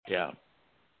Yeah.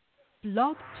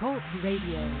 Blog Talk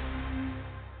Radio.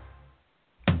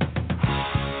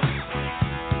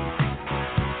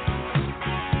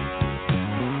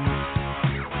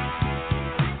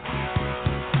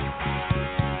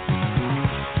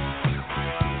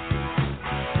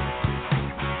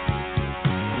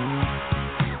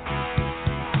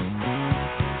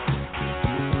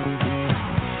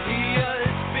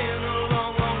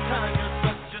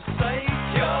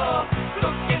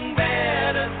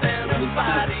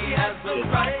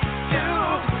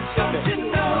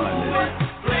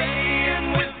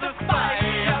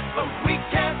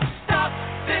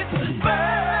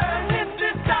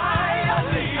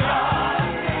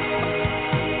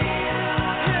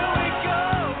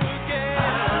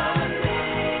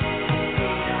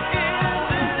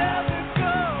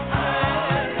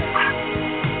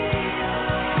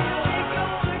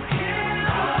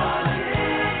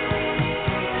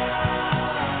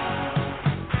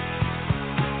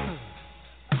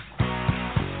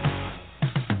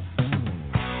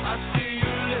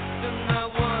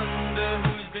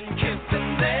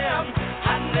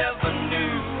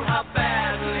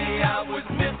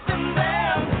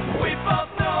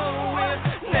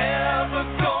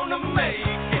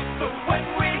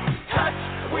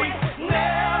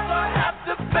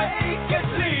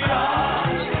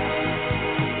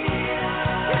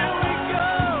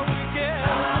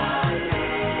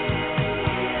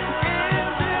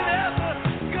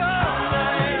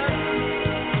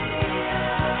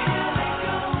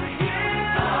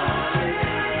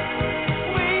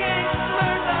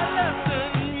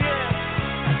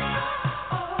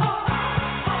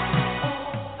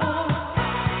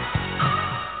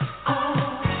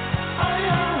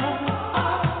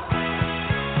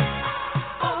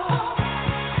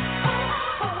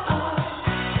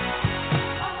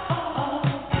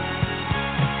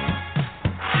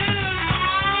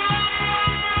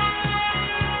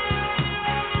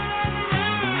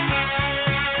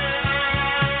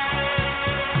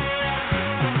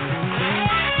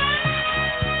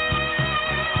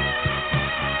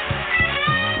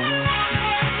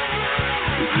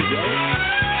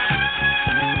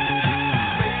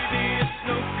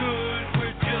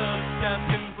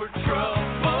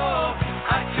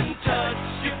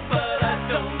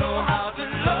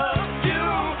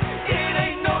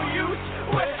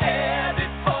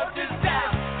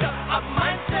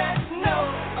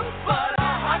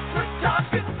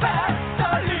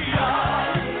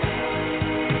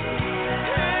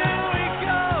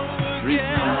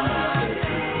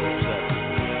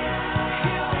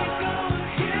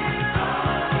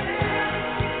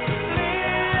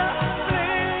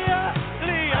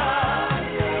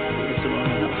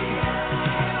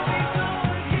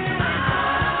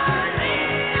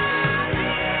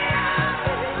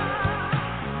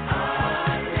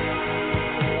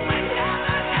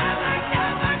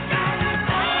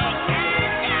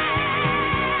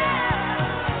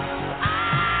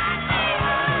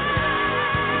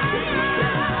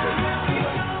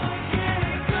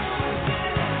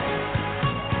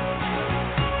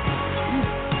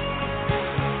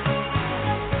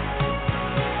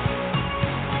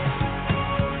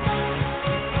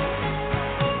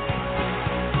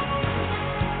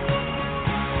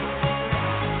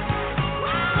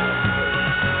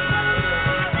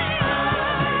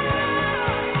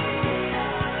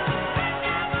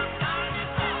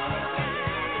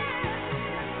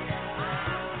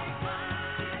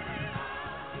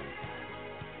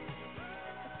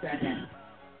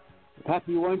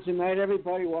 Happy Wednesday night,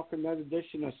 everybody. Welcome to another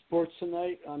edition of Sports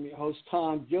Tonight. I'm your host,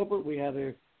 Tom Gilbert. We have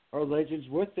our legends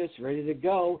with us, ready to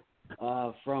go.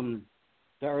 From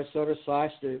Sarasota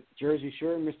slash the Jersey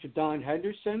Shore, Mr. Don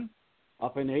Henderson.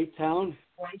 Up in A-Town,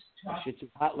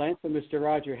 Atlanta, Mr.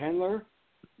 Roger Hendler.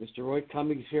 Mr. Roy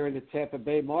Cummings here in the Tampa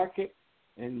Bay market.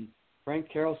 And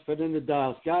Frank Carroll's spinning the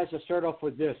dials. Guys, I'll start off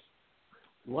with this.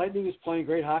 Lightning is playing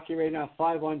great hockey right now,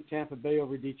 5-1 Tampa Bay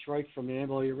over Detroit from the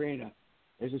Amalie Arena.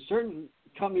 There's a certain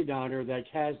company down there that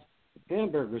has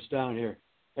hamburgers down here.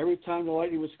 Every time the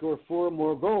Lightning would score 4 or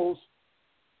more goals,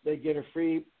 they get a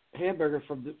free hamburger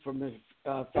from the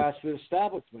fast food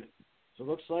establishment. So it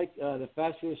looks like the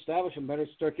fast food establishment better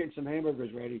start getting some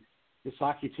hamburgers ready. This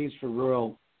hockey team's for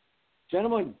real.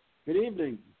 Gentlemen, good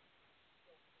evening.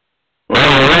 Well,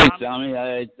 all right, Tommy.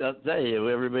 I'll tell you,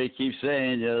 everybody keeps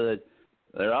saying that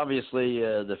they're obviously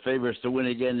the favorites to win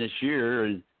again this year,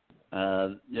 and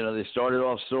they started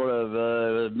off sort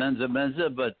of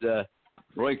Menza, but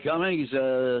Roy Cummings,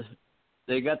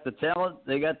 they got the talent,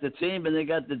 they got the team, and they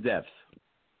got the depth.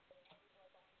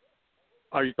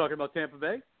 Are you talking about Tampa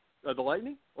Bay, the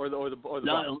Lightning, or the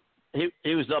No,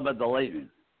 he was talking about the Lightning.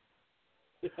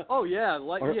 Oh, yeah.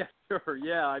 Yeah, sure.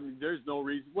 Yeah, I mean, there's no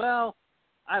reason. Well,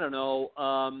 I don't know.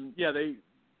 Yeah,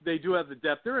 they do have the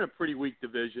depth. They're in a pretty weak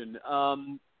division.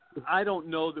 I don't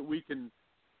know that we can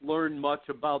learn much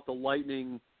about the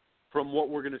Lightning from what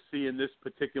we're going to see in this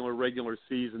particular regular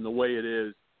season, the way it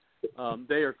is.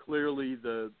 They are clearly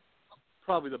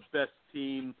probably the best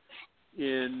team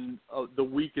in the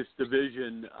weakest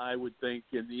division, I would think,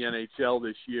 in the NHL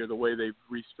this year, the way they've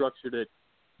restructured it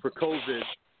for COVID.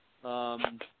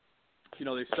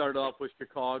 They started off with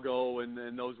Chicago,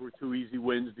 and those were 2 easy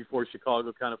wins before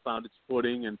Chicago kind of found its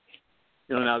footing. And,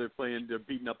 now they're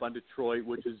beating up on Detroit,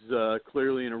 which is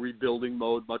clearly in a rebuilding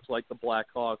mode, much like the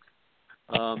Blackhawks.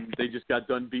 They just got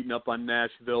done beating up on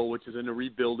Nashville, which is in a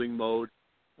rebuilding mode.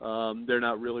 They're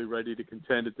not really ready to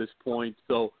contend at this point.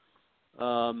 So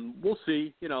we'll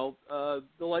see. The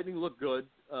Lightning look good.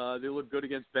 They look good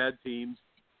against bad teams.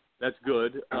 That's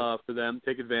good for them.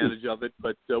 Take advantage of it.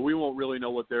 But we won't really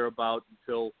know what they're about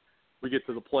until we get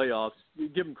to the playoffs. You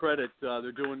give them credit.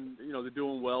 They're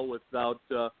doing well without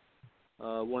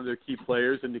one of their key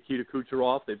players, and Nikita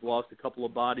Kucherov. They've lost a couple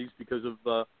of bodies because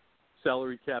of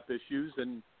salary cap issues,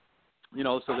 and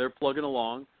so they're plugging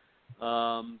along.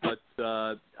 But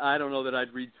I don't know that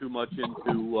I'd read too much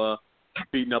into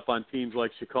beating up on teams like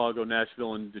Chicago,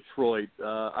 Nashville, and Detroit.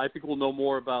 I think we'll know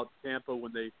more about Tampa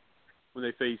when they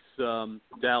face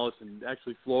Dallas and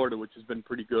actually Florida, which has been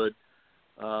pretty good.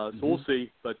 So we'll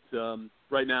see. But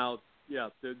right now, yeah,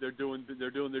 they're doing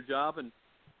their job and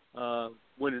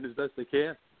winning as best they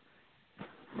can.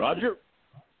 Roger.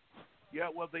 Yeah,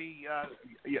 well, the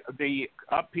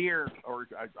up here, or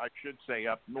I should say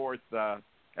up north,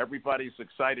 everybody's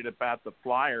excited about the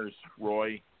Flyers,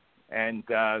 Roy, and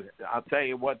I'll tell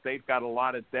you what, they've got a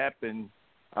lot of depth, and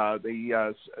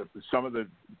some of the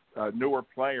newer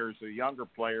players, the younger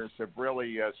players, have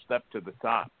really stepped to the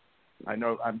top.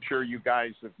 I'm sure you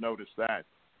guys have noticed that.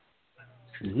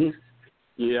 Mm-hmm.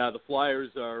 Yeah, the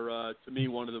Flyers are, to me,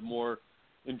 one of the more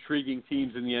intriguing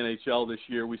teams in the NHL this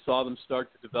year. We saw them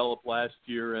start to develop last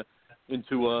year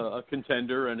into a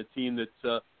contender and a team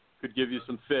that could give you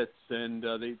some fits, and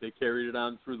they carried it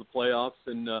on through the playoffs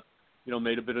and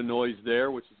made a bit of noise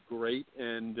there, which is great.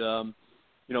 And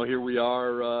here we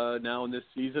are now in this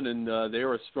season, and they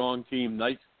are a strong team.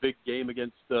 Nice big game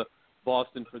against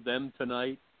Boston for them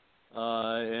tonight,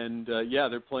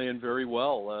 they're playing very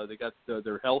well.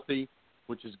 They're healthy,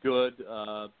 which is good.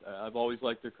 I've always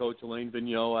liked their coach, Alain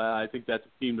Vigneault. I think that's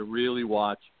a team to really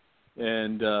watch.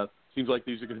 And seems like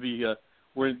these are going to be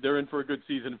they're in for a good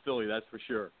season in Philly, that's for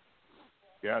sure.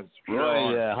 Yeah,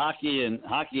 Roy, hockey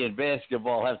and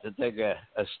basketball have to take a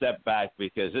step back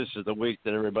because this is the week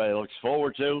that everybody looks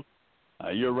forward to.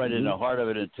 You're right in the heart of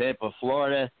it in Tampa,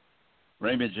 Florida,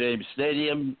 Raymond James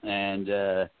Stadium, and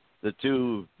the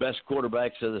two best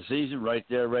quarterbacks of the season right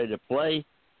there ready to play.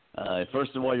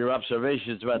 First of all, your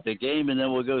observations about the game, and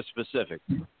then we'll go specific.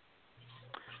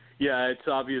 Yeah, it's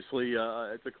obviously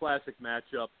it's a classic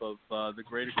matchup of the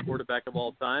greatest quarterback of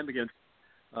all time against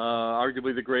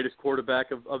arguably the greatest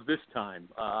quarterback of this time.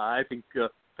 I think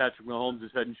Patrick Mahomes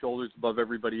is head and shoulders above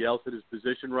everybody else at his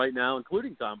position right now,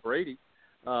 including Tom Brady.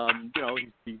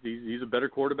 He's a better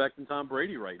quarterback than Tom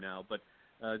Brady right now. But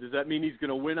does that mean he's going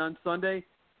to win on Sunday?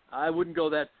 I wouldn't go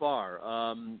that far.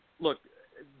 Look,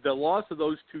 the loss of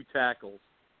those two tackles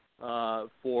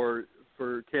for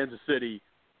Kansas City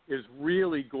is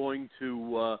really going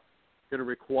to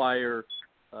require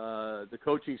the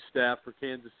coaching staff for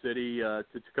Kansas City to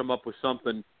come up with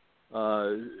something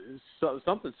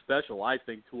special, I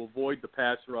think, to avoid the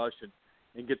pass rush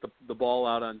and get the ball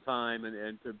out on time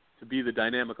and to be the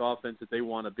dynamic offense that they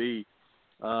want to be.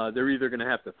 They're either going to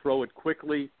have to throw it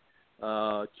quickly,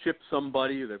 chip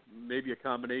somebody, maybe a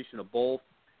combination of both.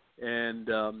 And,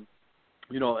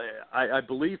 I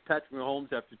believe Patrick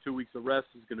Mahomes, after 2 weeks of rest,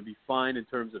 is going to be fine in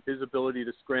terms of his ability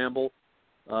to scramble,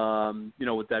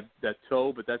 with that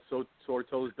toe. But that sore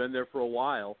toe has been there for a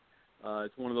while.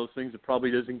 It's one of those things that probably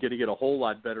isn't going to get a whole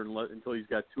lot better until he's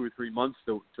got 2 or 3 months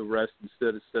to rest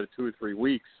instead of 2 or 3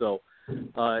 weeks. So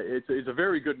it's a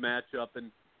very good matchup.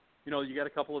 And, you got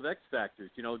a couple of X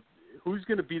factors. Who's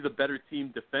going to be the better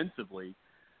team defensively,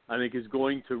 I think, is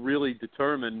going to really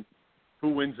determine who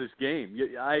wins this game.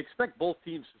 I expect both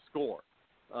teams to score.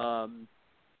 I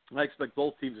expect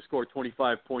both teams to score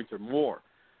 25 points or more.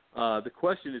 The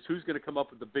question is who's going to come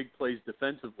up with the big plays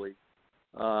defensively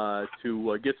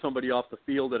to get somebody off the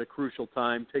field at a crucial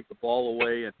time, take the ball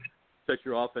away, and set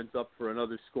your offense up for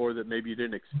another score that maybe you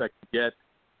didn't expect to get.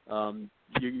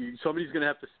 Somebody's going to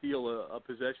have to steal a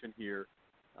possession here,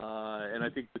 and I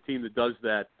think the team that does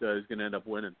that is going to end up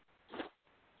winning.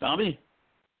 Tommy?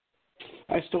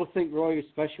 I still think, Roy,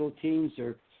 special teams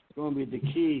are going to be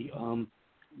the key.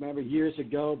 Remember years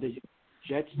ago, the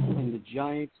Jets and the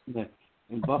Giants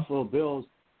and Buffalo Bills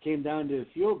came down to a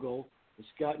field goal. The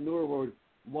Scott Norwood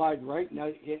wide right. Now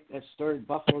that started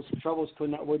Buffalo's troubles, could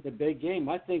not win the big game.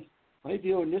 I think my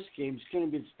view in this game is going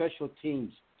to be the special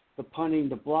teams, the punting,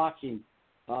 the blocking,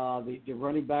 the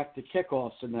running back, the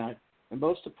kickoffs, and that. And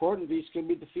most importantly, it's going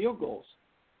to be the field goals,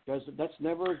 because that's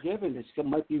never a given. It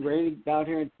might be raining down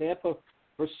here in Tampa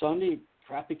for Sunday,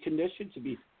 crappy conditions.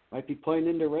 Might be playing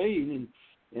in the rain,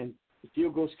 and the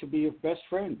field goals could be your best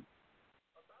friend.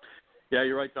 Yeah,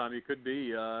 you're right, Tommy. It could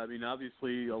be. I mean,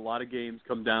 obviously, a lot of games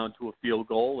come down to a field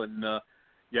goal, and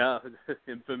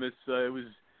infamous.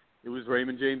 It was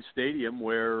Raymond James Stadium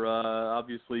where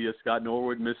obviously Scott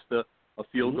Norwood missed a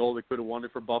field goal that could have won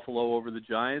it for Buffalo over the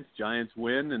Giants. Giants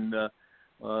win, and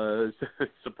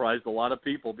surprised a lot of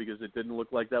people because it didn't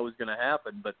look like that was going to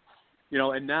happen. But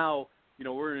and now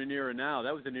we're in an era now.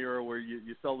 That was an era where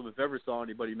you seldom, if ever, saw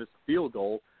anybody miss a field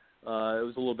goal. It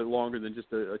was a little bit longer than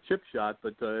just a chip shot,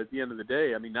 but at the end of the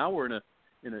day, I mean, now we're in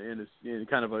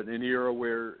kind of an era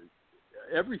where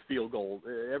every field goal,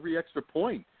 every extra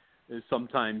point is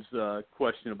sometimes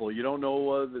questionable. You don't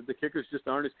know, the kickers just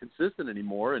aren't as consistent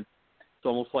anymore, and it's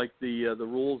almost like the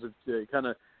rules have kind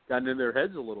of gotten in their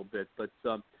heads a little bit. But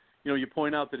you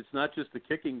point out that it's not just a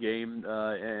kicking game,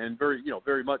 and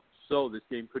very much so. This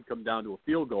game could come down to a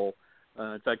field goal.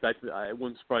 In fact, it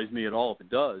wouldn't surprise me at all if it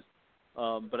does.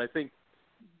 But I think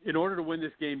in order to win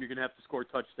this game, you're going to have to score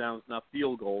touchdowns, not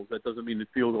field goals. That doesn't mean the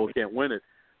field goal can't win it.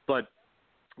 But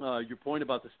your point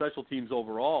about the special teams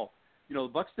overall, the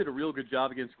Bucs did a real good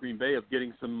job against Green Bay of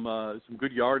getting some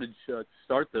good yardage to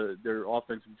start their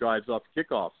offensive drives off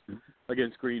kickoffs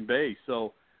against Green Bay.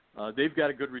 So they've got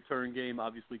a good return game.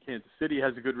 Obviously, Kansas City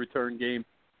has a good return game.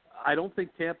 I don't think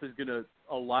Tampa is going to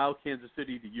allow Kansas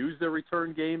City to use their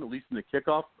return game, at least in the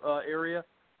kickoff area.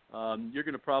 You're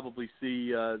going to probably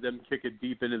see them kick it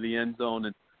deep into the end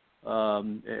zone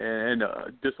and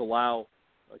disallow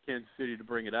Kansas City to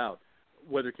bring it out.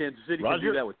 Whether Kansas City can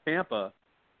do that with Tampa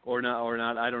or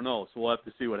not, I don't know. So we'll have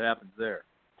to see what happens there.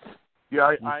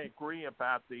 Yeah, I agree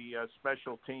about the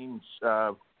special teams,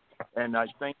 and I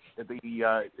think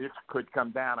it could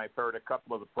come down. I've heard a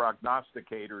couple of the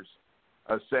prognosticators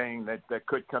saying that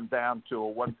could come down to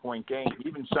a 1-point game.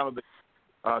 Even some of the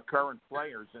current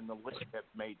players in the league have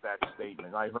made that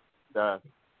statement. I heard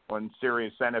on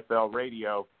Sirius NFL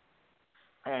radio,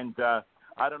 and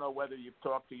I don't know whether you've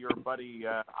talked to your buddy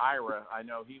Ira. I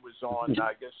know he was on,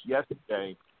 I guess,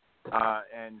 yesterday,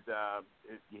 and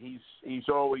he's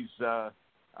always got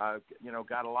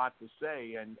a lot to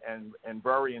say and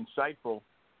very insightful.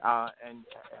 And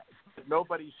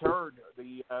nobody's heard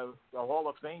the Hall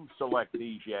of Fame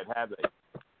selectees yet, have they?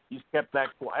 He's kept that.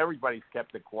 Everybody's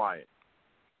kept it quiet.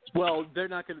 Well, they're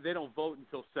not going. They don't vote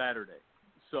until Saturday,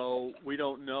 so we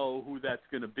don't know who that's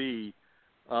going to be.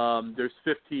 There's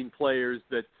 15 players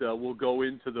that will go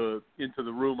into the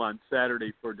room on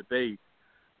Saturday for debate,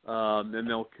 and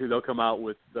they'll come out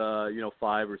with 5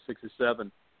 or 6 or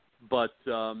 7. But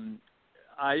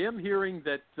I am hearing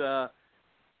that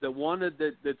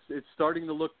it's starting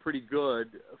to look pretty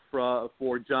good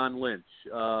for John Lynch,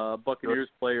 Buccaneers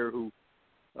player who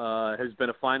has been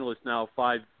a finalist now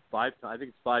I think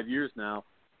it's 5 years now.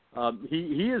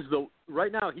 He is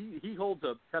right now he holds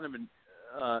a kind of an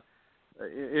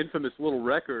infamous little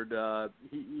record.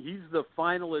 He's the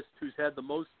finalist who's had the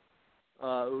most,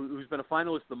 who's been a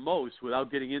finalist the most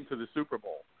without getting into the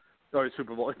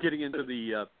getting into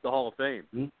the Hall of Fame.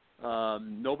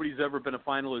 Mm-hmm. Nobody's ever been a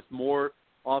finalist more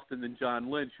often than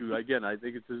John Lynch, who again I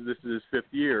think this is his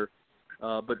 5th year.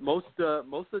 But most of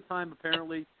the time,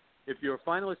 apparently, if you're a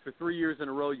finalist for 3 years in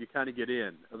a row, you kind of get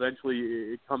in. Eventually,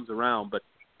 it comes around. But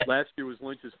last year was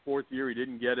Lynch's 4th year; he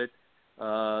didn't get it.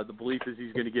 The belief is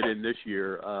he's going to get in this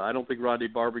year. I don't think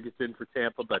Rondé Barber gets in for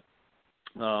Tampa, but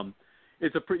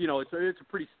it's a pretty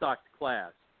stocked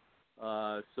class.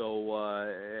 And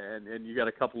you got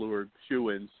a couple who are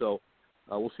shoo-ins, so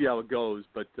we'll see how it goes.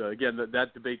 But again,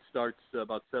 that debate starts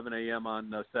about 7 a.m.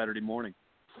 on Saturday morning.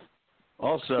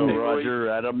 Also,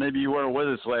 Roger, I don't, maybe you weren't with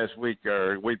us last week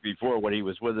or week before when he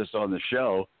was with us on the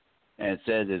show, and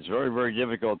said it's very, very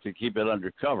difficult to keep it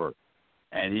undercover.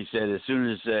 And he said as soon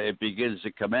as it begins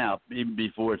to come out, even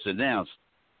before it's announced,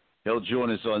 he'll join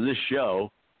us on this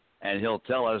show, and he'll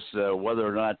tell us whether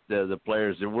or not the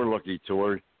players that we're looking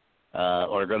toward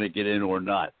are going to get in or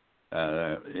not.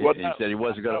 He said he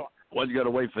wasn't going to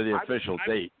wait for the official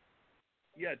date.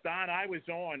 Yeah, Don, I was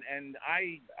on, and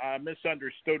I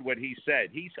misunderstood what he said.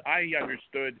 I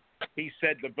understood he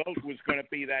said the vote was going to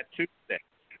be that Tuesday.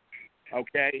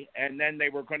 okay, and then they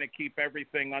were going to keep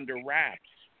everything under wraps.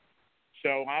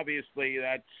 So obviously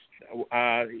that's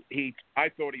I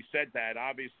thought he said that.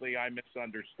 Obviously I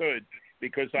misunderstood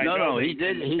because I know. No, he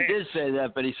did say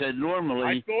that, but he said normally.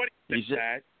 I thought he said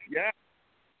that. Yeah.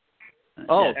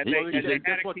 Oh, and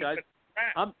guess what, guys?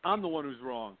 I'm the one who's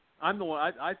wrong. I'm the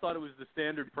one. I thought it was the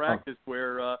standard practice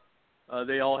where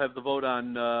they all have the vote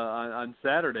on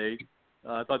Saturday.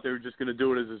 I thought they were just going to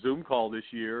do it as a Zoom call this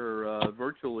year or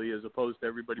virtually, as opposed to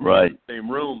everybody being in the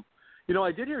same room. You know,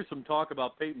 I did hear some talk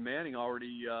about Peyton Manning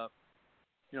already. I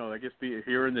guess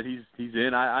hearing that he's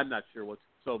in. I'm not sure what's.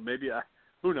 So maybe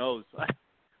who knows?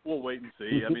 We'll wait and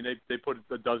see. I mean, they put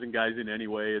a dozen guys in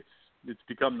anyway. It's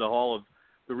become the hall of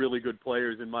the really good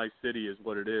players in my city, is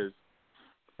what it is.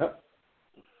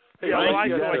 Hey, I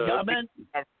comment?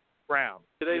 Brown.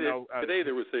 Today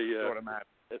there was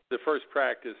the first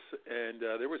practice, and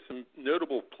there were some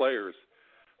notable players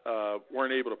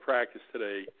weren't able to practice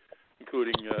today,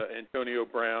 including Antonio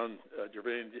Brown,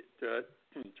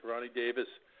 Geronimo Davis,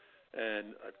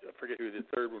 and I forget who the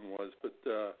third one was, but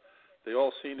they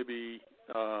all seem to be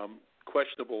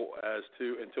questionable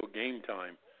until game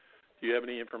time. Do you have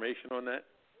any information on that?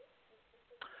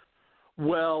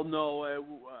 Well, no.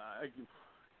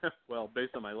 Well,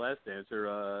 based on my last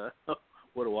answer,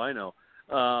 what do I know?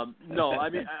 No, I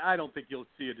mean, I don't think you'll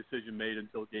see a decision made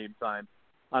until game time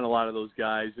on a lot of those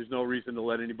guys. There's no reason to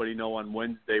let anybody know on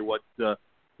Wednesday what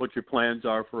your plans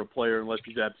are for a player unless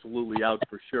he's absolutely out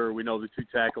for sure. We know the two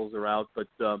tackles are out, but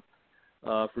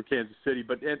for Kansas City.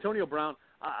 But Antonio Brown,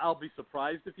 I'll be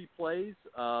surprised if he plays.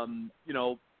 He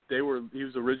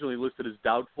was originally listed as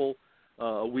doubtful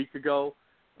a week ago.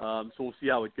 So we'll see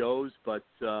how it goes, but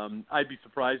I'd be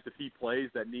surprised if he plays.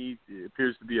 That knee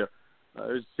appears to be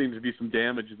there seems to be some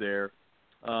damage there.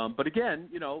 But again,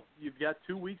 you've got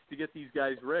 2 weeks to get these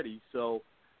guys ready. So,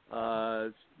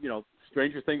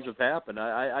 stranger things have happened.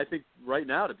 I think right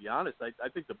now, to be honest, I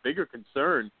think the bigger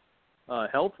concern,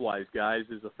 health-wise, guys,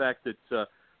 is the fact that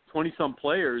 20-some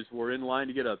players were in line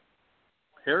to get a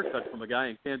haircut from a guy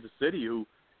in Kansas City who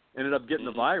ended up getting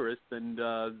the virus, and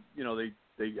I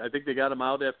think they got him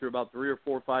out after about 3 or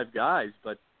 4 or 5 guys,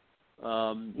 but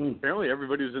apparently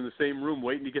everybody was in the same room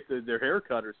waiting to get their hair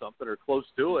cut or something or close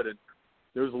to it, and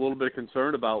there was a little bit of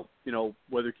concern about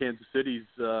whether Kansas City's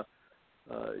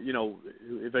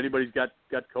if anybody's got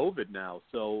COVID now.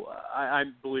 So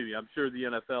believe me, I'm sure the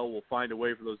NFL will find a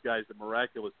way for those guys to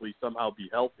miraculously somehow be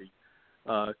healthy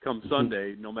come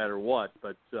Sunday, no matter what.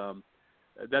 But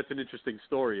that's an interesting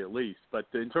story at least. But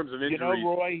in terms of injuries,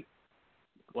 Roy.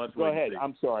 Go ahead. See.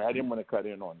 I'm sorry. I didn't want to cut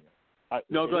in on you.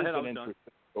 No, go ahead. I'm done.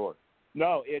 Story.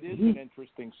 No, it is an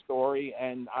interesting story,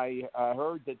 and I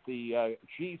heard that the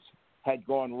Chiefs had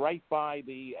gone right by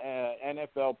the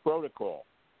NFL protocol.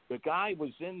 The guy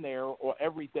was in there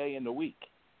every day in the week,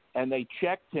 and they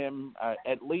checked him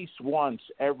at least once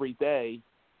every day,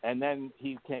 and then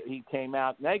he came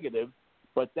out negative.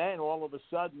 But then all of a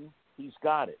sudden he's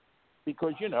got it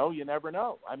because you never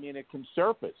know. I mean, it can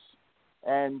surface.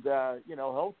 And,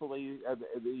 hopefully I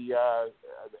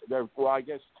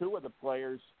guess 2 of the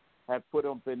players have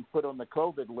been put on the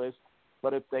COVID list.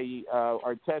 But if they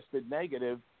are tested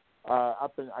negative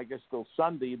up in, I guess, till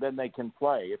Sunday, then they can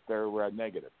play if they're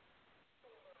negative.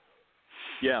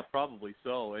 Yeah, probably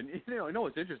so. And, I know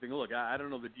it's interesting. Look, I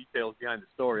don't know the details behind the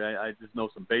story. I just know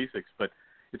some basics. But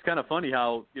it's kind of funny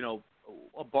how,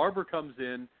 a barber comes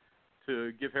in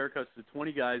to give haircuts to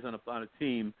 20 guys on a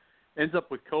team, ends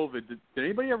up with COVID. Did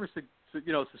anybody ever,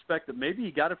 suspect that maybe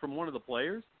he got it from one of the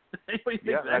players? Anybody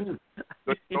think that's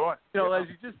good thought. As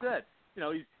you just said,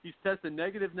 he's tested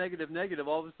negative.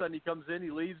 All of a sudden he comes in,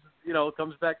 he leaves,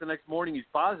 comes back the next morning, he's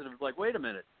positive. It's like, wait a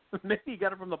minute, maybe he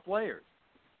got it from the players.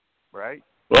 Right.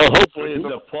 Well, hopefully it's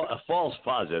a false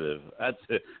positive.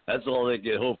 That's all they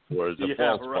can hope for is a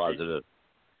false positive.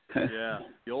 Yeah.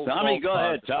 Tommy, go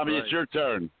ahead. Tommy, It's your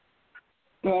turn.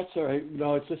 No, that's all right.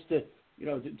 No, it's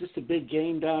just a big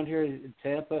game down here in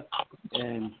Tampa,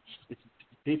 and it's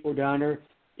people down there.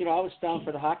 I was down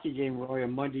for the hockey game, Roy,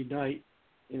 on Monday night.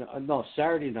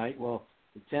 Saturday night. Well,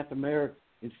 the Tampa mayor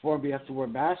informed me you have to wear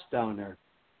masks down there,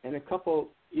 and a couple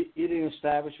eating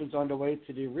establishments on the way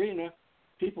to the arena,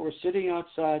 people were sitting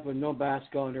outside with no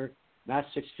mask on there, not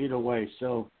 6 feet away.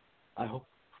 So,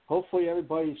 hopefully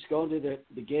everybody's going to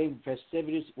the game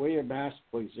festivities. Wear your mask,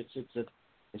 please. It's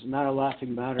not a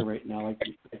laughing matter right now,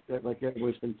 like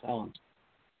everybody's been telling.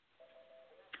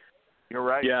 You're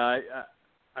right. Yeah,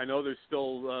 I know there's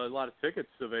still a lot of tickets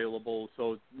available,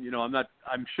 so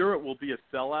I'm sure it will be a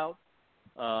sellout.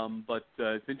 But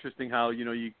it's interesting how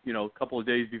a couple of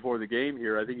days before the game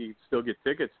here, I think you can still get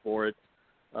tickets for it.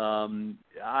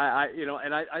 I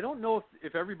don't know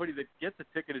if everybody that gets a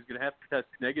ticket is going to have to test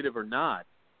negative or not,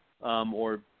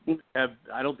 or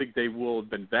I don't think they will have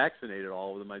been vaccinated,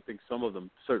 all of them. I think some of them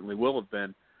certainly will have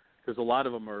been, because a lot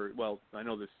of them are, well, I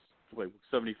know there's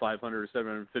 7,500 or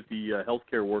 750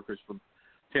 healthcare workers from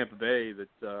Tampa Bay that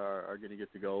are going to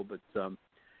get to go. But,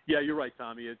 yeah, you're right,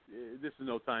 Tommy. This is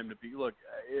no time to be. Look,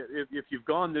 if you've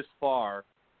gone this far,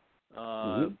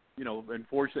 and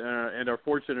are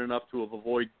fortunate enough to have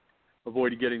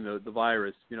avoided getting the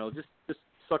virus, just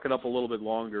suck it up a little bit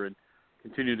longer and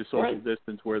continue to social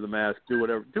distance, wear the mask, do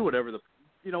whatever the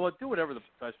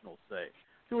professionals say,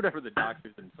 do whatever the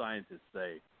doctors and scientists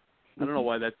say. I don't know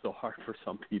why that's so hard for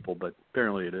some people, but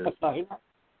apparently it is.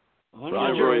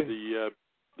 Roy,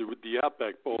 the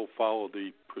Outback Bowl followed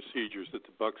the procedures that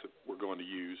the Bucs were going to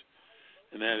use,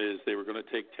 and that is they were going to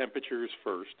take temperatures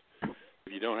first.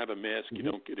 If you don't have a mask, you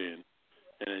don't get in.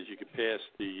 And as you could pass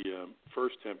the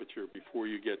first temperature before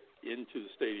you get into the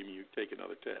stadium, you take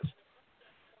another test.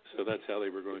 So that's how they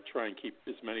were going to try and keep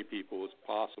as many people as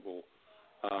possible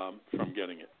from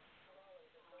getting it.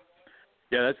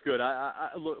 Yeah, that's good.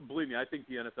 Look, believe me, I think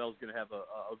the NFL is going to have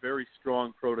a very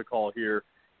strong protocol here,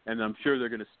 and I'm sure they're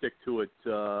going to stick to it.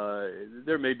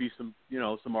 There may be some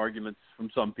arguments from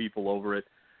some people over it,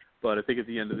 but I think at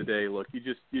the end of the day, look, you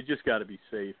just got to be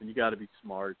safe and you got to be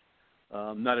smart.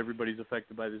 Not everybody's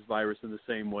affected by this virus in the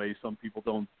same way. Some people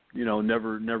don't,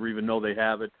 never even know they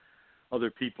have it. Other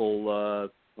people,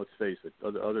 let's face it,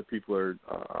 other people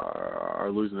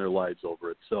are losing their lives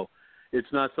over it. So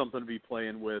it's not something to be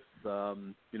playing with,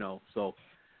 So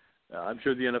I'm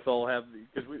sure the NFL will have,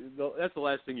 because that's the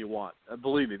last thing you want.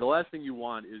 Believe me, the last thing you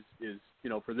want is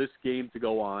for this game to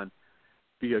go on,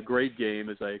 be a great game,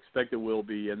 as I expect it will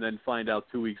be, and then find out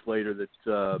 2 weeks later that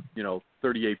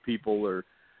 38 people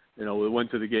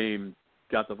went to the game,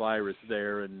 got the virus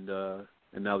there, and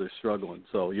now they're struggling.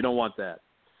 So you don't want that.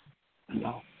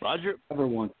 No, Roger.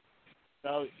 Everyone.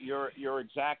 No, you're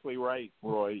exactly right,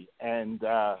 Roy, and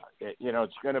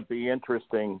it's going to be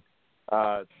interesting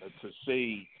to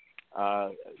see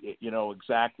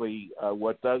exactly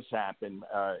what does happen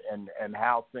and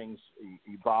how things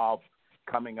evolve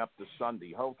coming up to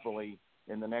Sunday. Hopefully,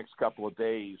 in the next couple of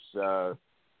days,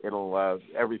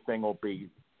 everything will be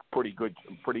pretty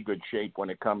good shape when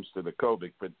it comes to the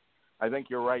COVID. But I think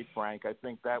you're right, Frank. I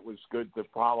think that was good to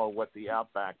follow what the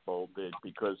Outback Bowl did,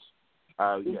 because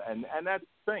and that's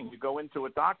the thing. You go into a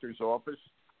doctor's office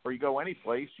or you go any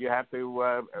place, you have to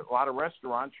a lot of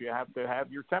restaurants, you have to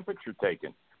have your temperature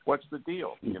taken. What's the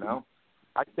deal?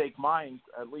 I take mine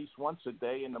at least once a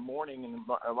day in the morning, and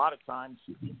a lot of times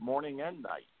morning and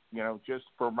night, just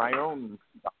for my own.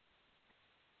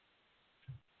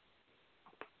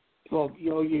 Well,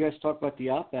 you guys talk about the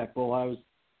Outback Bowl.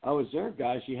 I was there,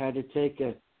 guys. You had to take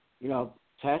a,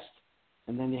 test,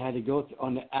 and then you had to go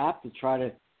on the app to try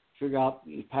to figure out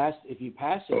if you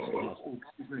pass this test.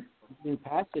 If you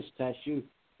pass this test, you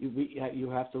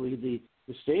have to leave the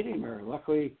stadium area.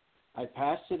 Luckily, I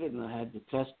passed it, and I had the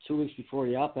test 2 weeks before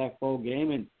the Outback Bowl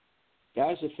game. And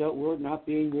guys, it felt weird not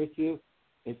being with you.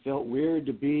 It felt weird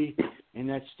to be in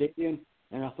that stadium,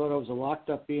 and I thought I was locked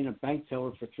up being a bank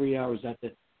teller for 3 hours at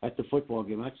the football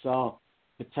game. That's how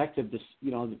protective this,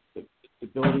 the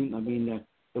building. I mean,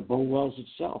 the bowl was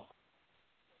itself.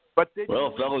 But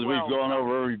fellas, we've gone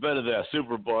over every bit of the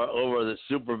Super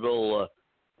Bowl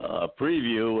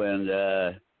preview,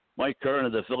 and Mike Kerns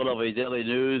of the Philadelphia Daily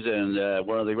News, and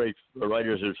one of the great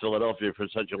writers in Philadelphia for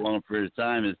such a long period of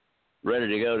time, is ready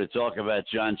to go to talk about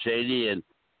John Chaney. And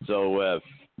so,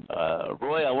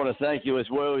 Roy, I want to thank you, as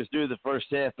we always do, the first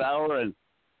half hour, and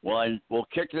we'll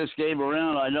kick this game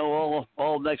around, I know,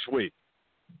 all next week.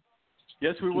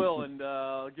 Yes, we will, and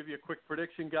I'll give you a quick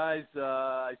prediction, guys.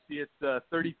 I see it's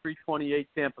 33-28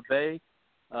 Tampa Bay.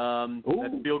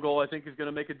 That field goal, I think, is going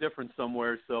to make a difference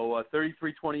somewhere. So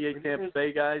 33-28 Tampa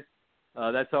Bay, guys.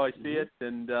 That's how I see it,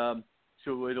 and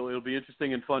so it'll be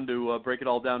interesting and fun to break it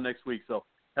all down next week. So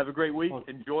have a great week.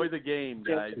 Enjoy the game,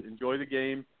 guys. Enjoy the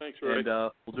game. Thanks, Roy. And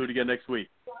we'll do it again next week.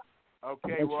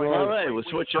 Okay, Roy. All right, we'll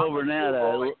switch over now to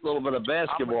a little bit of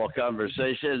basketball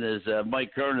conversation, as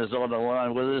Mike Kerns is on the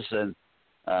line with us. And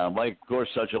Mike, of course,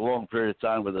 such a long period of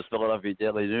time with the Philadelphia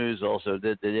Daily News, also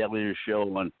did the Daily News show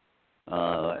on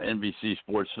NBC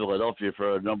Sports Philadelphia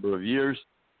for a number of years.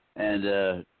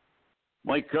 And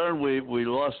Mike Kerns, we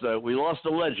lost a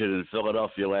legend in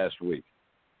Philadelphia last week.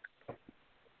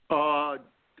 Don,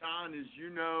 as you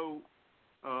know,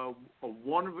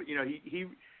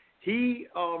 he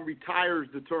retires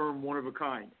the term one of a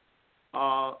kind.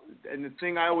 And the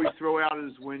thing I always throw out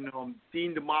is when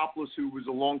Dean Demopoulos, who was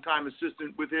a longtime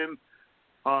assistant with him,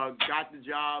 got the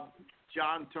job,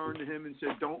 John turned to him and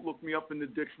said, "Don't look me up in the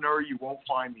dictionary. You won't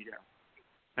find me there."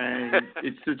 And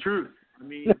it's the truth. I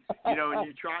mean, and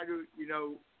you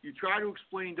try to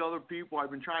explain to other people. I've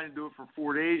been trying to do it for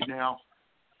 4 days now.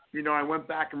 I went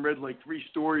back and read like 3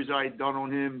 stories I had done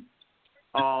on him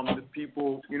that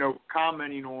people,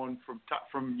 commenting on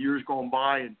from years gone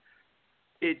by, and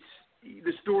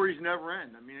the stories never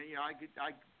end. I mean,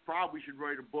 I probably should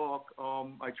write a book.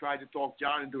 I tried to talk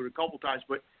John into it a couple times,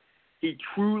 but he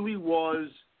truly was.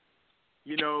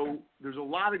 There's a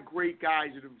lot of great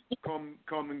guys that have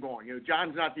come and gone.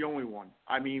 John's not the only one.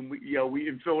 I mean, we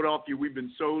in Philadelphia, we've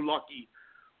been so lucky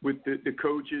with the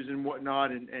coaches and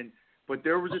whatnot, but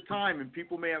there was a time, and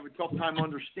people may have a tough time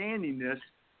understanding this,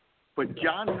 but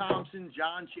John Thompson,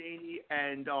 John Chaney,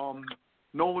 and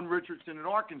Nolan Richardson in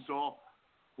Arkansas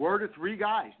were the 3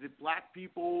 guys that black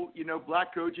people,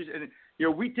 black coaches, and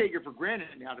we take it for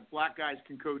granted now that black guys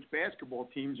can coach basketball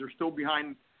teams. They're still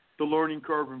behind the learning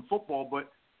curve in football,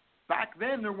 but back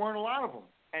then there weren't a lot of them.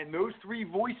 And those 3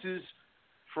 voices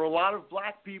for a lot of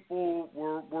black people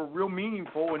were real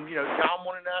meaningful. And, John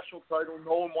won a national title,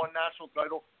 Nolan won a national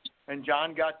title, and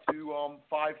John got to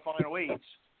 5 Final Eights.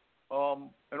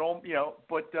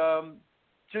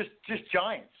 Just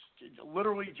giants,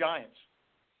 literally giants.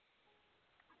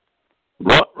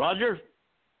 Roger?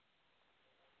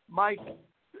 Mike,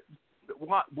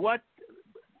 what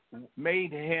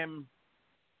made him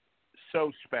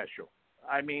so special?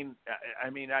 I mean,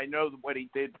 I know what he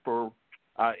did for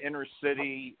inner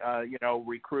city,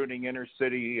 recruiting inner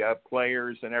city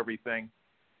players and everything,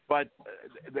 but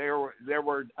there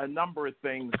were a number of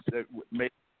things that made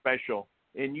him special.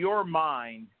 In your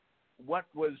mind, what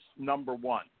was number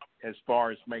one as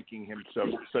far as making him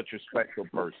such a special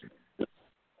person?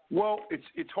 Well,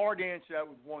 it's hard to answer that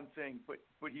with one thing, but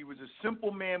he was a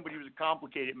simple man, but he was a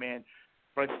complicated man.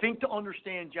 But I think to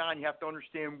understand John, you have to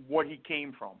understand what he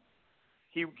came from.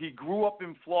 He grew up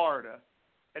in Florida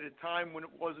at a time when it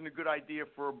wasn't a good idea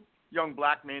for a young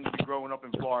black man to be growing up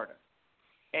in Florida.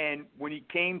 And when he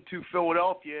came to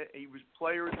Philadelphia, he was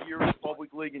Player of the Year in the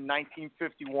Public League in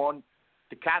 1951.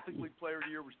 The Catholic League Player of the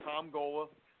Year was Tom Gola,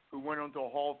 who went on to a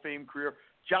Hall of Fame career.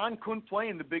 John couldn't play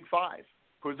in the Big Five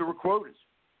because there were quotas.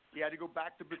 He had to go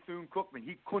back to Bethune-Cookman.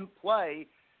 He couldn't play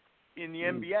in the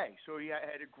NBA, so he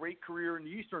had a great career in the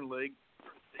Eastern League,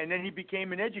 and then he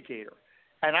became an educator.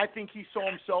 And I think he saw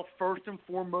himself first and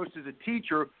foremost as a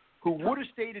teacher who would have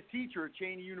stayed a teacher at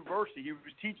Chaney University. He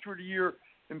was Teacher of the Year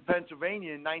in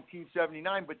Pennsylvania in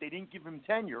 1979, but they didn't give him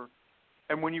tenure.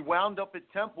 And when he wound up at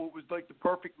Temple, it was like the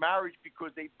perfect marriage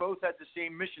because they both had the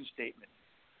same mission statement.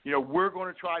 We're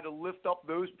going to try to lift up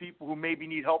those people who maybe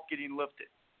need help getting lifted.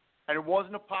 And it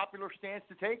wasn't a popular stance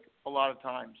to take a lot of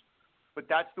times. But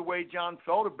that's the way John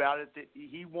felt about it, that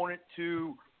he wanted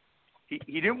to –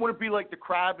 he didn't want to be like the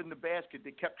crab in the basket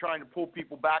that kept trying to pull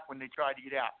people back when they tried to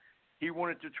get out. He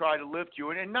wanted to try to lift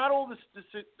you. And not all the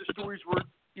stories were,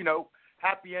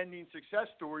 happy ending success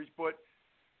stories, but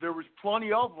there was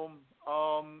plenty of them.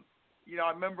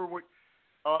 I remember what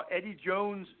Eddie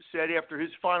Jones said after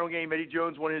his final game. Eddie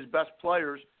Jones, one of his best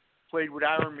players, played with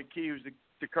Aaron McKee, who's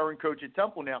the current coach at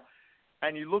Temple now.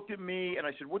 And he looked at me, and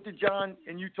I said, what did John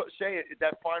and you say at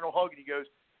that final hug? And he goes,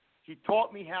 he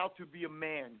taught me how to be a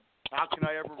man. How can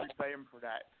I ever repay him for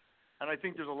that? And I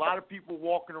think there's a lot of people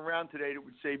walking around today that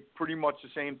would say pretty much the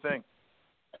same thing.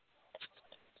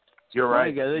 You're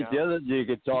right. I think the other thing you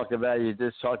could talk about, you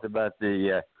just talked about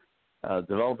the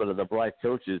development of the black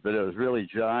coaches, but it was really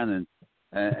John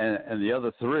and the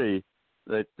other 3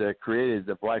 that created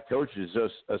the Black Coaches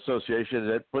Association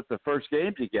that put the first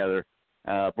game together.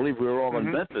 I believe we were all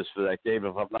in Memphis for that game,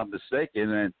 if I'm not mistaken,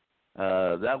 and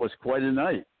that was quite a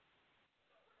night.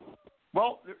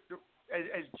 Well,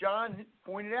 as John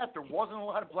pointed out, there wasn't a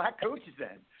lot of black coaches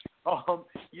then,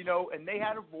 and they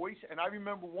had a voice. And I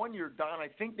remember one year, Don, I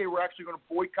think they were actually going to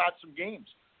boycott some games.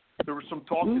 There was some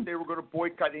talk that they were going to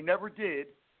boycott. They never did,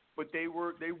 but they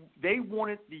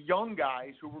wanted the young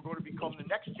guys who were going to become the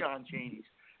next John Chaneys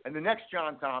and the next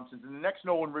John Thompsons and the next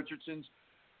Nolan Richardsons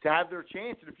to have their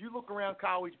chance. And if you look around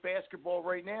college basketball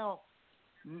right now,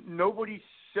 nobody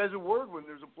says a word when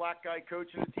there's a black guy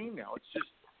coaching a team now. It's just,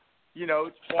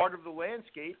 it's part of the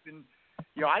landscape. And,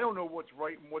 I don't know what's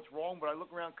right and what's wrong, but I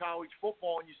look around college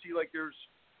football and you see like there's,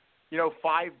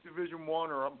 5 Division I,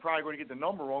 or I'm probably going to get the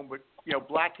number wrong, but,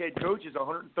 black head coaches,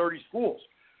 130 schools.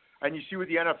 And you see what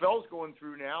the NFL is going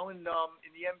through now, and in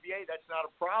the NBA, that's not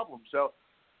a problem. So,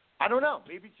 I don't know.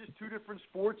 Maybe it's just 2 different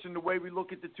sports, and the way we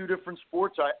look at the 2 different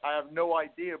sports, I have no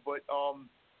idea. But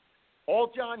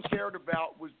all John cared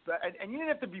about was – and you didn't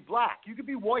have to be black. You could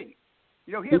be white.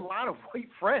 he had a lot of white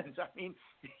friends. I mean,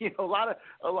 a lot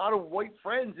of white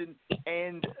friends,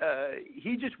 and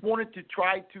he just wanted to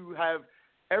try to have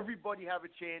everybody have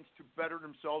a chance to better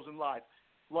themselves in life.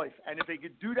 And if they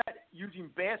could do that using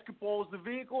basketball as the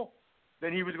vehicle,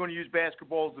 then he was going to use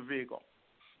basketball as the vehicle.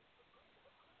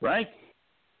 Right?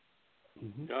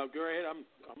 Mm-hmm. Go ahead.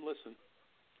 I'm listening.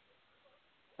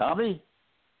 Tommy?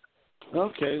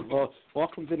 Okay. Well,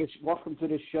 welcome to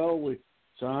the show. It's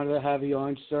an honor to have you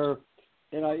on, sir.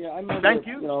 And I remember, thank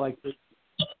you.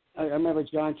 I remember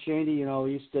John Chaney.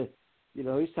 He used to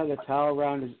have the towel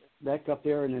around his neck up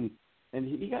there, and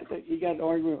he got an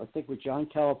argument, I think, with John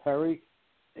Calipari.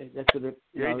 That's what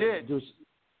he did.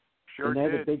 Sure, and they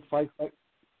had a big fight.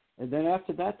 And then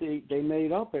after that, they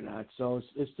made up and that. So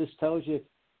it just tells you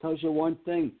one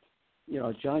thing.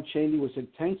 John Chaney was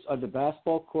intense on the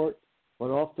basketball court,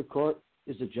 but off the court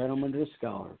is a gentleman and a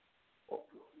scholar.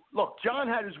 Look, John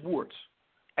had his warts,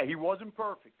 and he wasn't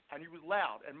perfect, and he was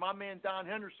loud. And my man Don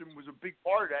Henderson was a big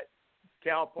part of that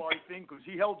Calipari thing because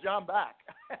he held John back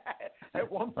at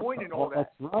one point in all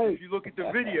that. That's right. If you look at the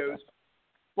videos.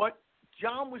 But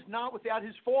John was not without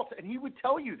his faults, and he would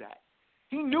tell you that.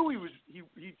 He knew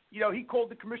he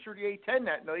called the commissioner of the A-10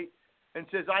 that night and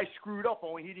says, I screwed up,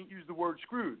 only he didn't use the word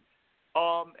screwed.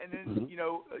 And then,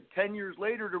 10 years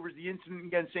later, there was the incident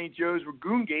against St. Joe's with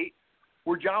Goongate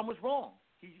where John was wrong.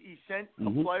 He sent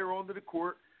a player onto the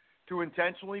court to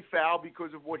intentionally foul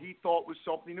because of what he thought was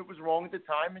something that was wrong at the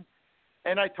time.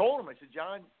 And I told him, I said,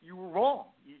 John, you were wrong.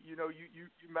 You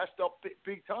messed up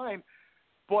big time.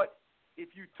 But if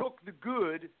you took the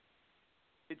good,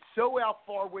 it's so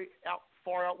far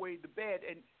outweighed the bad.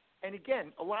 And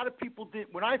again, a lot of people did.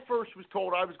 When I first was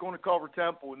told I was going to cover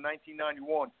Temple in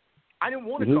 1991, I didn't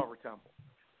want to cover Temple.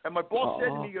 And my boss said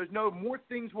to me, he goes, no, more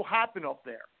things will happen up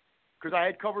there. Because I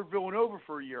had covered Villanova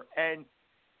for a year. And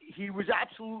he was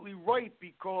absolutely right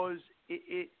because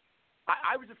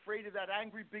I was afraid of that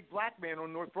angry big black man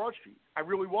on North Broad Street. I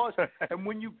really was. And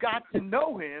when you got to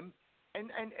know him,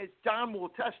 and as Don will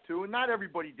attest to, and not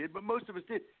everybody did, but most of us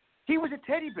did, he was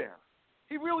a teddy bear.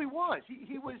 He really was.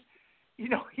 He was,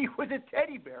 he was a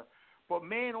teddy bear. But,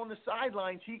 man, on the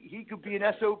sidelines, he could be an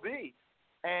SOB.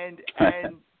 And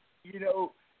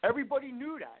everybody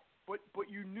knew that. But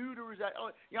you knew there was that.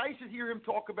 I used to hear him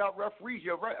talk about referees.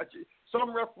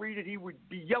 Some referee that he would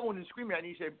be yelling and screaming at, and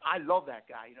he said, I love that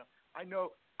guy. I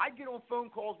know. I'd get on phone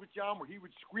calls with John where he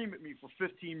would scream at me for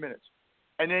 15 minutes.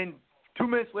 And then 2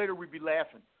 minutes later, we'd be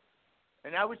laughing.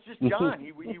 And that was just John.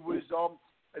 He was,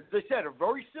 as I said, a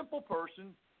very simple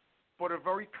person, but a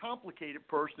very complicated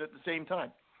person at the same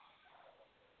time.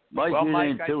 Mike, you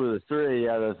named two of the three.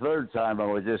 The third time, I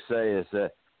would just say, is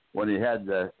when he had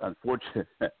the unfortunate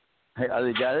I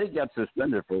think he got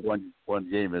suspended for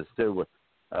one game as too.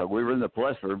 We were in the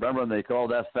plus. Remember when they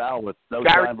called that foul with no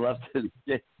time left in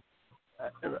the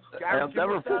game? I'll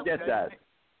never forget that.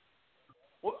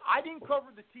 Well, I didn't cover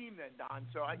the team then, Don.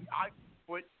 So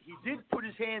but he did put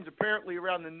his hands apparently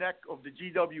around the neck of the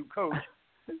GW coach,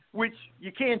 which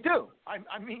you can't do.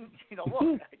 I mean,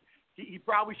 look, he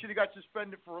probably should have got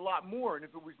suspended for a lot more. And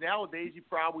if it was nowadays, he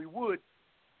probably would.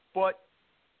 But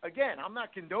again, I'm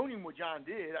not condoning what John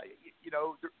did.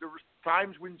 There was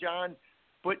times when John,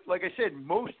 but like I said,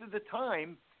 most of the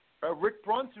time, Rick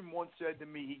Brunson once said to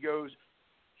me,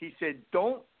 he said,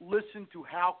 don't listen to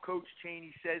how Coach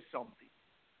Chaney says something.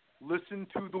 Listen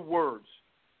to the words.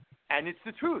 And it's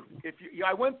the truth.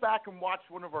 I went back and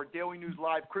watched one of our Daily News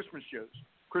Live Christmas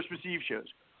Eve shows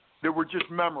that were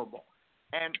just memorable.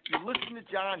 And you listen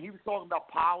to John, he was talking about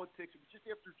politics. It was just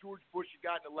after George Bush had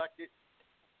gotten elected.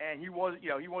 And he wasn't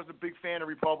a big fan of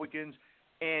Republicans,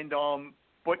 and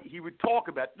but he would talk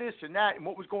about this and that and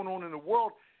what was going on in the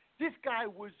world. This guy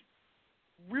was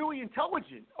really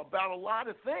intelligent about a lot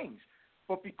of things,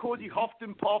 but because he huffed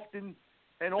and puffed and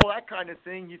all that kind of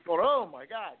thing, you thought, oh my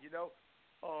God,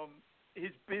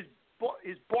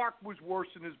 his bark was worse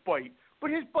than his bite,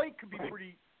 but his bite could be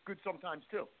pretty good sometimes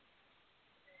too.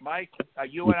 Mike,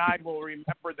 you and I will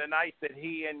remember the night that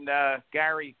he and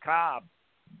Gary Cobb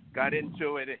got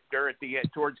into it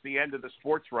towards the end of the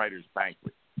sports writers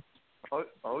banquet.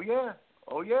 Oh yeah.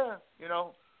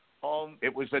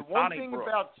 It was a one thing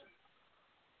about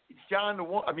John.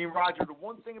 Roger. The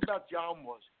one thing about John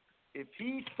was, if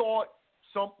he thought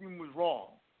something was wrong,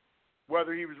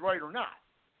 whether he was right or not,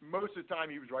 most of the time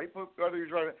he was right. But whether he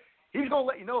was right, he was going to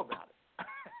let you know about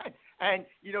it. And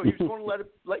he was going to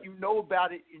let you know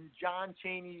about it in John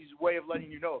Chaney's way of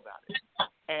letting you know about it.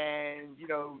 And,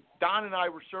 Don and I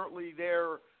were certainly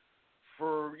there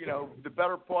for, the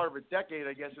better part of a decade,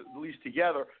 I guess, at least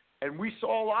together. And we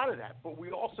saw a lot of that. But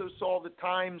we also saw the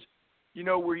times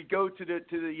where he'd go to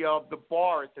the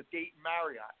bar at the Dayton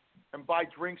Marriott and buy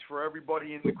drinks for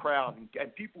everybody in the crowd,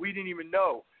 and people he didn't even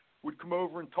know would come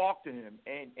over and talk to him,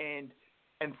 and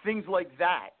things like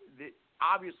that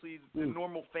obviously the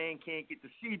normal fan can't get to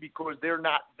see because they're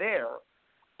not there.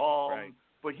 Right.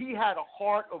 But he had a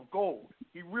heart of gold.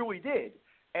 He really did.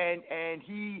 And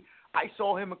I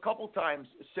saw him a couple times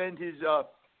send his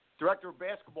director of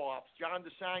basketball ops, John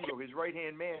DeSango, his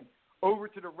right-hand man, over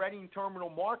to the Reading Terminal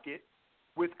Market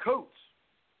with coats,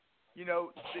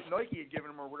 that Nike had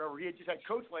given him or whatever. He had just had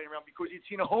coats laying around because he'd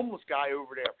seen a homeless guy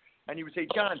over there. And he would say,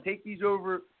 John, take these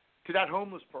over to that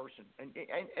homeless person.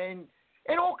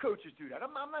 And all coaches do that.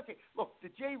 I'm not saying, look, the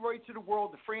Jay Wrights of the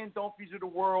world, the Fran Dunphys of the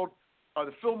world,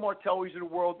 the Phil Martellis of the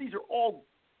world, these are all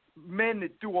men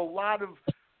that do a lot of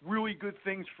really good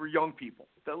things for young people.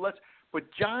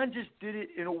 But John just did it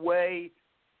in a way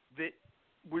that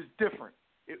was different.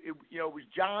 It was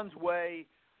John's way,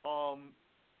 and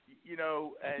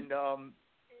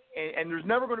there's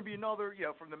never going to be another,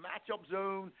 from the matchup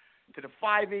zone to the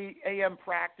 5 a.m.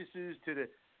 practices to the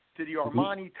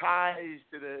Armani ties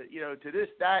to to this,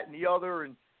 that, and the other,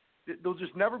 and there'll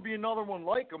just never be another one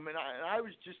like him. And I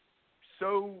was just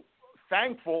so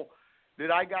thankful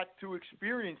that I got to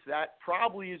experience that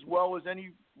probably as well as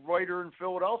any writer in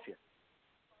Philadelphia.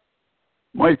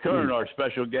 Mike Kerns, our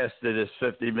special guest in this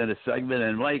 50-minute segment.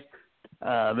 And Mike,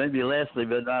 maybe lastly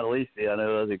but not leastly, I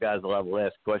know other guys will have a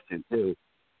last question too.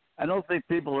 I don't think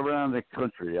people around the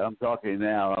country, I'm talking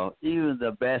now, even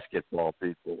the basketball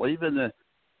people, even the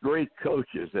great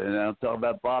coaches, and I'm talking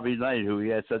about Bobby Knight, who he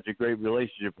had such a great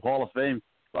relationship, Hall of Fame.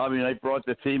 Bobby Knight brought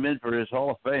the team in for his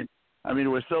Hall of Fame. I mean, it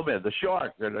was so bad. The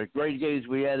Sharks and the great games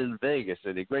we had in Vegas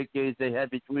and the great games they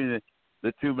had between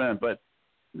the two men. But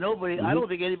nobody, I don't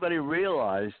think anybody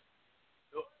realized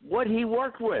what he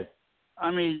worked with. I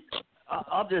mean,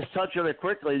 I'll just touch on it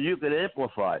quickly and you can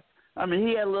amplify. I mean,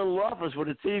 he had a little office with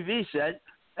a TV set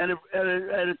and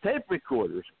a tape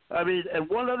recorder. I mean, and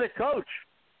one other coach.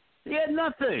 He had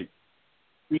nothing.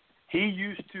 He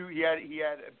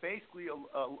had basically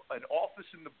an office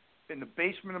in the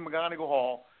basement of McGonigal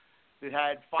Hall that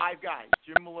had 5 guys: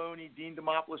 Jim Maloney, Dean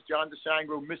Demopoulos, John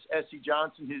DeSangro, Miss Essie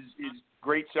Johnson, his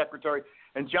great secretary,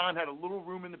 and John had a little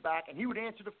room in the back, and he would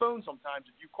answer the phone sometimes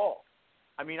if you called.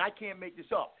 I mean, I can't make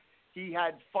this up. He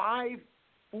had 4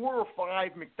 or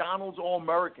 5 McDonald's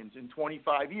All-Americans in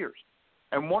 25 years,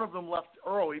 and one of them left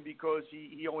early because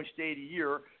he only stayed a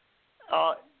year.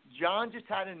 John just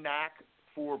had a knack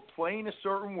for playing a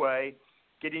certain way,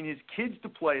 getting his kids to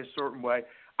play a certain way.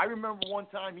 I remember one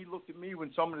time he looked at me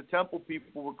when some of the Temple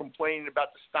people were complaining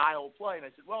about the style of play, and I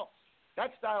said, well,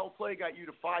 that style of play got you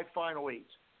to 5 Final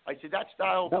Eights. I said, that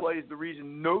style of play is the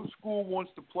reason no school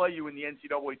wants to play you in the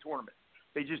NCAA tournament.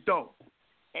 They just don't.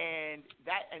 And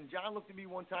John looked at me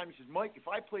one time, he says, Mike, if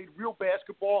I played real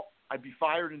basketball, I'd be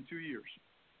fired in 2 years.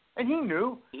 And he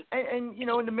knew. And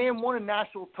the man won a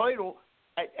national title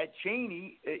at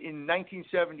Chaney in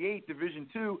 1978, Division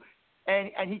II,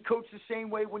 and he coached the same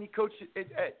way when he coached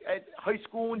at high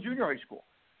school and junior high school.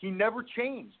 He never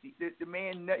changed. The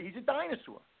man, he's a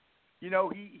dinosaur. He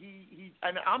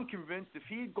and I'm convinced if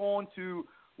he had gone to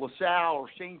LaSalle or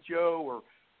St. Joe or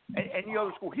any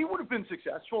other school, he would have been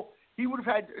successful. He would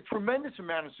have had a tremendous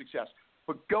amount of success.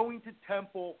 But going to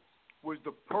Temple was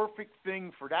the perfect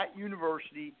thing for that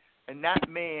university and that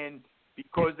man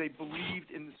because they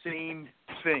believed in the same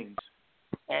things.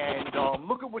 And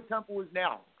look at what Temple is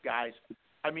now, guys.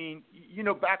 I mean,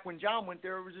 back when John went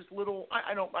there, it was just little.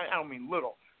 I don't mean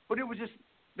little, but it was just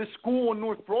the school on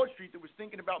North Broad Street that was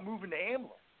thinking about moving to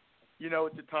Ambler,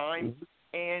 at the time.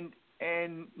 And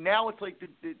now it's like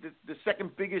the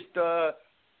second biggest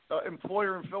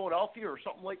employer in Philadelphia or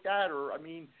something like that. Or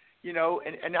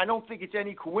and I don't think it's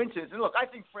any coincidence. And look, I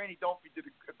think Franny Dunphy did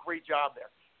a great job there.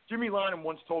 Jimmy Lynam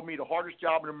once told me the hardest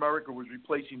job in America was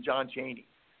replacing John Chaney.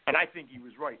 And I think he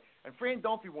was right. And Fran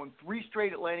Dunphy won 3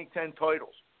 straight Atlantic 10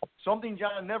 titles, something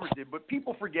John never did. But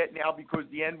people forget now because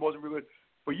the end wasn't really good.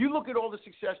 But you look at all the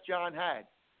success John had.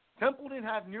 Temple didn't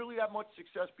have nearly that much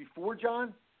success before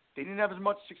John. They didn't have as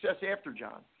much success after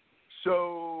John.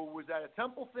 So was that a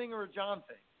Temple thing or a John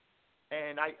thing?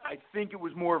 And I think it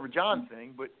was more of a John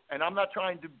thing. And I'm not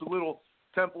trying to belittle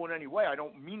Temple in any way. I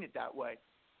don't mean it that way.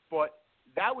 But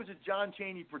that was a John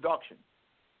Chaney production.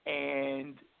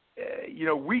 And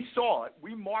we saw it.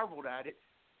 We marveled at it.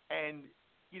 And,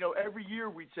 every year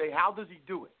we'd say, how does he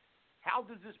do it? How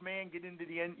does this man get into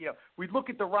the end? We'd look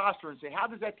at the roster and say, how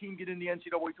does that team get in the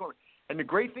NCAA tournament? And the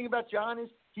great thing about John is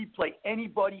he'd play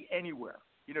anybody anywhere.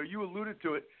 You alluded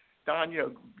to it, Don,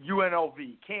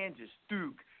 UNLV, Kansas,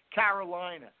 Duke,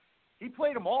 Carolina. He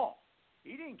played them all.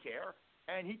 He didn't care.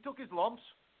 and he took his lumps,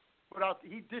 but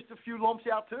he dished a few lumps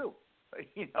out too.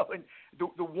 You know, and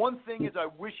the one thing is, I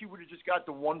wish he would have just got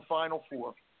the one Final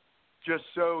Four, just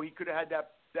so he could have had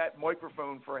that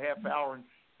microphone for a half hour, and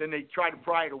then they tried to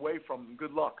pry it away from him.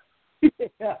 Good luck.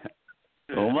 Yeah.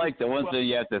 Well, Mike, the one thing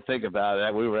you have to think about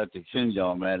that we were at the King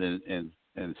Man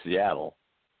in Seattle,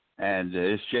 and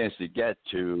his chance to get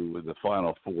to the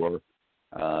Final Four.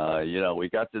 You know, we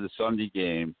got to the Sunday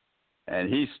game, and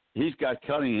he's got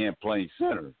Cunningham playing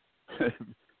center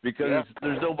because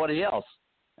there's nobody else.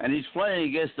 And he's playing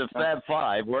against the Fab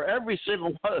Five, where every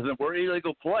single one of them were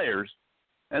illegal players,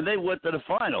 and they went to the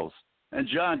finals. And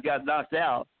John got knocked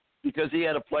out because he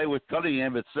had to play with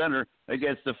Cunningham at center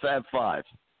against the Fab Five.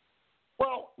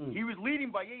 Well, he was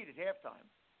leading by 8 at halftime,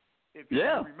 if you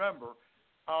remember.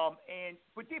 But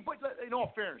in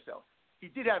all fairness, though, he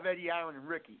did have Eddie Allen and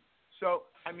Ricky. So,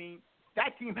 I mean,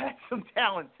 that team had some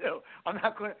talent, too. I'm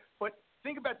not going to – but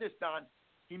think about this, Don.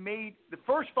 He made – the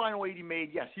first Final Eight he made,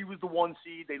 yes, he was the 1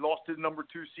 seed. They lost to the number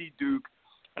 2 seed, Duke.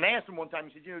 And I asked him one time,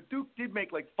 he said, you know, Duke did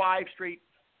make like 5 straight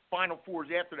Final Fours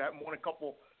after that and won a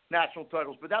couple national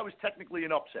titles, but that was technically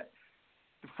an upset.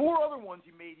 The 4 other ones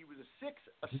he made, he was a 6,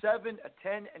 a 7, a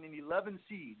 10, and an 11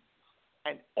 seed.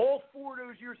 And all 4 of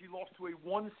those years he lost to a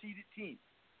 1-seeded team,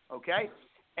 okay?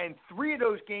 And 3 of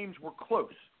those games were close.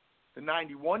 The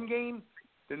 91 game,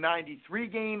 the 93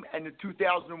 game, and the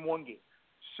 2001 game.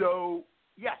 So,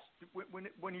 yes,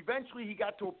 when eventually he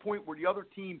got to a point where the other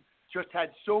team just had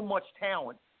so much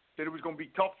talent that it was going to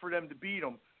be tough for them to beat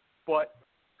him. But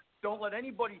don't let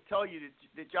anybody tell you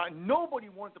that John, nobody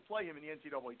wanted to play him in the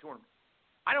NCAA tournament.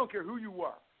 I don't care who you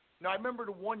were. Now, I remember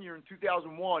the one year in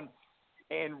 2001,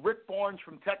 and Rick Barnes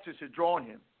from Texas had drawn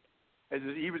him.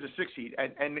 He was a 6 seed.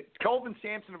 And Kelvin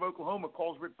Sampson of Oklahoma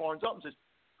calls Rick Barnes up and says,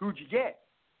 who'd you get?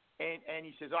 And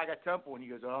he says, I got Temple. And he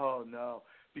goes, oh, no.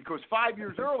 Because 5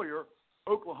 years earlier,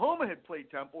 Oklahoma had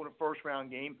played Temple in a first-round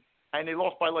game, and they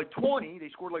lost by like 20. They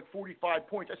scored like 45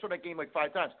 points. I saw that game like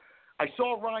 5 times. I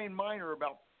saw Ryan Miner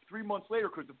about 3 months later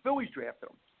because the Phillies drafted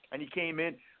him. And he came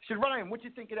in. I said, Ryan, what'd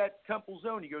you think of that Temple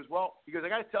zone? He goes, I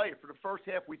got to tell you, for the first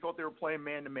half, we thought they were playing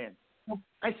man-to-man.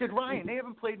 I said, Ryan, they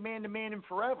haven't played man-to-man in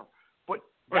forever. But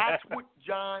that's what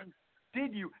John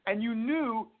did you. And you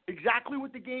knew exactly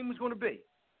what the game was going to be.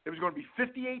 It was going to be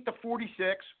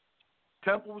 58-46.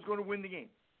 Temple was going to win the game.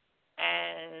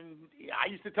 And I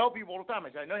used to tell people all the time,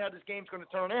 I said, I know how this game's going to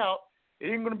turn out. It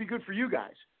ain't going to be good for you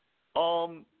guys.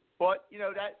 But, you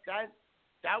know,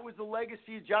 that was the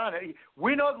legacy of John. Hey,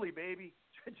 win ugly, baby.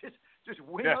 just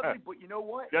win ugly. But you know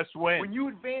what? Just win. When you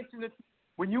advance in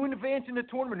the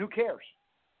tournament, who cares?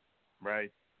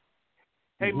 Right.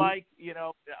 Hey, Mike, you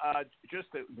know, just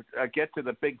to get to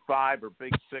the Big 5 or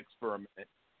Big 6 for a minute,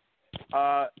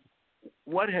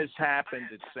 what has happened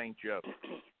at St. Joe?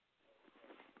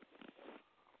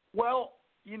 Well,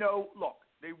 you know, look,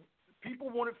 people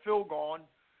wanted Phil gone.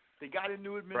 They got a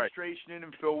new administration in,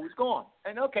 and Phil was gone.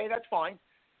 And, okay, that's fine.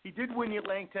 He did win the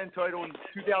Atlantic 10 title in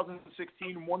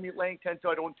 2016 and won the Atlantic 10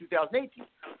 title in 2018.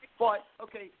 But,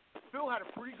 okay, Phil had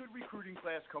a pretty good recruiting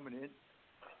class coming in.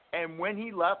 And when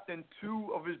he left and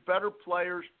 2 of his better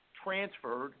players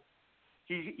transferred,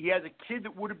 he has a kid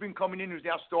that would have been coming in who's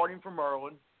now starting for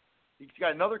Maryland. He's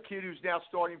got another kid who's now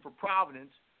starting for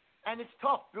Providence. And it's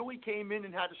tough. Billy came in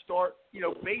and had to start, you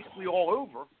know, basically all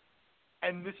over.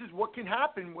 And this is what can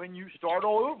happen when you start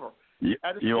all over.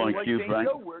 At a school like St.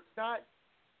 Joe, where it's not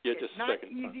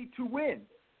easy to win.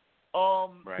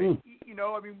 You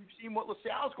know, I mean, we've seen what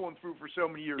LaSalle's going through for so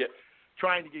many years,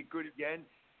 trying to get good again.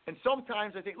 And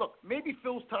sometimes I think, look, maybe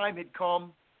Phil's time had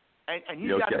come, and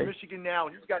he's out of Michigan now,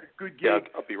 and he's got a good gig. Yeah,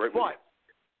 I'll be right with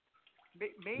you.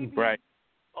 Maybe,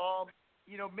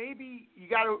 you know, maybe you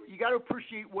got to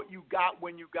appreciate what you got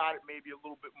when you got it, maybe a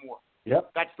little bit more.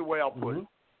 Yep, that's the way I'll put it.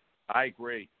 I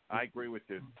agree with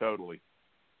you totally.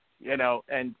 You know,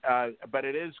 and but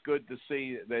it is good to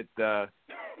see that.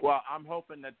 Well, I'm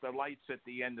hoping that the light's at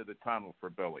the end of the tunnel for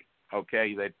Billy.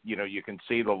 Okay, that you know you can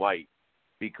see the light,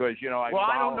 because you know I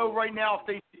don't know right now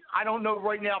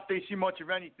if they see much of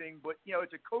anything. But you know,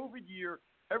 it's a COVID year.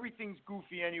 Everything's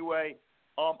goofy anyway.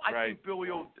 I think Billy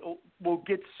will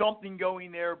get something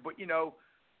going there. But you know,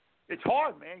 it's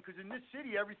hard, man, because in this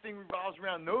city everything revolves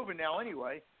around Nova now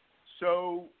anyway.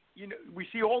 So you know, we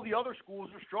see all the other schools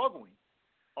are struggling.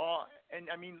 And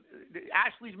I mean,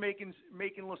 Ashley's making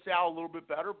LaSalle a little bit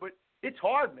better, but it's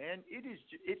hard, man.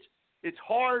 It's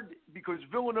hard because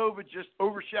Villanova just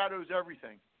overshadows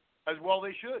everything, as well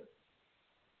they should.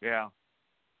 Yeah.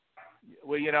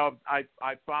 Well, you know,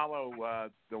 I follow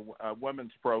the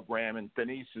women's program, and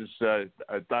Denise has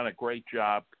done a great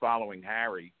job following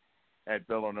Harry at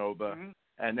Villanova,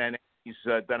 and then he's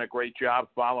done a great job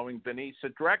following Denise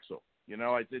at Drexel. You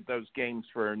know, I did those games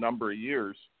for a number of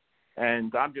years,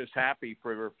 and I'm just happy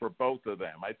for both of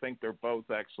them. I think they're both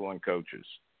excellent coaches.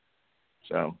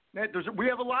 So we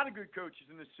have a lot of good coaches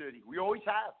in the city. We always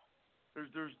have.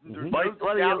 There's Mike,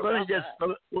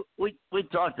 we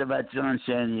talked about John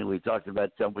Chaney. We talked about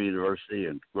Temple University,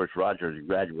 and of course Roger is a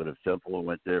graduate of Temple and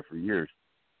went there for years.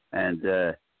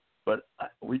 And but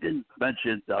we didn't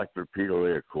mention Dr. Peter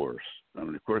Lee, of course. I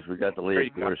mean, of course, we got the Lee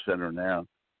Career Center now.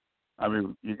 I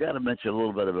mean, you got to mention a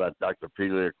little bit about Dr.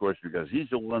 Peter Lee, of course, because he's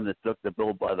the one that took the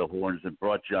bull by the horns and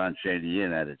brought John Chaney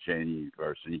in out of Chaney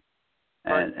University.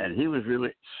 And he was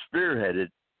really spearheaded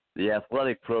the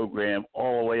athletic program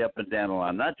all the way up and down the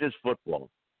line, not just football,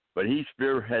 but he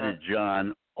spearheaded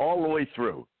John all the way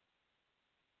through.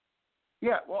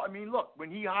 Yeah, well, I mean, look,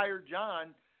 when he hired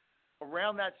John,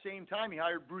 around that same time, he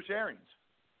hired Bruce Arians,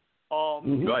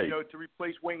 right. You know, to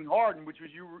replace Wayne Harden, which was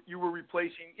you were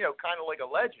replacing, you know, kind of like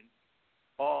a legend,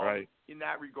 right. In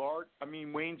that regard. I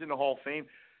mean, Wayne's in the Hall of Fame.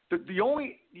 The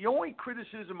only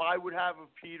criticism I would have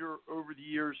of Peter over the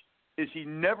years is he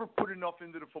never put enough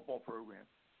into the football program,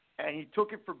 and he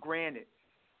took it for granted.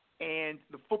 And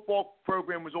the football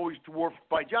program was always dwarfed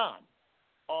by John,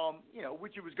 you know,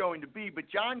 which it was going to be. But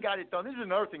John got it done. This is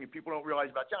another thing that people don't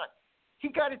realize about John. He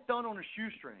got it done on a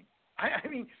shoestring. I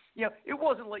mean, you know, it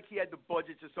wasn't like he had the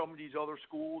budgets of some of these other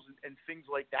schools and things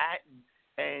like that.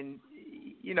 And,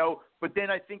 you know, but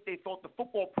then I think they thought the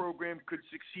football program could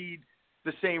succeed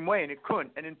the same way, and it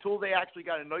couldn't. And until they actually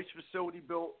got a nice facility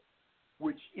built,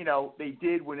 which, you know, they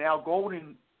did when Al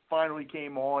Golden finally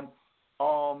came on,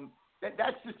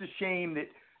 that's just a shame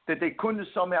that they couldn't have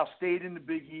somehow stayed in the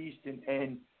Big East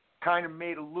and kind of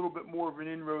made a little bit more of an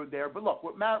inroad there. But look,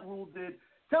 what Matt Rule did,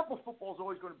 Temple football is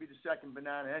always going to be the second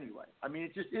banana anyway. I mean,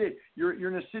 it just is. You're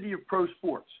in a city of pro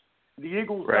sports. The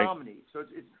Eagles dominate, so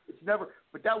it's never.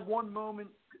 But that one moment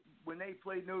when they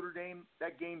played Notre Dame,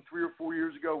 that game 3 or 4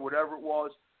 years ago, whatever it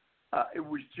was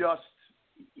just,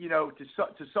 you know, to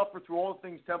suffer through all the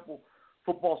things Temple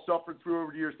football suffered through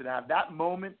over the years, to have that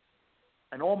moment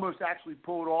and almost actually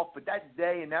pull it off. But that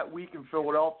day and that week in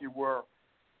Philadelphia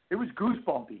it was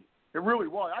goosebumpy. It really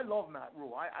was. I love Matt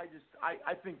Rule.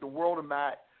 I think the world of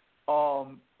Matt.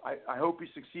 I hope he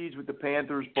succeeds with the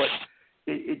Panthers, but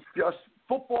it's just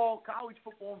football, college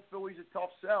football in Philly is a tough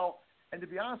sell. And to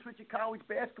be honest with you, college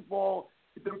basketball,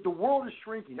 the world is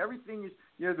shrinking. Everything is,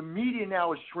 you know, the media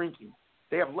now is shrinking.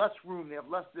 They have less room. They have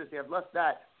less this. They have less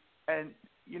that. And,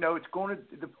 you know,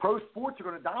 the pro sports are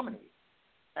going to dominate.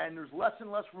 And there's less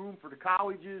and less room for the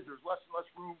colleges. There's less and less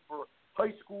room for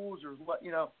high schools.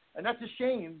 You know, and that's a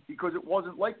shame because it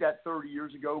wasn't like that 30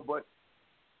 years ago. But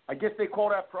I guess they call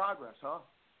that progress, huh?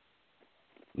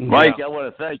 Mike, I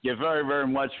want to thank you very, very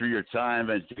much for your time,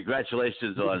 and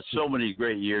congratulations on so many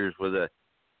great years with the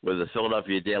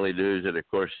Philadelphia Daily News. And of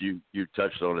course, you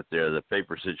touched on it there. The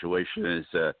paper situation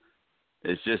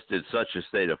is just in such a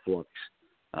state of flux.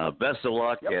 Best of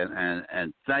luck,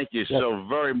 and thank you so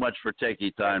very much for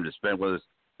taking time to spend with us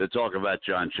to talk about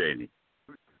John Chaney.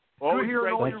 Good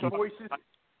hearing all your voices.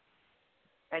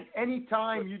 And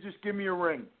anytime, you just give me a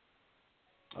ring.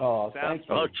 Oh, thank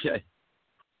you. Okay.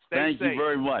 Thank you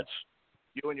very much.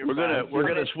 You and your we're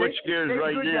gonna switch gears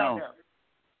right now.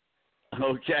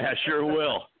 Okay, I sure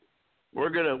will. We're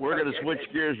gonna switch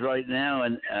gears right now,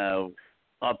 and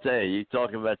I'll tell you, you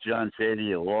talk about John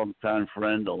Chaney, a longtime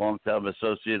friend, a longtime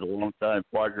associate, a longtime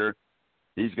partner.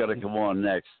 He's got to come on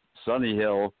next. Sonny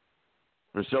Hill,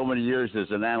 for so many years as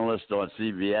an analyst on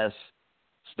CBS,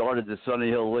 started the Sonny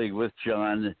Hill League with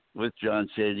John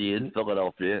Chaney in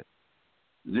Philadelphia.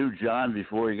 Knew John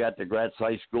before he got to Gratz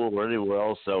High School or anywhere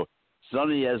else. So,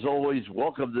 Sonny, as always,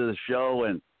 welcome to the show.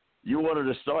 And you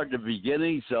wanted to start in the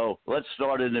beginning, so let's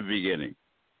start in the beginning.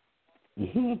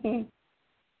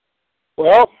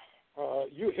 Well,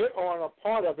 you hit on a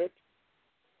part of it.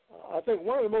 I think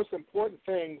one of the most important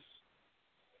things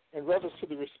in reference to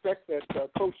the respect that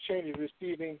Coach Chaney is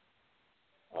receiving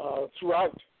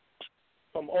throughout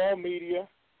from all media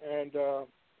and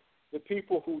the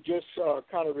people who just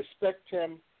kind of respect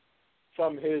him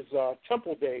from his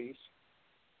Temple days.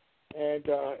 And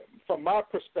from my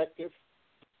perspective,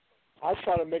 I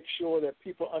try to make sure that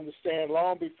people understand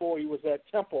long before he was at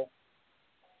Temple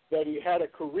that he had a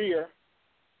career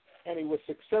and he was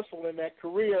successful in that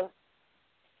career,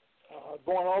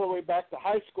 going all the way back to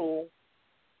high school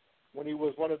when he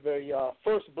was one of the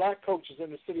first black coaches in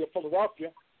the city of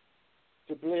Philadelphia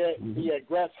to be at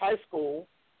Gratz High School.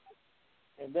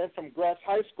 And then from Gratz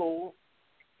High School,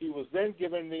 he was then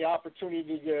given the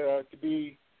opportunity to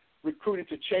be recruited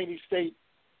to Chaney State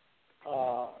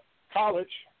College.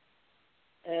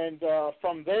 And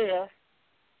from there,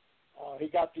 he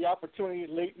got the opportunity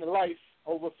late in life,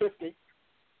 over 50,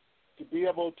 to be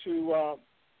able to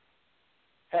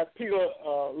have Peter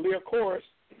Jaquires,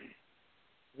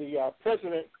 the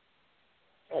president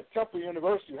at Temple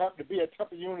University, who happened to be at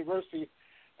Temple University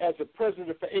as a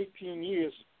president for 18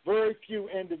 years. Very few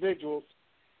individuals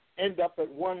end up at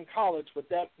one college with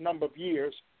that number of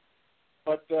years.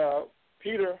 But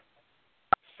Peter,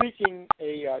 seeking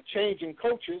a change in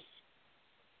coaches,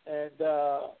 and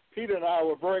Peter and I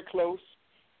were very close.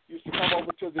 Used to come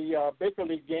over to the Baker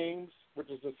League games, which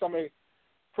is the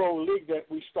semi-pro league that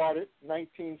we started in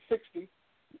 1960.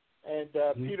 And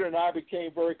Peter and I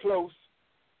became very close.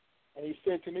 And he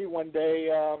said to me one day,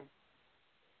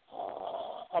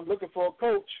 I'm looking for a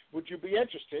coach. Would you be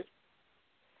interested?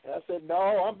 And I said, no,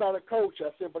 I'm not a coach.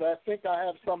 I said, but I think I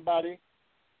have somebody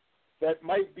that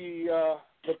might be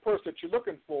the person that you're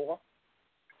looking for.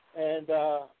 And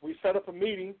we set up a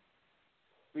meeting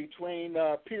between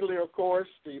Peter Jaquires,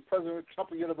 the president of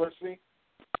Temple University,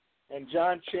 and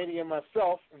John Chaney and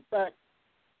myself. In fact,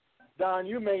 Don,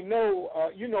 you may know,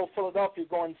 Philadelphia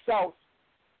going south,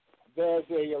 there's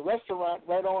a restaurant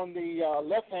right on the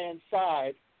left-hand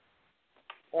side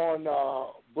on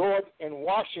Broad and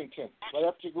Washington, right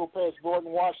after you go past Broad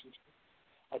and Washington,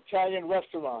 Italian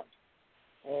restaurant.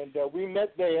 And we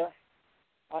met there.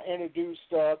 I introduced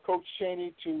Coach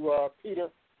Chaney to Peter,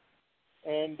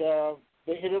 and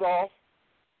they hit it off,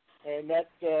 and that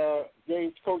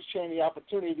gave Coach Chaney the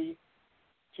opportunity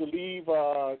to leave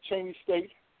Chaney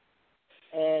State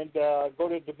and go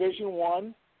to Division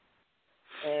I.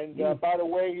 And by the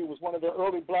way, he was one of the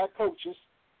early black coaches.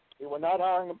 They were not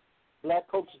hiring black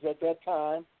coaches at that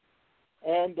time.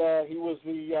 And he was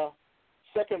the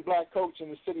second black coach in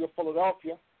the city of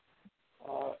Philadelphia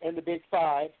in the Big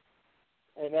Five.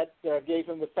 And that gave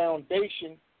him the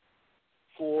foundation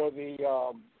for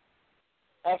the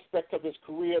aspect of his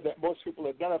career that most people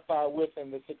identify with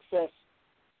and the success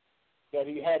that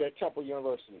he had at Temple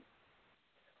University.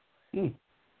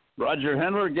 Roger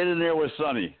Hendler, get in there with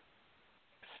Sonny.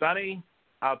 Sonny,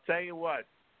 I'll tell you what.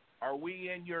 Are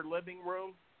we in your living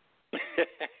room?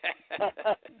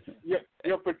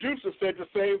 Your producer said the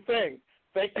same thing.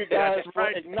 Thank you guys for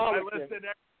acknowledging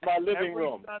my living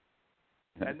room.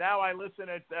 And now I listen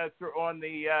on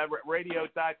the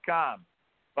radio.com.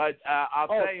 But I'll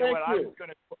tell you what, I was going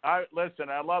to listen.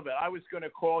 I love it. I was going to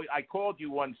call. I called you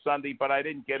one Sunday, but I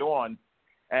didn't get on.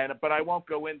 But I won't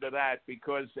go into that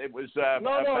because it was.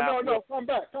 No.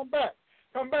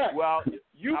 Come back. Well,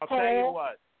 I'll tell you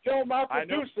what. Tell my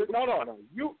producer. No.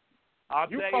 I'll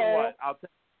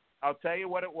tell you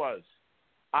what it was.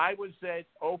 I was at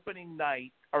opening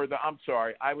night, I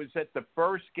was at the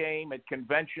first game at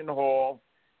Convention Hall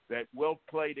that Wilt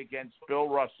played against Bill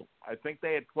Russell. I think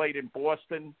they had played in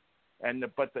Boston,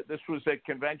 but this was at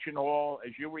Convention Hall.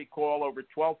 As you recall, over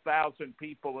 12,000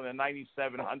 people in a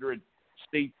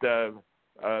 9,700-seat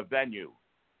venue.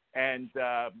 And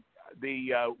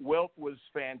the Wilt was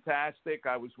fantastic.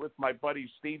 I was with my buddy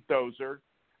Steve Dozer.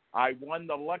 I won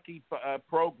the Lucky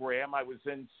program. I was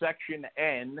in Section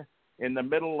N, in the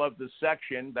middle of the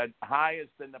section, the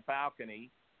highest in the balcony.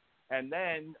 And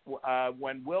then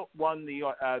when Wilt won the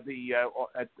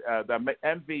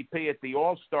MVP at the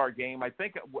All-Star game, I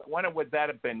think when would that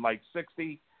have been, like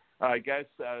 60, I guess,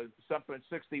 something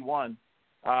 61.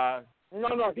 No,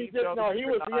 he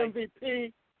was the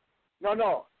MVP.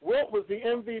 No, Wilt was the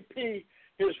MVP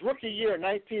his rookie year,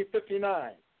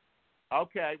 1959.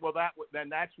 Okay, well then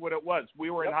that's what it was.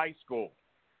 We were in high school,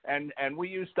 and we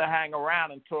used to hang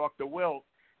around and talk to Wilt.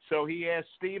 So he asked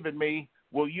Steve and me,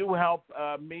 "Will you help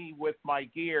me with my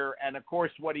gear?" And of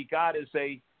course, what he got as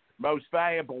a most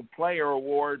valuable player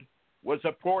award was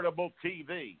a portable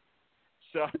TV.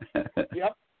 So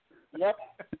yep.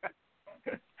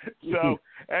 So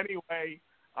anyway,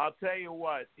 I'll tell you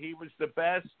what, he was the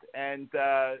best, and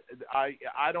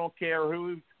I don't care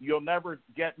who. You'll never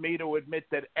get me to admit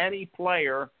that any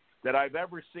player that I've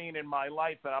ever seen in my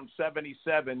life, and I'm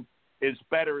 77, is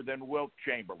better than Wilt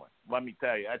Chamberlain. Let me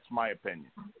tell you, that's my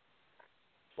opinion.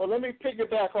 Well, let me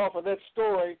piggyback off of that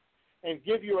story and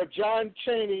give you a John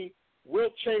Chaney,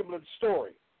 Wilt Chamberlain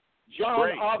story.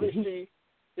 John obviously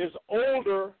is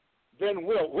older than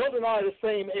Wilt. Wilt and I are the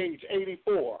same age,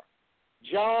 84.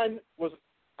 John was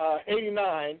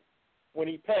 89 when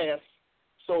he passed,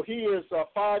 so he is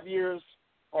 5 years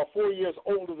or 4 years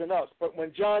older than us. But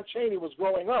when John Chaney was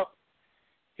growing up,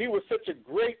 he was such a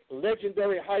great,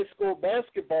 legendary high school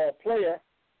basketball player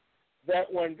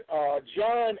that when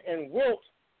John and Wilt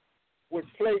would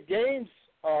play games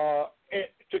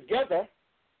together,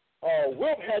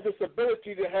 Wilt had this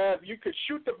ability to you could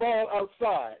shoot the ball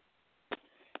outside.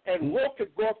 and Wilt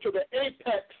could go up to the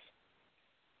apex,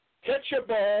 catch your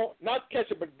ball, not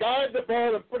catch it, but guide the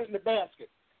ball and put it in the basket.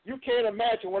 You can't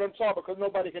imagine what I'm talking about because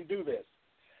nobody can do this.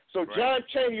 So John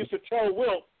Chaney used to tell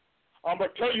Wilt, I'm going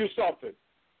to tell you something.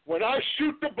 When I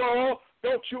shoot the ball,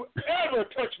 don't you ever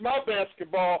touch my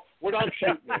basketball when I'm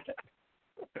shooting it.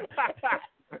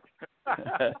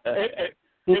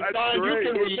 and Don, you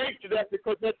can relate to that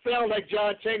because that sounds like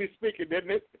John Chaney speaking,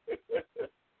 didn't it?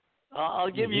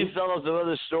 I'll give you fellows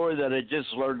another story that I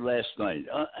just learned last night.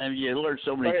 And you learn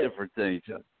so many different things.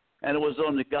 And it was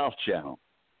on the Golf Channel.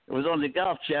 It was on the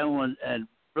Golf Channel, and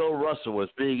Bill Russell was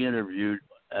being interviewed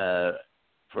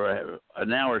for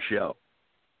an hour show.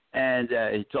 And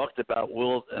he talked about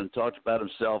Wilt and talked about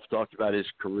himself, talked about his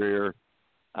career.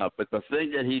 But the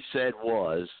thing that he said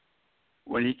was,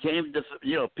 when he came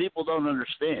to, people don't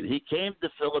understand. He came to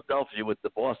Philadelphia with the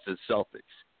Boston Celtics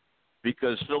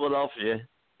because Philadelphia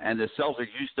and the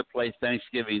Celtics used to play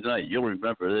Thanksgiving night. You'll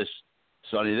remember this,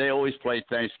 Sonny. They always played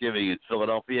Thanksgiving in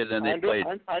Philadelphia, and then they played.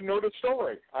 I know the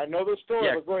story.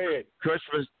 Yeah, but go ahead.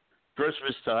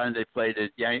 Christmas time, they played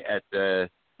at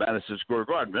Madison Square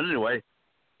Garden. But anyway,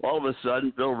 all of a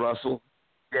sudden, Bill Russell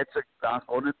gets a knock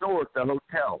on the door at the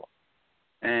hotel,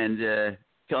 and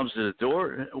comes to the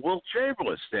door. Wilt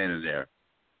Chamberlain standing there,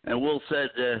 and Wilt said,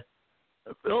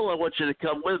 "Bill, I want you to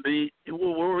come with me.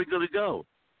 Well, where are we going to go?"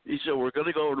 He said, "We're going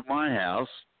to go over to my house.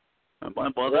 My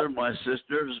mother, my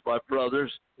sisters, my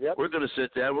brothers. We're going to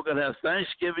sit down. We're going to have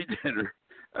Thanksgiving dinner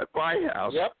at my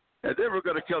house, and then we're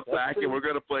going to come back and we're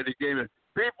going to play the game." And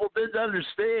people didn't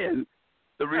understand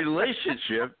the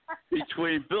relationship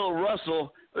between Bill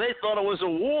Russell. They thought it was a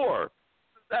war.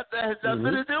 That had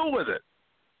nothing to do with it.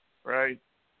 Right.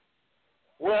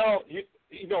 Well,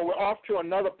 we're off to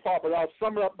another part, but I'll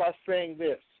sum it up by saying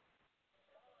this.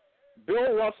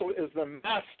 Bill Russell is the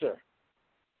master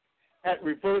at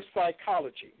reverse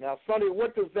psychology. Now, Sonny,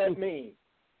 what does that mean?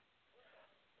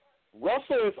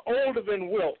 Russell is older than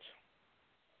Wilt.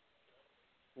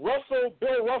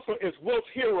 Bill Russell is Wilt's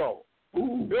hero.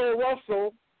 Bill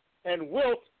Russell and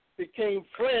Wilt became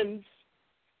friends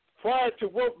prior to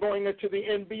Wilt going into the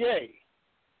NBA.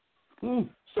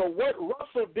 So what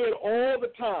Russell did all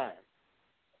the time,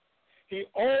 he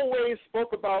always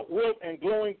spoke about Wilt in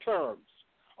glowing terms.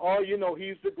 Oh,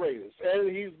 he's the greatest, and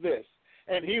he's this.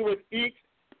 And he would eat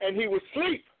and he would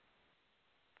sleep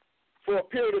for a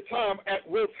period of time at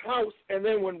Wilt's house, and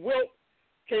then when Wilt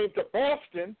came to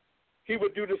Boston, he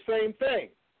would do the same thing.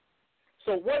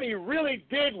 So what he really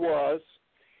did was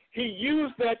he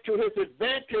used that to his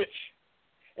advantage,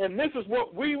 and this is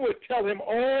what we would tell him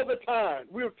all the time.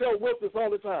 We would tell Wilt this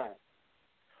all the time.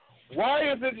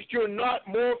 Why is it that you're not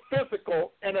more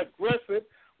physical and aggressive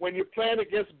when you're playing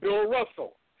against Bill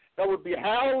Russell? That would be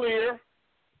Hal Lear,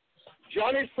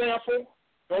 Johnny Sample.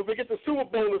 Don't forget the Super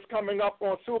Bowl is coming up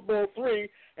on Super Bowl III,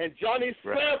 and Johnny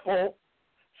Sample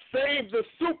saved the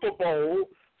Super Bowl,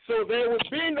 so there would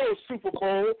be no Super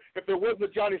Bowl if there wasn't a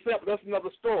Johnny Sample. That's another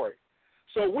story.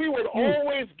 So we would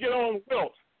always get on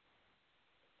Wilt.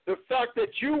 The fact that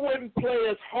you wouldn't play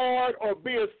as hard or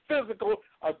be as physical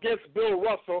against Bill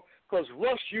Russell because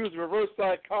Russ used reverse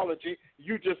psychology.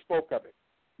 You just spoke of it.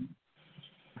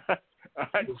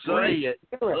 Sonny,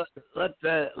 I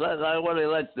want to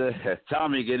let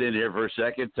Tommy get in here for a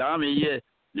second. Tommy,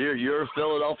 you're in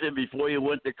Philadelphia before you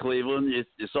went to Cleveland.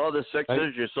 You saw the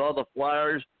Sixers, you saw the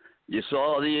Flyers, you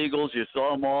saw the Eagles, you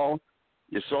saw them all.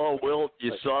 You saw Wilt,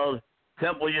 you saw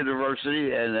Temple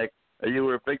University, and you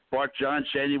were a big part. John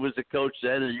Chaney was the coach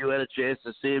then, and you had a chance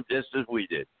to see him just as we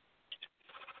did.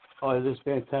 Oh, this is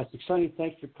fantastic. Sonny,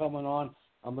 thanks for coming on.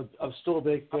 I'm still a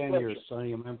big fan of yours,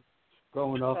 Sonny. I remember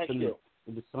growing up in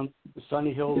the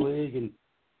Sonny Hill League, and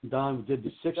Don did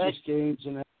the Sixers games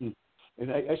and that.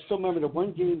 And I still remember the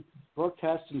one game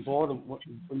broadcast in Baltimore,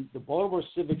 from the Baltimore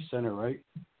Civic Center, right?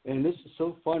 And this is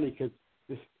so funny because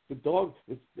the dog,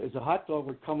 as a hot dog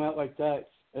would come out like that,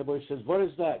 everybody says, "What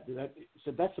is that?" I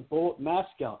said, "That's a bull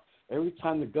mascot." Every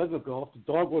time the gun would go off, the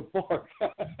dog would bark.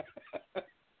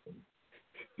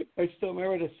 I still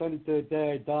remember the Sunday to the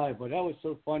day I died, but that was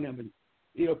so funny. I mean,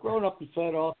 growing up in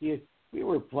Philadelphia, we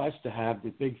were blessed to have the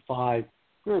Big Five.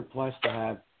 We were blessed to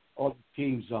have all the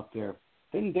teams up there.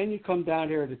 Then you come down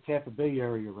here to the Tampa Bay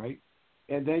area, right?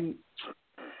 And then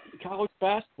college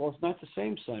basketball is not the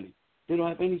same, Sonny. They don't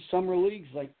have any summer leagues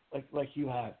like you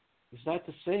have. It's not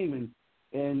the same,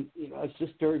 and it's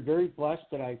just very, very blessed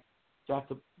that I got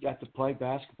to play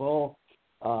basketball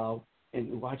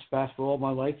and watch basketball all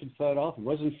my life in Philadelphia. If it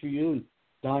wasn't for you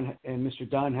and Mr.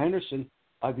 Don Henderson,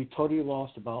 I'd be totally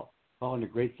lost about following a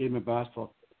great game of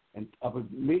basketball. And I've been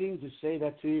meaning to say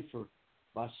that to you for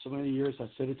about so many years. I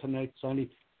said it tonight, Sonny.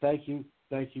 Thank you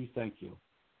Thank you.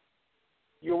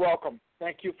 You're welcome.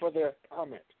 Thank you for the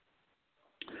comment.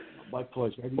 My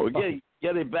pleasure. Well,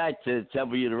 getting back to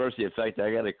Temple University, in fact,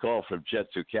 I got a call from Chet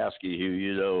Zukowski, who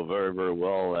you know very, very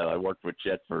well. I worked with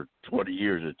Chet for 20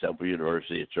 years at Temple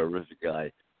University, a terrific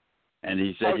guy. And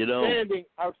he said,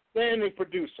 outstanding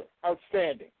producer.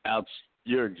 Outstanding.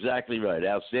 You're exactly right.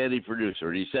 Outstanding producer.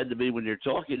 And he said to me, when you're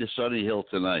talking to Sonny Hill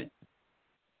tonight,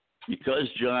 because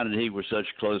John and he were such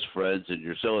close friends and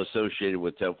you're so associated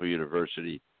with Temple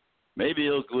University, maybe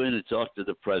he'll go in and talk to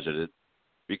the president,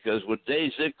 because when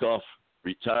Dave Zinkoff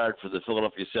retired for the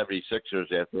Philadelphia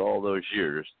 76ers after all those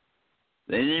years,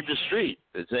 they named a street.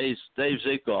 It's Dave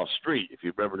Zinkoff Street, if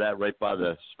you remember that, right by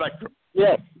the Spectrum.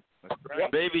 Yes. That's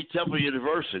right. Maybe Temple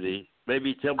University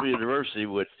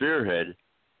would spearhead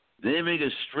naming a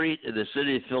street in the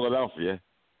city of Philadelphia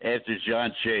after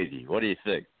John Chaney. What do you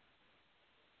think?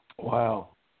 Wow.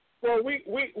 Well, we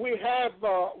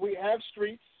have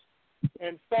streets.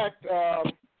 In fact,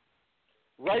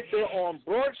 right there on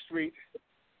Broad Street,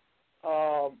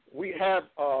 we have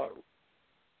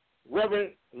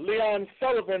Reverend Leon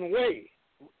Sullivan Way.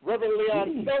 Reverend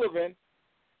Leon Sullivan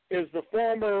is the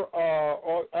former,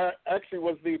 actually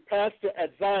was the pastor at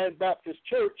Zion Baptist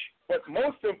Church. But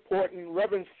most important,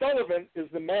 Reverend Sullivan is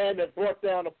the man that brought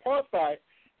down apartheid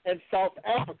in South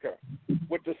Africa.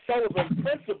 With the Sullivan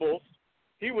Principles,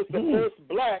 he was the first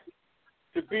black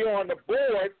to be on the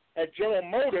board at General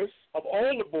Motors, of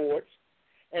all the boards.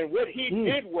 And what he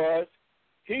did was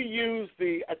he used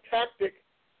a tactic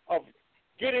of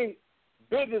getting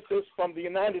businesses from the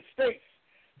United States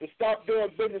to stop doing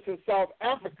business in South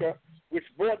Africa, which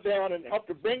brought down and helped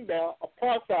to bring down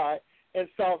apartheid in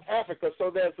South Africa.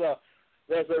 So there's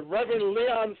a Reverend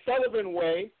Leon Sullivan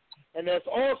Way, and there's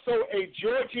also a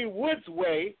Georgie Woods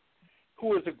Way,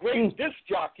 who is a great disc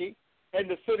jockey in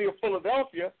the city of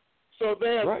Philadelphia. So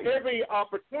there's every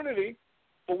opportunity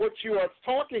for what you are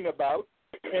talking about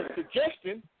and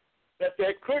suggesting that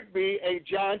there could be a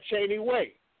John Chaney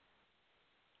Way.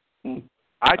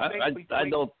 I think I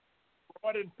don't.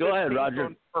 Go ahead, Roger.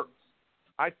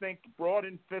 I think Broad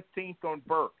and 15th on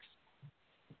Burks.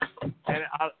 And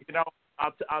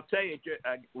I'll tell you,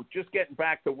 just getting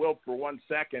back to Wilt for 1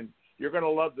 second, you're going to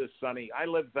love this, Sonny. I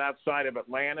live outside of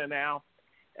Atlanta now,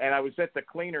 and I was at the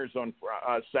Cleaners on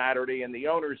Saturday, and the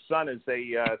owner's son is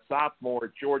a sophomore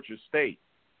at Georgia State.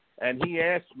 And he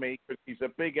asked me, because he's a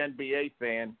big NBA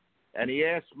fan, and he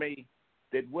asked me,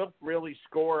 did Wilt really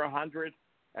score 100?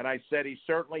 And I said he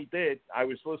certainly did. I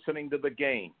was listening to the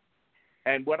game.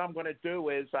 And what I'm going to do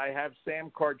is I have Sam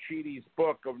Carchiti's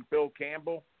book of Bill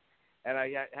Campbell, and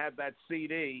I have that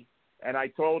CD, and I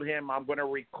told him I'm going to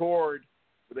record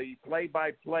the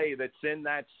play-by-play that's in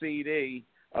that CD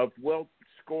of Wilt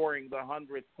scoring the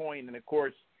 100th point. And, of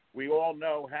course, we all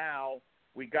know how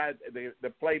we got the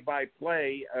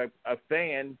play-by-play, a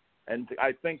fan, and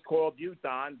I think called you,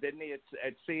 Don, didn't he,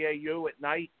 at CAU at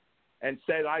night, and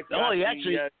said, I've got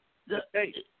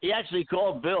he actually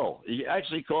called Bill. He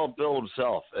actually called Bill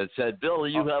himself and said, Bill,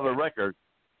 you have a record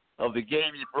of the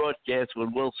game you broadcast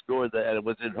when Wilt scored that, and it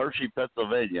was in Hershey,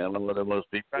 Pennsylvania. I don't know whether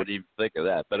most people would even think of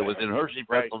that, but it was in Hershey,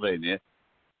 Pennsylvania.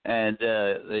 And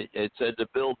it said to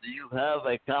Bill, do you have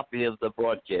a copy of the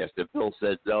broadcast? And Bill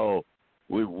said, no,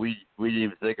 we didn't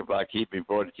even think about keeping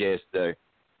broadcast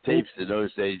tapes in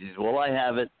those days. He said, well, I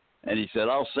have it. And he said,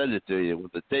 I'll send it to you.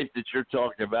 Well, the tape that you're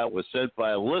talking about was sent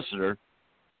by a listener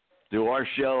to our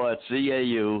show at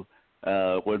CAU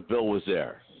when Bill was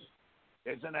there.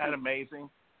 Isn't that amazing?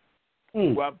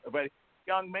 Well, but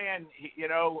young man,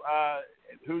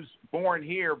 who's born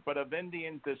here but of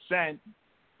Indian descent,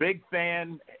 big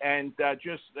fan, and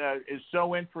just is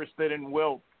so interested in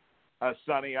Wilt,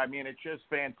 Sonny. I mean, it's just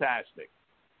fantastic.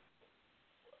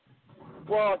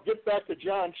 Well, get back to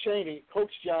John Chaney,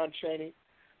 Coach John Chaney.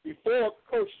 Before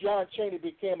Coach John Chaney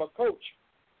became a coach,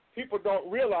 people don't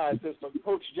realize this, but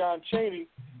Coach John Chaney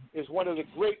is one of the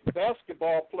great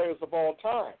basketball players of all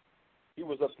time. He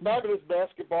was a fabulous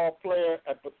basketball player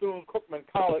at Bethune-Cookman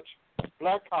College,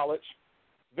 black college.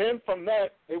 Then from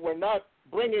that, they were not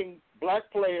bringing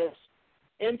black players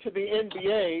into the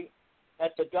NBA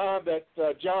at the time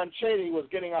that John Chaney was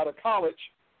getting out of college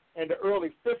in the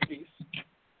early 50s.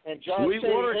 And John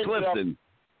Chaney Clifton.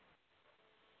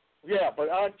 But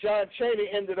John Chaney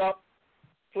ended up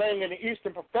playing in the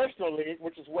Eastern Professional League,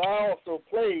 which is where I also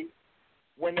played,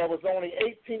 when there was only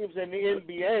 8 teams in the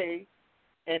NBA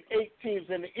and 8 teams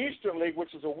in the Eastern League,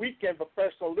 which is a weekend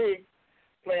professional league,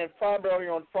 playing primarily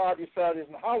on Fridays, Saturdays,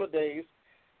 and holidays.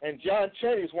 And John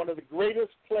Chaney is one of the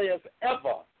greatest players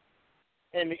ever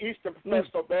in the Eastern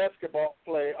Professional Basketball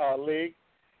League.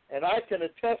 And I can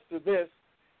attest to this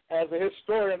as a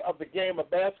historian of the game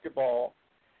of basketball,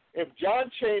 if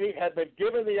John Chaney had been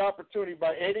given the opportunity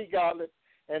by Eddie Gottlieb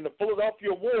and the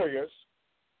Philadelphia Warriors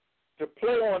to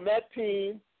play on that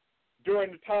team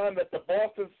during the time that the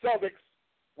Boston Celtics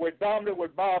were dominant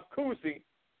with Bob Cousy,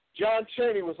 John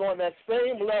Chaney was on that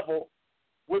same level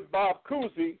with Bob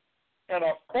Cousy and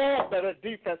a far better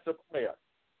defensive player.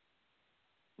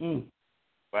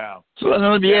 Wow. So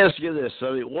let me ask you this.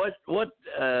 I mean,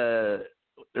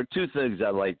 there are two things I'd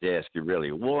like to ask you,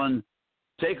 really. One,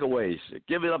 takeaways,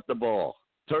 giving up the ball,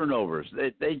 turnovers.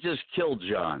 They just killed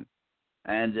John.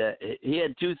 And he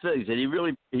had two things. And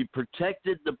he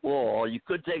protected the ball. You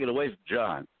couldn't take it away from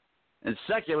John. And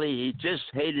secondly, he just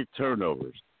hated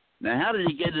turnovers. Now, how did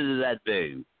he get into that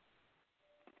vein?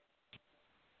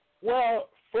 Well,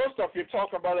 first off, you're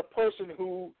talking about a person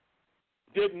who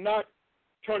did not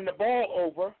turn the ball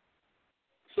over.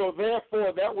 So,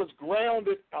 therefore, that was grained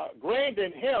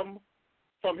in him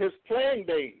from his playing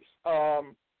days.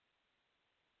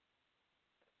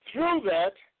 Through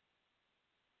that,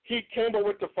 he came up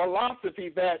with the philosophy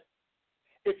that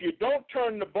if you don't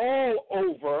turn the ball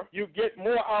over, you get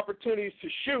more opportunities to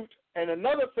shoot. And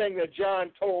another thing that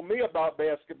John told me about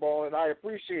basketball, and I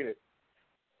appreciate it,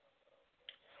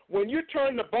 when you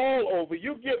turn the ball over,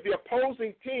 you give the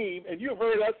opposing team, and you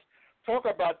heard us talk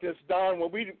about this, Don,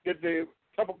 when we did the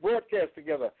couple broadcasts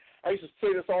together. I used to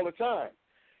say this all the time.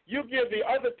 You give the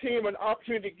other team an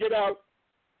opportunity to get out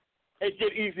and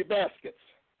get easy baskets.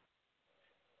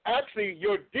 Actually,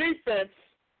 your defense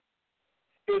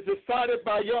is decided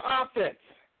by your offense.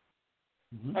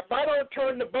 Mm-hmm. If I don't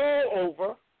turn the ball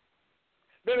over,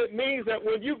 then it means that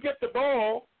when you get the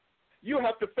ball, you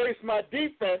have to face my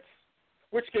defense,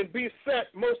 which can be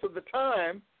set most of the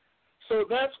time. So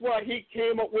that's why he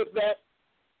came up with that,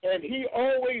 and he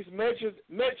always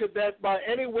measured that by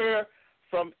anywhere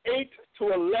from 8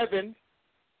 to 11.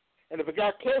 And if it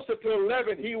got closer to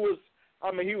 11, he was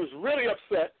really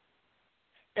upset.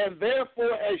 And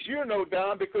therefore, as you know,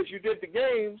 Don, because you did the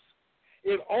games,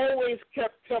 it always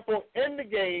kept Temple in the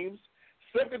games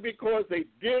simply because they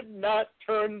did not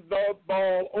turn the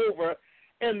ball over.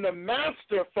 And the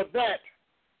master for that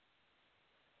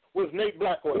was Nate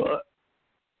Blackwell.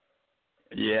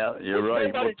 Yeah, you're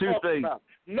right. Well, two things.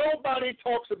 Nobody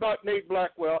talks about Nate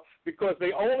Blackwell because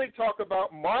they only talk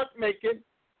about Mark Macon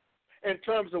in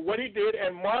terms of what he did,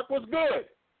 and Mark was good.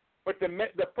 But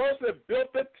the person that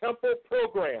built the Temple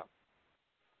program,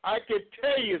 I can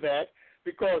tell you that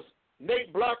because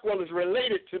Nate Blackwell is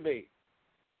related to me.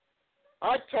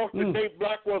 I talked to Nate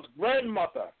Blackwell's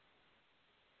grandmother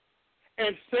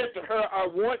and said to her, I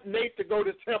want Nate to go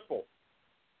to Temple.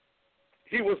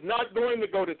 He was not going to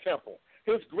go to Temple.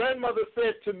 His grandmother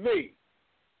said to me,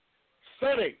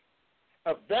 Sonny,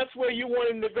 if that's where you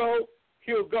want him to go,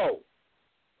 he'll go.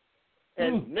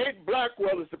 And Nate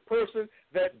Blackwell is the person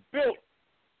that built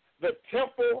the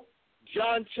Temple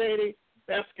John Chaney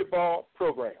basketball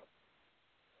program.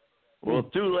 Well,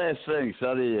 two last things,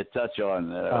 Sonny, to touch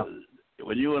on.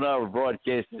 When you and I were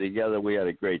broadcasting together, we had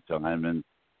a great time.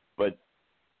 But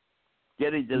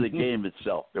getting to the game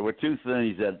itself, there were two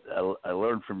things that I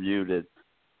learned from you. That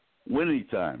winning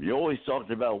time. You always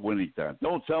talked about winning time.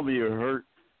 Don't tell me you're hurt.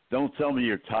 Don't tell me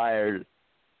you're tired.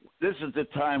 This is the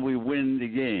time we win the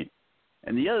game.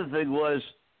 And the other thing was,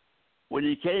 when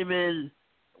you came in,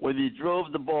 when you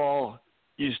drove the ball,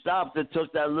 you stopped and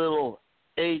took that little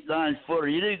 8-9 footer.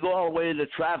 You didn't go all the way into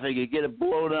traffic and get it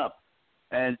blown up.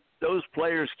 And those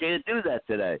players can't do that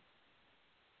today.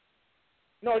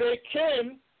 No, they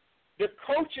can. The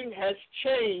coaching has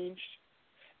changed,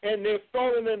 and they're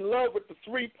falling in love with the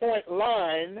three-point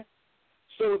line.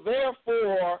 So,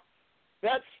 therefore,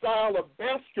 that style of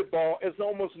basketball is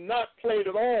almost not played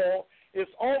at all.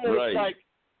 It's almost like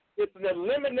it's an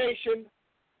elimination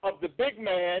of the big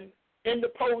man in the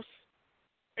post,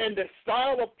 and the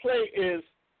style of play is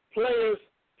players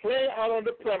playing out on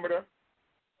the perimeter,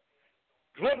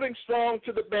 dribbling strong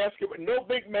to the basket with no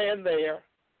big man there,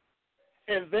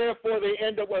 and therefore they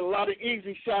end up with a lot of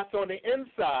easy shots on the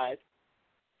inside.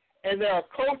 And there are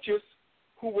coaches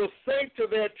who will say to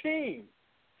their team,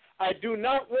 I do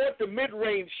not want the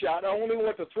mid-range shot. I only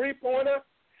want the three-pointer,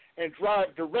 and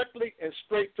drive directly and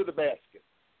straight to the basket.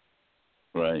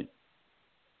 Right.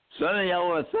 Sonny, I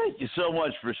want to thank you so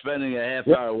much for spending a half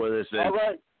hour with us. All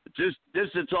right. Just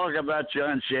to talk about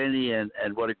John Chaney and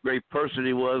what a great person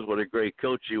he was, what a great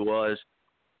coach he was.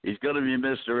 He's going to be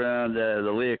missed around the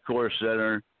Leah Core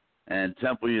Center and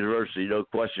Temple University. No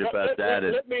question about that.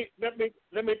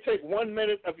 Let me take 1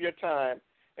 minute of your time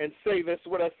and say this,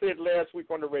 what I said last week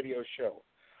on the radio show.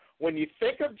 When you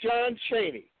think of John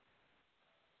Chaney,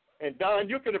 and Don,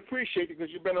 you can appreciate it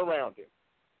because you've been around him.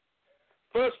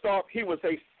 First off, he was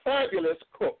a fabulous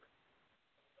cook.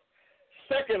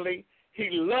 Secondly, he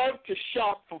loved to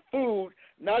shop for food,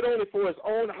 not only for his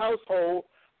own household,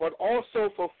 but also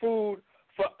for food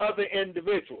for other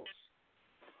individuals.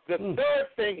 The third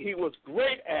thing he was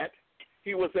great at,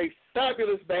 he was a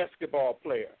fabulous basketball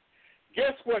player.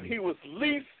 Guess what he was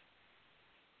least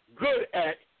good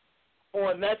at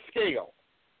on that scale?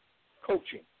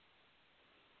 Coaching.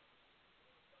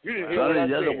 You didn't hear what I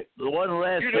said. The one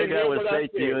last thing I would say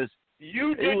to you is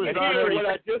you didn't hear what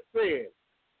I just said.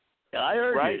 I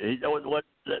heard right? you.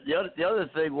 The other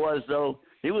thing was, though,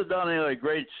 he was not only a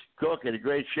great cook and a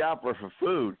great shopper for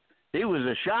food, he was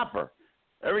a shopper.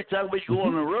 Every time we go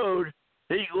on the road,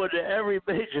 he'd go to every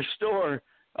major store.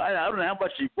 I don't know how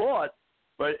much he bought,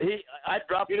 but I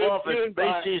dropped off at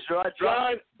Macy's or I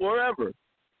dropped wherever.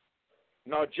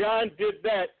 No, John did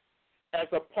that as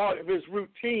a part of his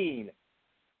routine.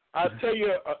 I'll tell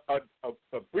you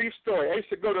a brief story. I used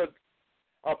to go to an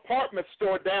apartment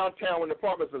store downtown when the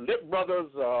apartments were Lit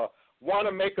Brothers,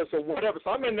 Wanamaker's, or whatever.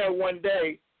 So I'm in there one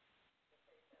day,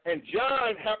 and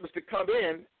John happens to come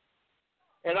in,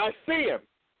 and I see him.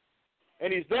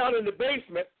 And he's down in the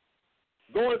basement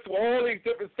going through all these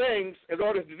different things in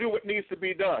order to do what needs to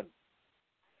be done.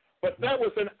 But that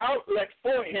was an outlet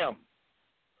for him.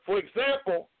 For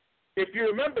example, if you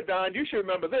remember, Don, you should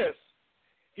remember this.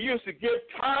 He used to give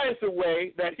ties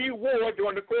away that he wore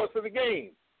during the course of the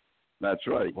game. That's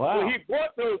right. Wow. So he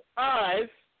bought those ties,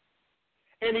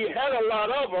 and he had a lot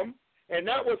of them, and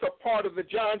that was a part of the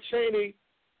John Chaney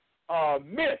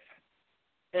myth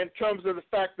in terms of the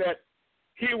fact that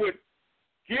he would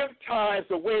give ties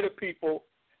away to people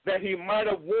that he might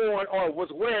have worn or was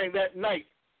wearing that night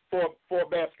for a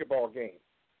basketball game.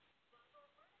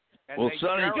 Well,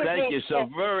 Sonny, thank you so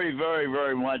very, very,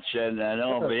 very much. And I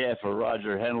know on behalf of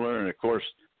Roger Hendler and, of course,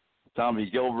 Tommy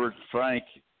Gilbert, Frank,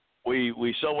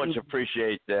 we so much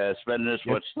appreciate spending this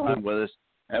much time with us.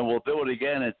 And we'll do it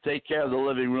again. And take care of the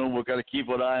living room. We're going to keep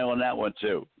an eye on that one,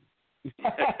 too.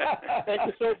 Thank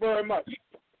you so very much.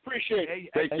 Appreciate it.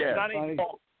 Take care. Sonny,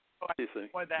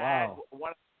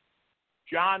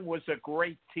 John was a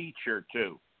great teacher,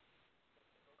 too.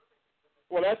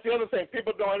 Well, that's the other thing.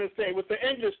 People don't understand. He was an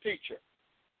English teacher.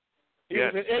 He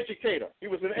was an educator. He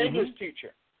was an English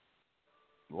teacher.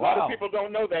 Wow. A lot of people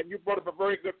don't know that. You brought up a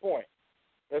very good point.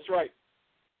 That's right.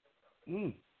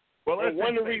 Well, and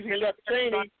one of the reasons he left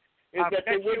Chaney is that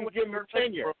they wouldn't give him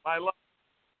tenure.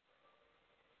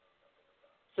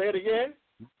 Say it again?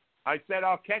 I said,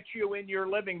 I'll catch you in your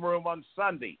living room on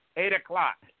Sunday, 8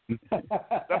 o'clock.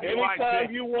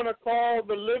 Anytime you want to call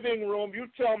the living room, you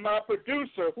tell my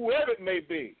producer, whoever it may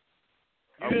be.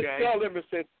 You just tell them and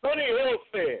say, Sonny Hill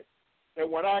said that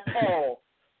when I call,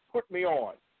 put me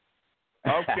on.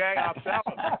 Okay, I'll tell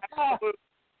him.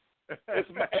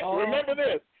 Remember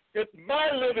this. It's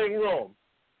my living room.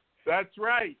 That's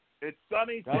right. It's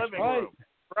Sonny's living room.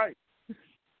 Right.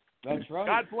 That's right.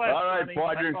 God bless. All right,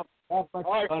 Sonny.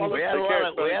 partner.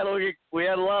 We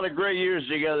had a lot of great years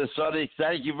together, Sonny.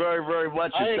 Thank you very, very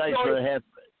much. And thanks for the half.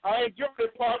 I enjoyed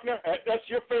it, partner. That's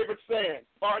your favorite saying,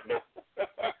 partner.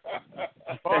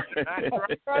 Partner. That's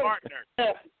right, partner.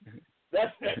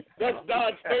 That's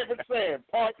Don's favorite saying,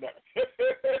 partner.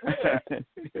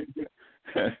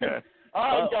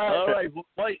 All right, guys. All right,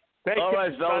 Mike. All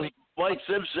right, fellas. Mike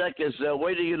Simsek is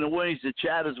waiting in the wings to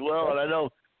chat as well, and I know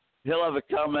he'll have a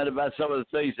comment about some of the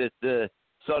things that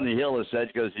Sonny Hill has said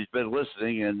because he's been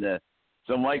listening. And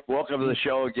so, Mike, welcome to the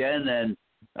show again. And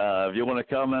if you want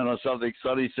to comment on something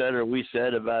Sonny said or we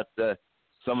said about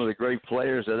some of the great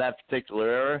players of that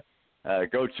particular era,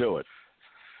 go to it.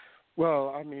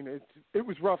 Well, I mean, it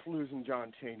was rough losing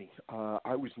John Chaney.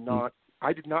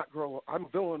 I did not grow up. I'm a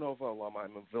Villanova alum.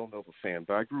 I'm a Villanova fan,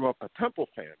 but I grew up a Temple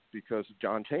fan because of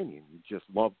John Chaney. And just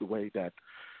loved the way that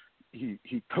he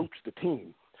coached the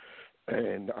team.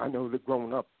 And I know that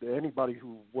growing up, anybody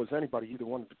who was anybody either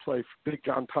wanted to play for Big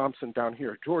John Thompson down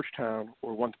here at Georgetown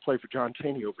or wanted to play for John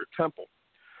Chaney over at Temple.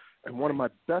 And one of my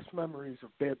best memories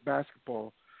of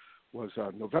basketball was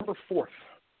November 4th,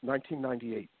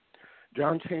 1998.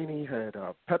 John Chaney had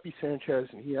Pepe Sanchez,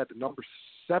 and he had the number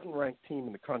 7 ranked team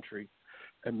in the country.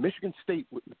 And Michigan State,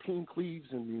 with the Team Cleaves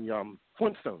and the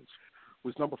Flintstones,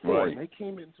 was number 4. Right. And they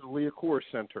came into the Jaquires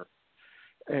Center.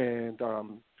 And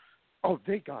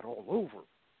they got all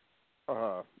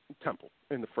over Temple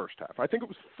in the first half. I think it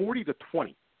was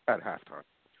 40-20 at halftime.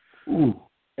 Ooh.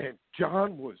 And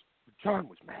John was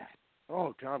mad.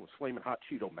 Oh, John was flaming hot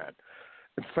Cheeto mad.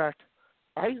 In fact,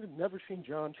 I have never seen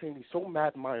John Chaney so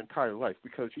mad in my entire life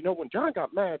because, when John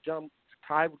got mad, John's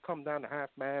tie would come down to half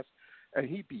mast, and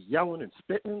he'd be yelling and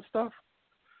spitting and stuff.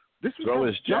 This was throw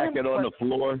his jacket on the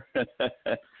floor.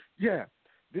 Yeah.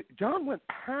 John went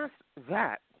past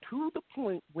that to the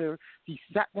point where he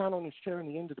sat down on his chair in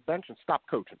the end of the bench and stopped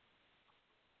coaching.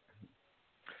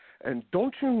 And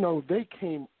don't you know, they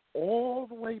came all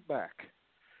the way back,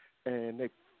 and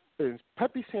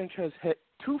Pepe Sanchez hit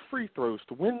 2 free throws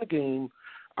to win the game.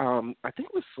 I think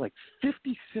it was like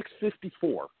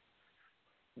 56-54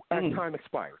 as time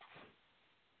expired.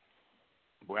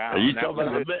 Wow. Are you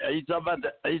talking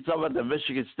about the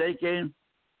Michigan State game?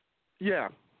 Yeah.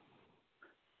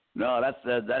 No,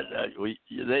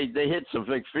 they hit some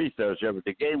big free throws there, but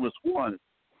the game was won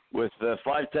with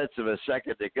 0.5 of a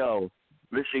second to go.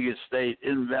 Michigan State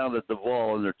inbounded the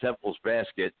ball in their Temple's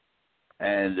basket,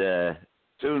 and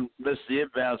soon missed the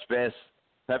inbounds pass.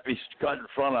 Pepe cut in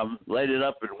front of him, laid it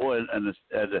up and won, and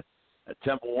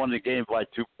Temple won the game by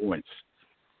 2 points.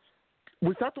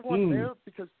 Was that the one there?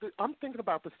 Because I'm thinking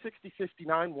about the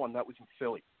 60-59 one that was in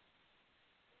Philly.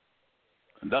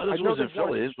 No, this was in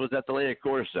Philly. This was at the Lady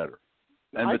Core Center.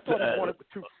 And I thought it wanted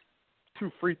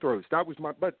two free throws. That was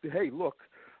my. But hey, look,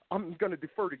 I'm going to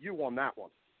defer to you on that one.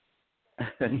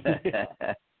 I'll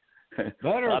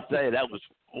tell you, that was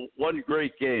one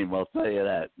great game. I'll tell you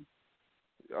that.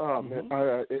 Oh man,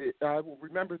 I will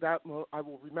remember that. I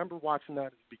will remember watching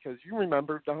that because you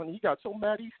remember Don. He got so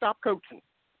mad he stopped coaching.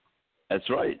 That's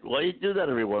right. Well, he'd do that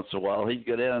every once in a while. He'd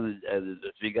go down and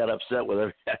if he got upset with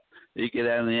every. He'd get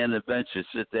down to the end of the bench and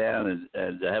sit down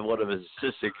and have one of his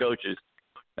assistant coaches,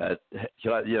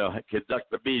 conduct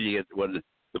the meeting when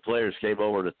the players came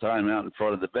over to timeout in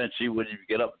front of the bench. He wouldn't even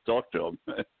get up and talk to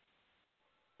them.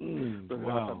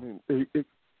 Wow. I mean,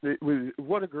 it was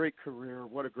what a great career,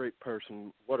 what a great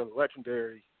person, what a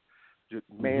legendary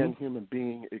man, human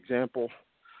being, example.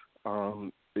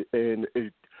 And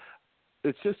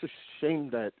it's just a shame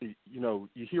that you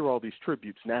hear all these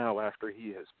tributes now after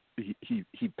he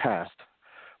passed,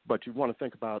 but you want to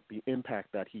think about the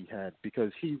impact that he had,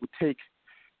 because he would take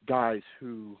guys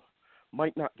who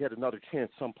might not get another chance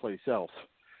someplace else,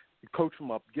 coach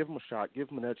them up, give them a shot, give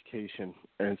them an education,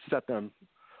 and set them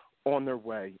on their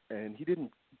way. And he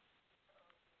didn't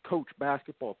coach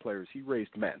basketball players; he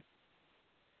raised men.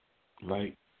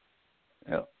 Right.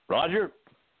 Yeah. Roger?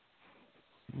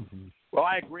 Well,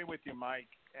 I agree with you, Mike,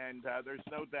 and there's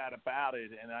no doubt about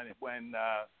it. And when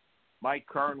Mike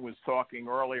Kern was talking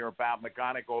earlier about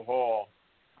McGonigal Hall,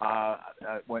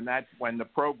 when the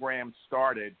program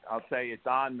started, I'll tell you,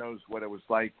 Don knows what it was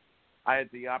like. I had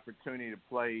the opportunity to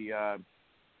play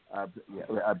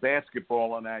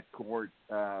basketball on that court,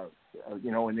 in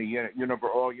the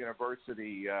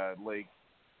all-university league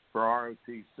for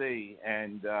ROTC,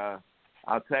 and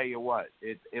I'll tell you what,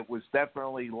 it was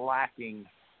definitely lacking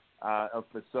a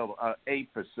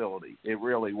facility. It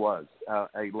really was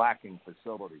a lacking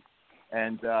facility.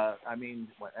 And,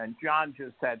 and John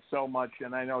just had so much,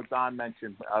 and I know Don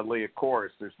mentioned Leah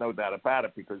Corus. There's no doubt about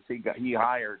it because he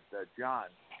hired John.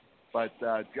 But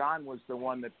John was the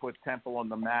one that put Temple on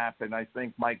the map, and I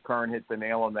think Mike Kern hit the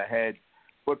nail on the head.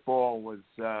 Football was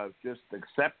just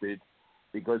accepted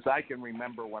because I can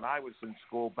remember when I was in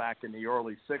school back in the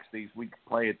early 60s, we could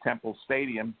play at Temple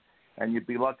Stadium, and you'd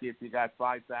be lucky if you got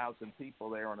 5,000 people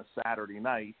there on a Saturday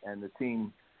night, and the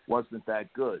team wasn't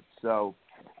that good. So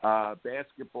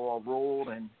basketball ruled,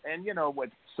 and what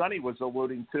Sonny was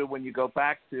alluding to when you go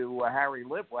back to Harry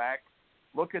Livwack,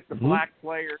 look at the black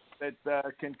players that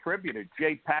contributed.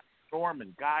 J. Pat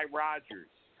Norman, Guy Rogers,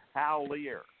 Hal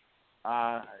Lear.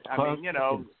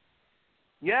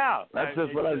 Yeah. That's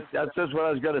just what I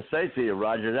was going to say to you,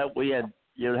 Roger. That we had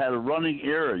had a running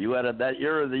era. You had that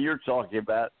era that you're talking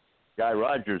about. Guy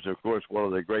Rogers, of course, one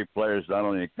of the great players not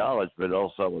only in college but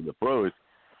also in the pros.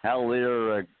 Hal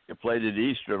Lear played in the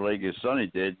Eastern League as Sonny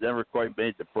did, never quite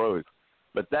made the pros.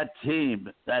 But that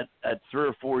team, that 3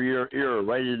 or 4 year era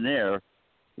right in there,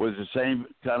 was the same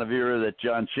kind of era that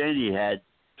John Chaney had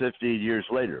 15 years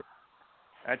later.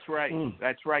 That's right.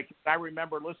 That's right. I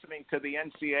remember listening to the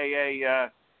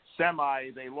NCAA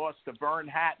semi. They lost to Vern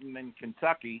Hatton in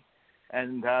Kentucky.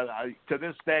 And to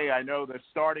this day, I know the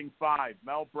starting 5,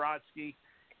 Mel Brodsky,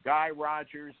 Guy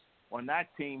Rogers. On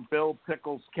that team, Bill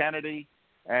Pickles Kennedy,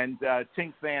 and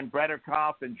Tink Van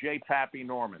Bredderkopf and J. Pappy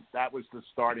Norman. That was the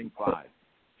starting 5.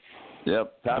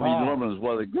 Yep, Pappy Norman is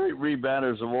one of the great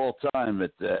rebounders of all time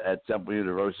at Temple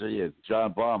University. And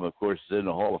John Baum, of course, is in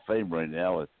the Hall of Fame right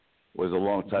now. Was a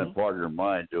longtime partner of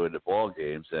mine doing the ball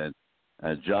games, and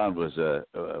John was a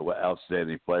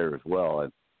outstanding player as well.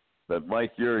 But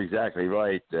Mike, you're exactly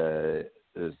right. There's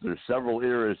several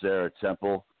eras there at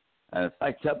Temple, and in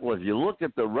fact, Temple, if you look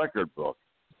at the record book,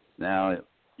 now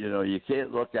you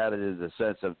can't look at it in the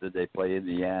sense of did they play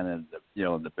Indiana and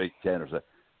in the Big Ten or something.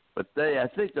 but I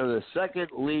think they're the second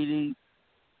leading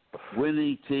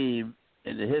winning team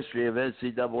in the history of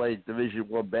NCAA Division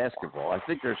I basketball. I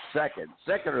think they're second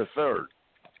or third.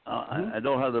 I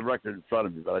don't have the record in front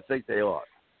of me, but I think they are.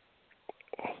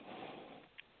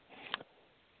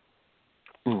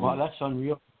 Wow, that's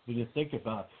unreal when you think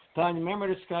about it. Don, you remember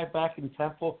this guy back in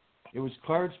Temple? It was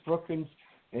Clarence Brookins,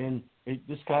 and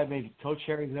this guy made Coach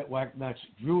Harry that whack match.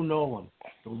 Drew Nolan,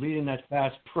 the lead in that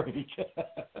fast break.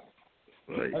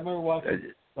 I remember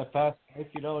watching that fast break.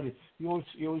 You know, he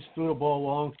always threw the ball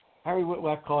long. Harry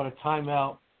Whitlock called a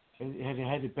timeout and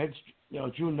had to bench,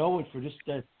 Drew Nolan for just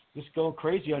going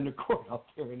crazy on the court out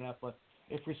there and that. But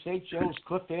if for St. Joe's,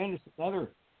 Cliff Anderson, another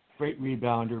great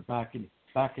rebounder back in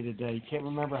the day. You can't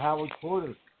remember Howard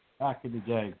Porter back in the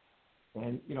day.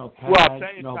 And well, I'll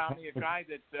tell you, Tommy, a guy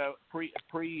that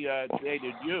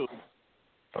predated you,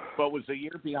 but was a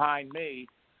year behind me,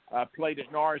 played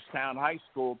at Norristown High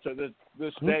School to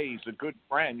this day. He's a good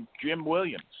friend, Jim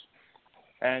Williams.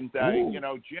 And,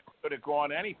 Jim could have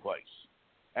gone any place,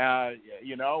 and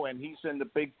he's in the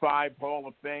Big Five Hall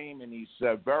of Fame, and he's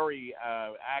a very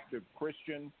active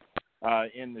Christian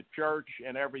in the church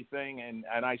and everything. And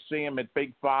I see him at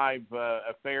Big Five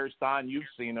affairs. Don, you've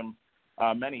seen him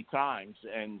many times.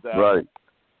 And, right.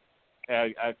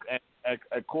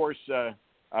 Of course,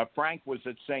 Frank was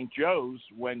at St. Joe's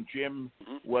when Jim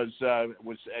was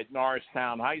at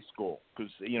Norristown High School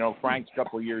because, Frank's a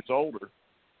couple of years older.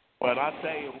 But I'll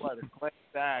tell you what, a class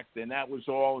act, and that was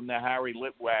all in the Harry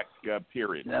Litwack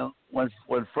period. Now, when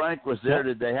Frank was there,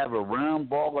 did they have a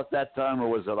round ball at that time, or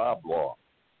was it oblong?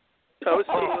 No,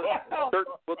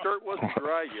 dirt wasn't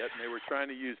dry yet, and they were trying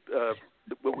to use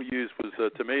what we used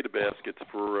was tomato baskets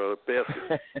for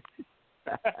baskets.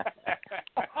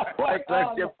 Mike,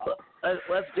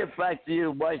 let's get back to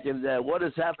you, Mike, and what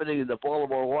is happening in the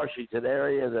Baltimore-Washington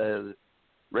area? The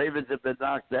Ravens have been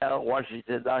knocked out.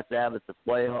 Washington knocked out at the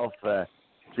playoff,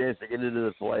 chance to get into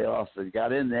the playoffs, and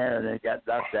got in there and then got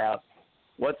knocked out.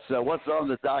 What's on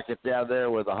the docket down there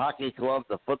with the hockey club,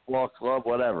 the football club,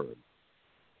 whatever?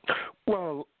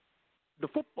 Well, the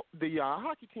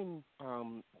hockey team,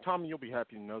 Tommy, you'll be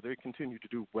happy to know they continue to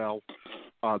do well.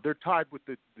 They're tied with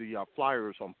the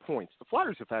Flyers on points. The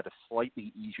Flyers have had a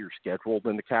slightly easier schedule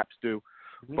than the Caps do,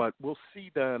 but we'll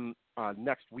see them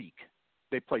next week.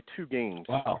 They play 2 games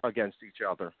against each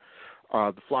other.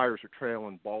 The Flyers are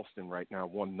trailing Boston right now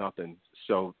 1-0.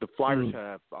 So the Flyers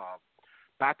have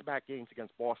back-to-back games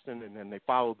against Boston, and then they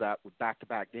follow that with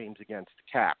back-to-back games against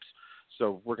the Caps.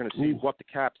 So we're going to see what the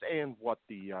Caps and what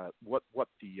the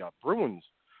Bruins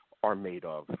are made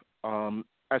of.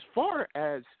 As far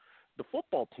as the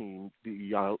football team,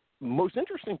 the most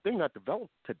interesting thing that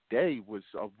developed today was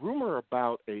a rumor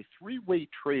about a 3-way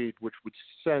trade, which would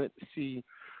see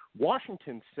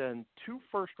Washington send 2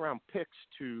 first-round picks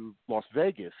to Las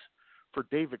Vegas for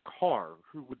David Carr,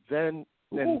 who would then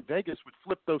Vegas would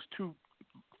flip those 2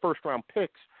 first-round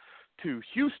picks to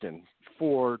Houston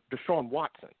for Deshaun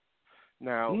Watson.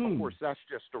 Now, of course, that's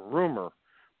just a rumor,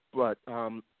 but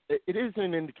it is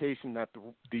an indication that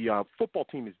the football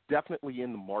team is definitely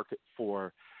in the market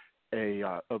for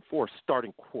a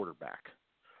starting quarterback.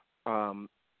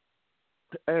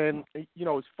 And,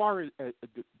 as far as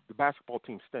the basketball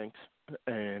team stinks,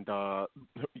 and,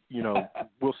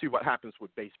 we'll see what happens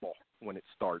with baseball when it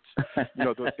starts.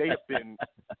 The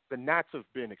Nats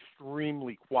have been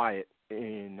extremely quiet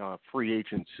in free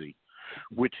agency,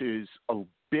 which is a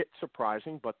bit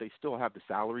surprising, but they still have the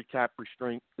salary cap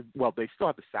restraint. Well, they still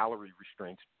have the salary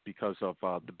restraints because of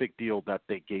the big deal that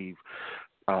they gave.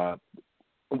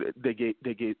 They gave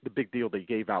the big deal they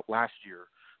gave out last year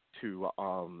to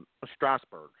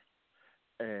Strasburg,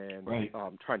 and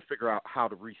trying to figure out how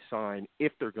to re-sign,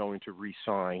 if they're going to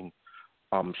re-sign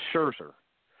Scherzer.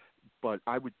 But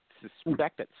I would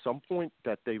suspect at some point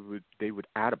that they would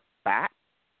add a bat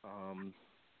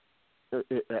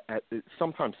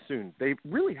sometime soon. They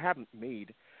really haven't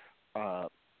made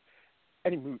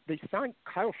any move. They signed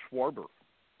Kyle Schwarber,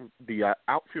 the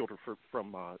outfielder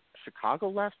from Chicago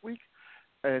last week,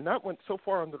 and that went so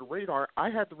far under the radar,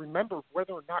 I had to remember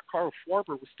whether or not Kyle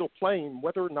Schwarber was still playing,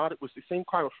 whether or not it was the same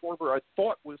Kyle Schwarber I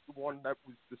thought was the one that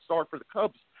was the star for the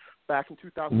Cubs back in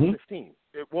 2015.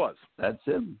 It was. That's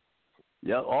him.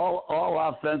 Yeah, all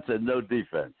offense and no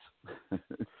defense.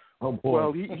 Oh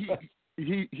boy. Well,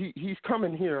 he's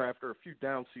coming here after a few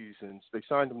down seasons. They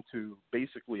signed him to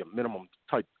basically a minimum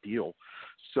type deal.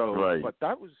 So, but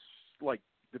that was like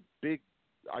the big,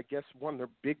 I guess, one of their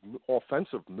big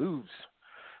offensive moves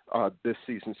this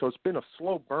season. So it's been a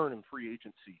slow burn in free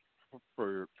agency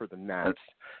for the Nats.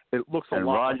 It looks a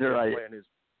lot like their plan is.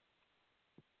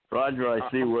 Roger, I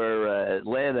see where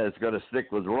Atlanta is going to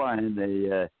stick with Ryan.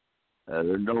 There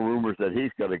are no rumors that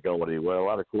he's going to go anywhere. A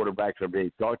lot of quarterbacks are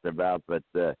being talked about, but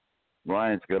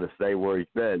Ryan's going to stay where he's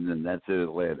been, and that's in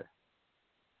Atlanta.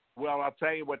 Well, I'll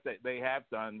tell you what they have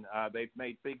done. They've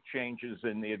made big changes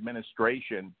in the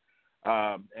administration,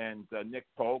 and Nick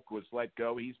Polk was let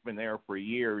go. He's been there for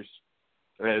years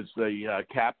as the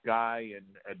cap guy and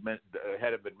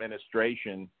head of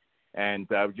administration, and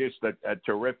just a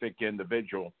terrific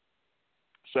individual.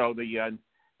 So the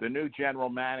new general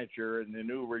manager and the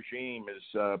new regime is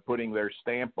putting their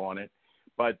stamp on it.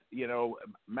 But,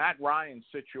 Matt Ryan's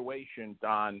situation,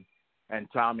 Don and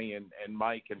Tommy and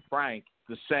Mike and Frank,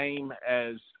 the same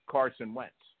as Carson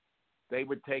Wentz. They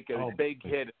would take a big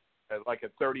hit, like a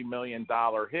 $30 million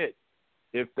hit,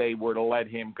 if they were to let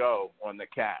him go on the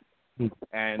cap.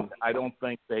 And I don't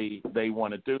think they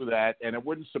want to do that. And it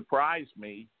wouldn't surprise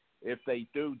me if they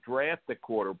do draft the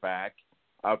quarterback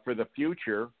for the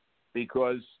future,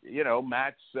 because,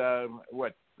 Matt's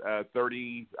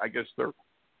 30, I guess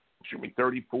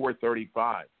 34,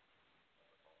 35.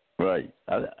 Right.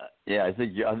 I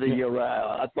think you're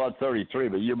right. I thought 33,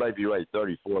 but you might be right.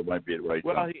 34 might be the right.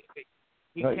 Well,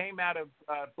 he came out of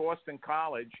Boston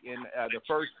College in the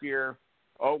first year,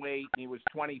 2008, and he was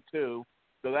 22.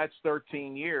 So that's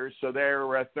 13 years. So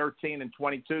they're 13 and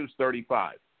 22 is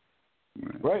 35.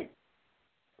 Right.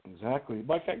 Exactly,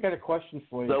 Mike. I got a question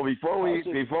for you. So before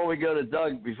we go to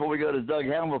Doug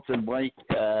Hamilton, Mike,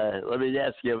 let me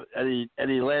ask you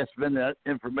any last minute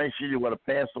information you want to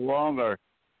pass along, or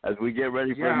as we get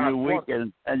ready for a new week,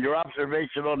 and your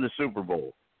observation on the Super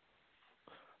Bowl.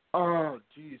 Oh,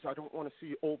 geez, I don't want to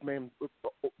see Old Man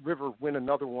River win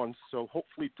another one. So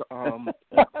hopefully,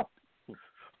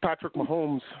 Patrick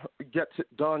Mahomes gets it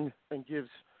done and gives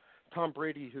Tom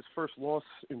Brady his first loss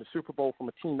in the Super Bowl from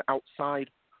a team outside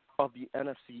of the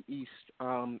NFC East.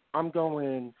 I'm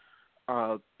going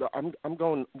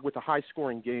with a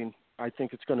high-scoring game. I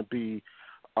think it's going to be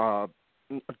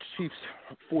Chiefs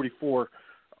 44,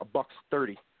 Bucks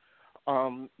 30.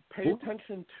 Pay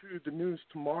attention to the news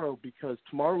tomorrow, because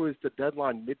tomorrow is the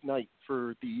deadline, midnight,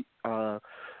 for the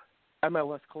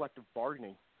MLS collective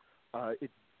bargaining.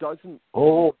 It doesn't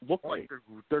look like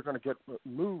they're going to get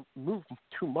moved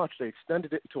too much. They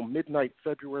extended it until midnight,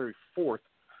 February 4th.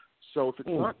 So if it's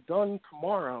not done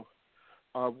tomorrow,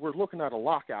 we're looking at a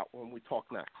lockout when we talk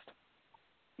next.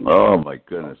 Oh, my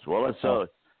goodness. Well,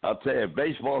 I'll tell you,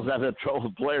 baseball's having trouble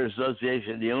with the Players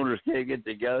Association. The owners can't get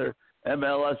together.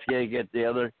 MLS can't get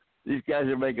together. These guys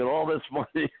are making all this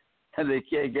money, and they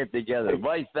can't get together.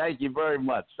 Mike, thank you very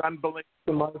much.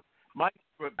 Unbelievable. Mike,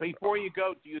 before you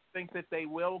go, do you think that they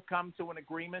will come to an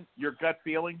agreement, your gut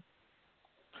feeling?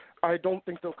 I don't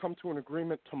think they'll come to an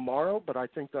agreement tomorrow, but I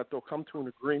think that they'll come to an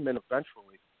agreement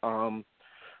eventually.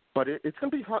 But it's going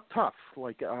to be tough.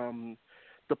 Like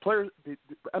the players, the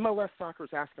MLS soccer is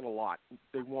asking a lot.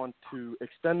 They want to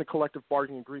extend the collective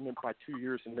bargaining agreement by 2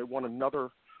 years, and they want another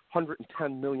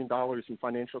 $110 million in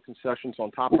financial concessions on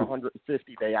top of the $150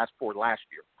 they asked for last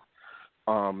year.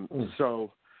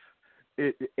 So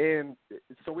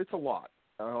it's a lot.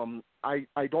 I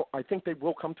think they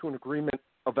will come to an agreement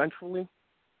eventually.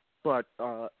 But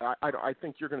I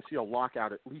think you're going to see a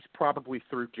lockout at least probably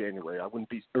through January.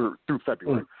 Through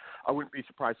February. I wouldn't be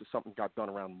surprised if something got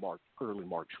done around early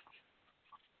March.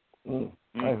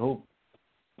 I hope.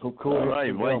 Cool. All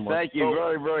right, Mike. Thank you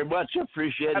very, very much.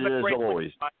 Appreciate it as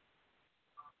always.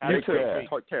 You too.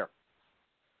 Take care.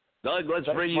 Doug, let's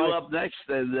bring you up next,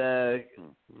 and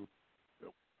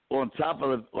on top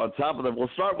of the, we'll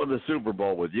start with the Super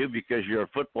Bowl with you, because you're a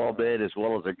football man as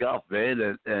well as a golf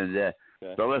man, and.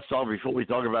 So let's talk, before we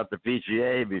talk about the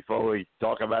PGA, before we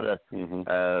talk about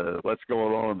what's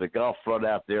going on the golf front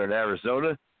out there in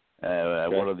Arizona,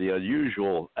 one of the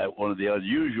unusual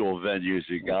venues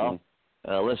in golf.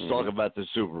 Let's talk about the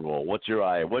Super Bowl. What's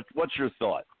your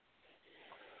thought?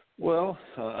 Well,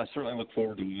 I certainly look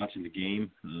forward to watching the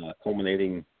game,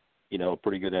 culminating, a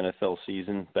pretty good NFL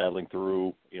season, battling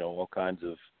through, all kinds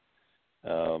of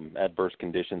adverse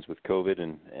conditions with COVID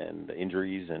and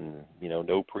injuries and,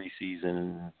 no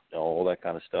preseason, all that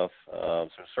kind of stuff. So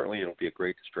certainly it'll be a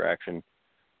great distraction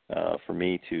for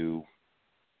me to,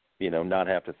 not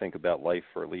have to think about life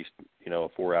for at least, a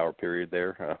 4-hour period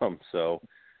there.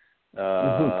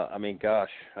 I mean, gosh,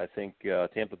 I think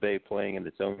Tampa Bay playing in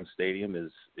its own stadium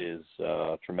is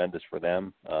tremendous for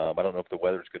them. I don't know if the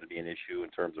weather's going to be an issue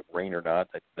in terms of rain or not.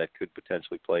 That could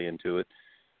potentially play into it.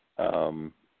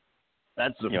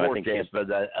 That's the forecast, but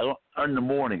in the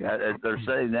morning, they're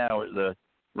saying now the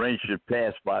rain should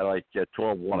pass by like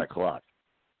 1 o'clock.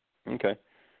 Okay.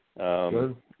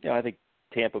 I think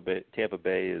Tampa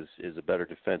Bay is a better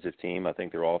defensive team. I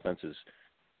think their offense is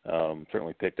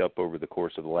certainly picked up over the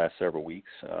course of the last several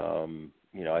weeks.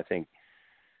 I think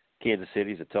Kansas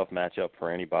City is a tough matchup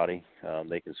for anybody.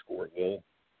 They can score at will.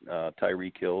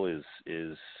 Tyreek Hill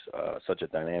is such a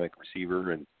dynamic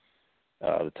receiver, and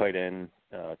the tight end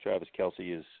Travis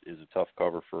Kelce is a tough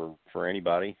cover for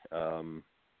anybody.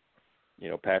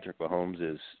 Patrick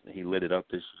Mahomes he lit it up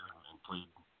this year and played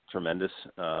tremendous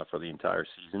for the entire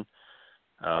season.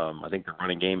 I think the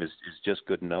running game is just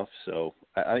good enough. So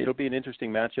it'll be an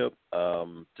interesting matchup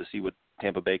to see what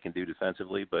Tampa Bay can do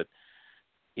defensively. But,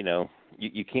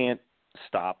 you can't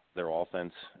stop their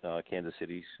offense, Kansas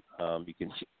City's.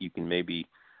 You can maybe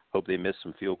hope they miss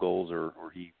some field goals or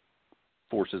he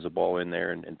forces a ball in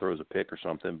there and throws a pick or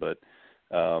something. But,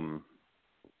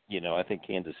 I think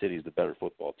Kansas City is the better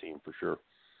football team for sure.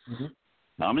 Mm-hmm.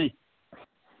 Tommy?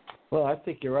 Well, I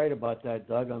think you're right about that,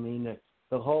 Doug. I mean,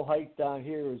 the whole hype down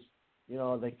here is,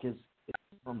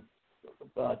 from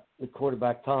the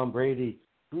quarterback Tom Brady.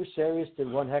 Bruce Arians did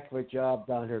one heck of a job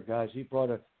down here, guys. He brought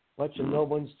a bunch of no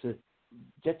ones to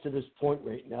get to this point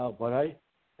right now. But I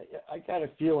got a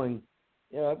feeling,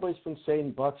 everybody's been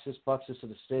saying bucks this to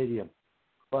the stadium.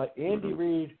 But Andy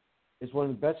Reid is one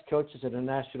of the best coaches in the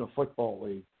National Football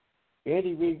League.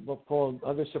 Andy Reid will pull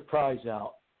another surprise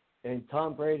out. And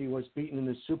Tom Brady was beaten in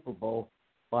the Super Bowl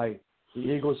by the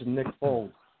Eagles and Nick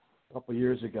Foles a couple of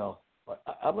years ago. But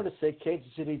I'm going to say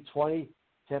Kansas City 20,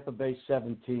 Tampa Bay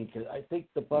 17, because I think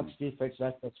the Bucs defense is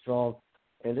not that strong.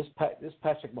 And this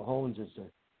Patrick Mahomes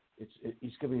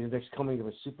he's going to be the next coming of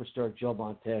a superstar Joe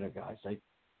Montana, guys.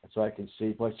 That's what I can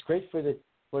see. But it's great for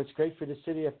the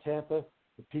city of Tampa,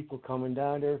 the people coming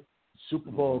down there, the Super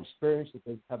Bowl experience that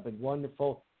they have been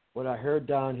wonderful. What I heard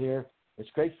down here, it's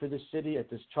great for the city at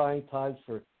this trying times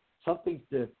for something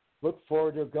to look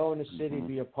forward to. Go in the city,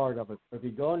 be a part of it. If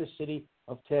you go in the city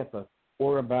of Tampa,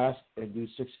 wear a mask and do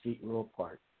 6 feet rule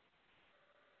apart.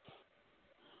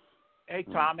 Hey,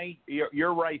 Tommy,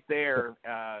 you're right there.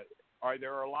 Are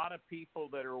there a lot of people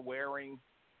that are wearing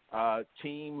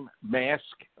team mask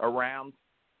around?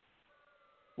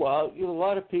 Well, a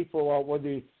lot of people where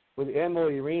the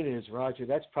Amalie Arena is, Roger.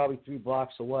 That's probably 3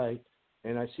 blocks away,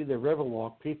 and I see the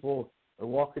Riverwalk. People are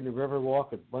walking the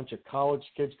Riverwalk. A bunch of college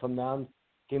kids came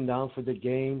down for the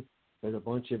game. There's a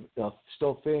bunch of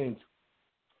still fans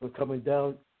were coming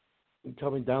down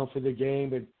for the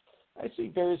game. And I see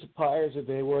various players that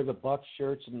they wear the Bucs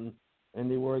shirts and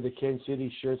they wear the Kansas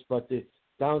City shirts. But the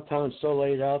downtown's so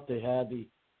laid out. They have the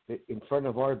in front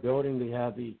of our building. They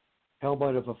have the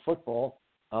helmet of a football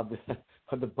of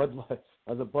the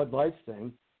Bud Light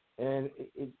thing, and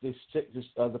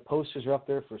the posters are up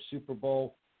there for Super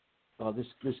Bowl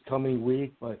this coming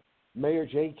week. But Mayor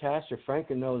Jane Castor,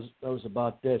 Franken knows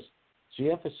about this. She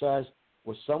emphasized,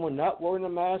 with someone not wearing a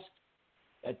mask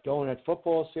going at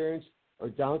football series or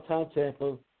downtown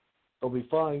Tampa, they'll be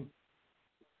fined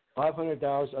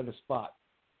 $500 on the spot.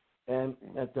 And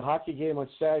at the hockey game on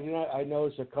Saturday night, I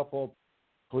noticed a couple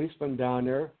policemen down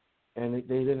there, and they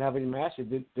didn't have any masks.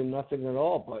 They did nothing at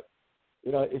all. But,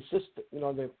 it's just,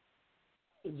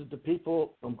 the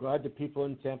people, I'm glad the people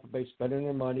in Tampa Bay spending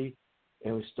their money,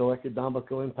 and we still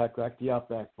economical impact like the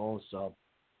Outback Bowl. So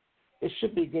it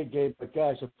should be a good game. But,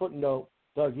 guys, a footnote,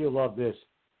 Doug, you'll love this.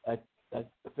 I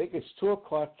think it's 2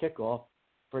 o'clock kickoff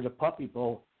for the Puppy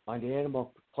Bowl on the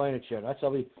Animal Planet show.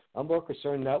 I'm more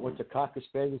concerned about what the Cocker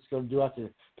Spaniel's going to do after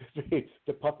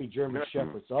the puppy German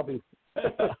Shepherd. So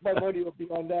my money will be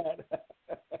on that.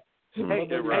 Hey,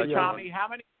 Tommy, how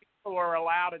many people are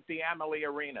allowed at the Amalie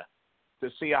Arena to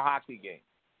see a hockey game?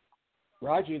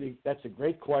 Roger, that's a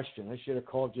great question. I should have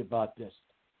called you about this.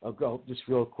 I'll go just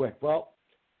real quick. Well,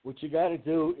 what you got to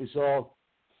do is all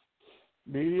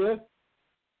media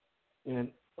and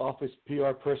office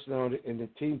PR personnel and the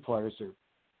team players are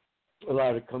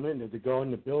allowed to come in. To go in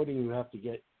the building, you have to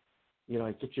get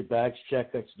your bags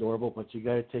checked. That's normal, but you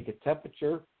got to take a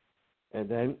temperature, and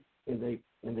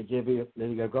they give you.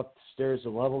 Then you got to go up the stairs a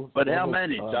level. But how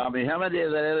many, Tommy? How many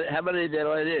did I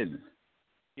let in?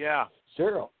 Yeah,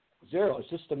 zero. It's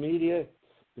just the media.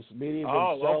 Just the media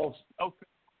themselves. Okay.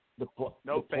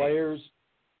 The players,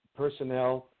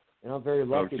 personnel, and I'm very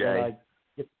lucky that I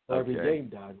get every game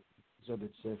done. So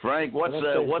Frank, what's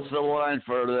the line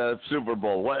for the Super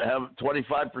Bowl? What, have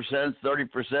 25%,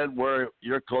 30%? Where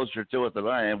you're closer to it than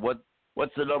I am.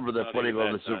 What's the number they're putting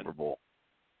on the Super Bowl?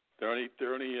 They only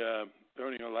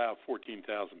allow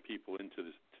 14,000 people into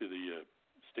the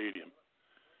stadium.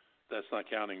 That's not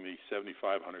counting the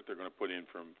 7,500 they're going to put in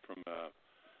from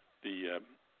the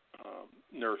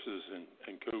nurses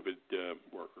and COVID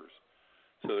workers.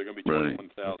 So they're going to be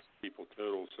 21,000 people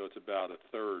total. So it's about a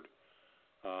third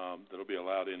that'll be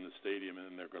allowed in the stadium,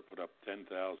 and they're going to put up 10,000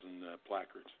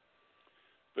 placards.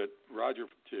 But Roger,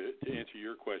 to answer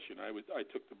your question, I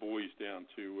took the boys down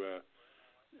to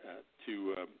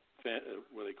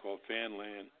what they call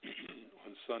Fanland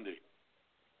on Sunday,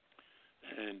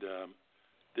 and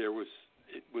it was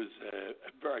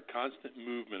a very constant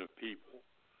movement of people.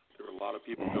 There were a lot of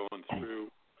people going through.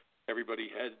 Everybody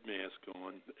had masks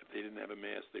on. If they didn't have a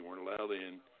mask, they weren't allowed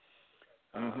in.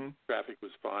 Traffic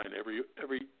was fine.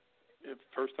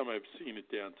 First time I've seen it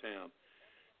downtown,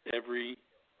 every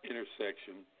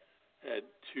intersection had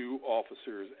 2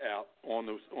 officers out on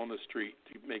the street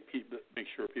to make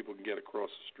sure people can get across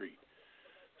the street.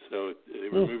 So they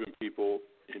were moving people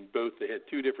in both. They had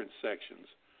 2 different sections,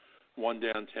 one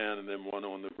downtown and then one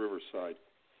on the riverside,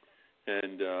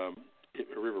 and a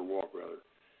river walk rather.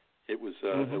 It was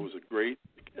a great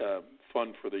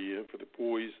fun for the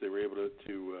boys. They were able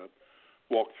to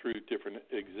walk through different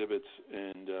exhibits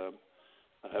and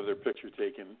have their picture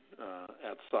taken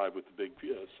outside with the big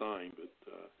sign. But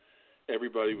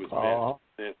everybody was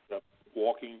masked up,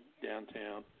 walking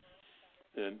downtown.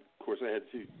 And of course, I had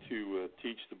to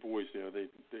teach the boys. They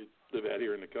live out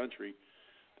here in the country.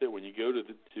 That when you go to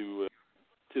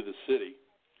the city,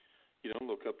 you don't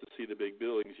look up to see the big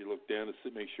buildings. You look down to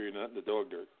make sure you're not in the dog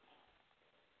dirt.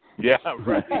 Yeah,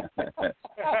 right.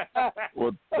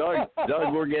 Well,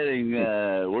 Doug, we're getting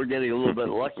a little bit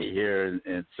lucky here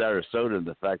in Sarasota in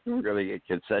the fact that we're going to get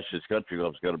Concessions Country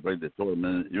Club's going to bring the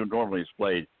tournament. Normally it's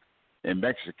played in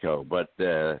Mexico, but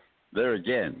there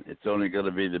again, it's only going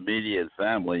to be the media and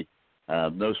family,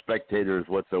 no spectators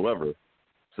whatsoever.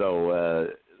 So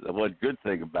the one good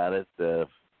thing about it,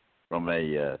 from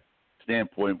a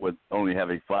standpoint, with only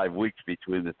having 5 weeks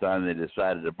between the time they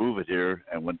decided to move it here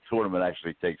and when the tournament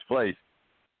actually takes place,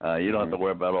 you don't have to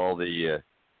worry about all the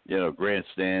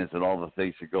grandstands and all the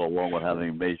things that go along with having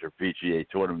a major PGA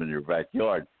tournament in your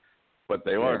backyard. But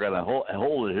they are going to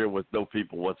hold it here with no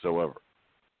people whatsoever.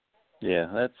 Yeah,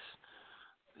 that's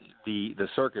the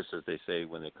circus, as they say,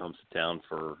 when it comes to town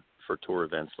for tour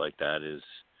events like that is,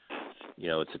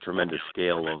 it's a tremendous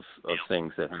scale of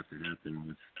things that have to happen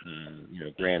with,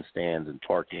 grandstands and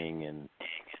parking and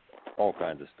all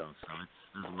kinds of stuff. So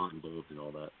there's a lot involved in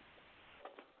all that.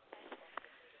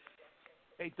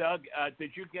 Hey, Doug,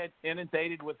 did you get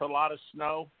inundated with a lot of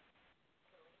snow?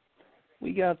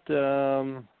 We got,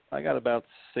 I got about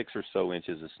 6 or so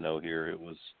inches of snow here. It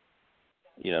was,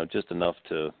 just enough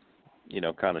to,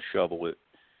 kind of shovel it.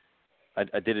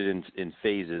 I did it in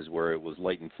phases where it was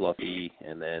light and fluffy,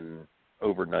 and then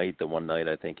overnight, the one night,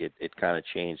 I think it kind of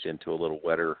changed into a little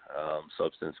wetter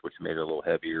substance, which made it a little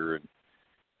heavier. And,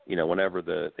 whenever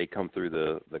they come through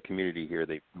the community here,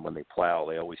 when they plow,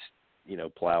 they always,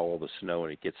 plow all the snow,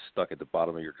 and it gets stuck at the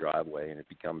bottom of your driveway, and it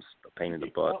becomes a pain in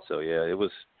the butt. So, yeah, it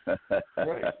was.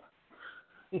 Right.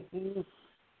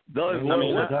 Doug,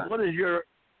 what is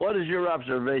your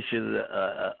observation?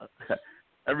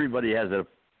 Everybody has a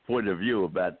point of view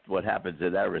about what happens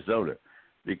in Arizona,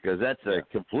 because that's a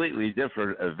completely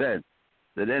different event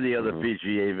than any other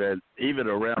PGA event, even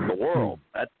around the world.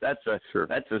 That's a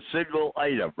single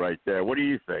item right there. What do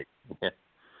you think? Yeah.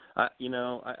 I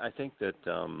think that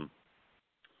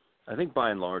I think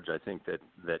by and large, I think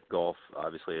that golf,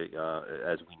 obviously,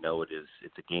 as we know it is,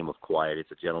 it's a game of quiet.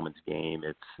 It's a gentleman's game.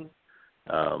 It's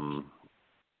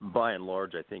by and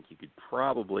large, I think you could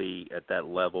probably at that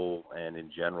level and in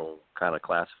general kind of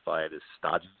classify it as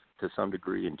stodgy to some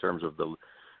degree in terms of the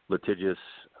litigious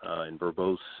and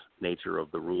verbose nature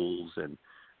of the rules. And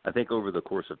I think over the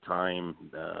course of time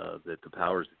that the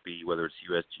powers that be, whether it's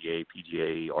USGA,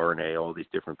 PGA, RNA, all these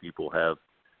different people have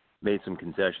made some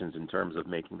concessions in terms of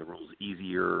making the rules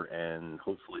easier and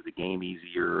hopefully the game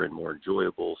easier and more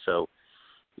enjoyable. So,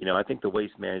 I think the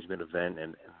waste management event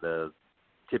and the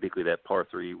typically that par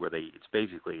 3 where it's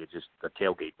basically just a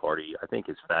tailgate party, I think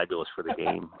is fabulous for the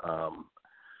game.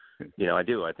 I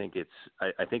do. I think it's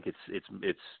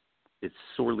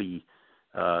sorely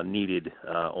needed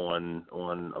on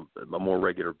a more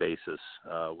regular basis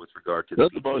with regard to they're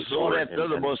the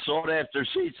most sought after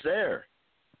seats there.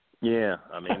 Yeah,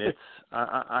 I mean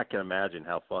I can imagine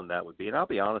how fun that would be, and I'll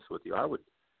be honest with you, I would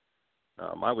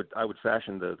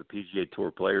fashion the PGA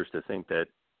Tour players to think that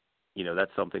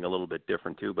that's something a little bit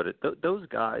different too. But those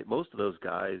guys, most of those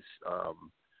guys,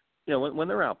 when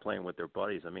they're out playing with their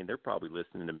buddies, I mean they're probably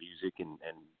listening to music and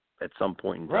at some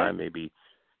point in time maybe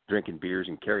drinking beers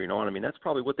and carrying on. I mean that's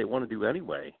probably what they want to do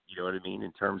anyway. You know what I mean,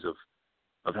 in terms of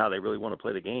how they really want to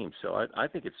play the game. So I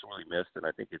think it's sorely missed, and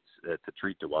I think it's a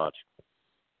treat to watch.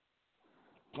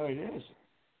 Oh, it is.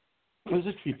 It was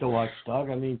a treat to watch, Doug.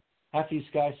 I mean, half these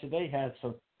guys today had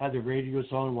the radios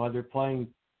on while they're playing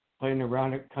playing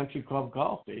around at country club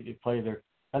golf. They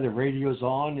have their radios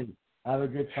on and have a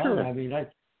good time. Sure. I mean, I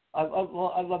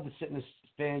love to sit in the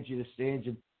stands,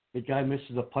 and the guy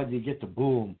misses a putt, you get the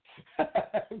boom.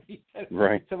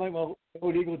 Right. Some of my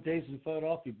old Eagle days in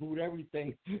Philadelphia, booed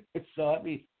everything. So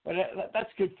but that's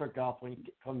good for golf when you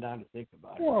come down to think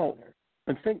about it. Well,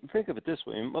 and think of it this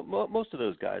way: most of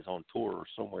those guys on tour are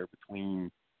somewhere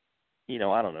between,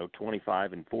 I don't know,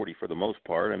 25 and 40 for the most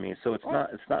part. I mean, so it's not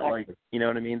like, you know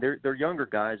what I mean? They're younger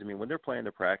guys. I mean, when they're playing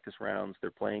their practice rounds,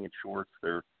 they're playing in shorts.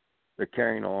 They're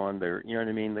carrying on. They're, you know what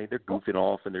I mean? They're goofing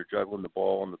off and they're juggling the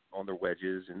ball on their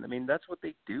wedges. And I mean, that's what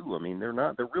they do. I mean, they're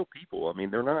real people. I mean,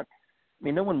 they're not. I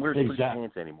mean, no one wears free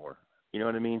pants anymore. You know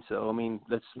what I mean? So I mean,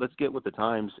 let's get with the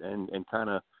times and kind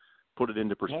of put it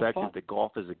into perspective that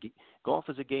golf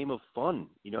is a game of fun.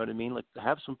 You know what I mean? Like,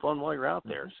 have some fun while you're out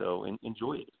there. So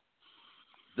enjoy it.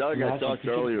 Doug, I talked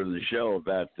earlier in the show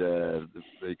about the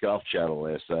Golf Channel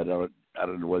last night. I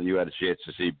don't know whether you had a chance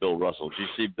to see Bill Russell. Did you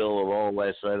see Bill at all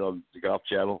last night on the Golf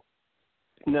Channel?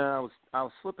 No, I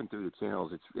was flipping through the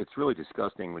channels. It's really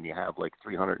disgusting when you have like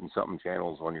 300 and something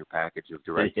channels on your package of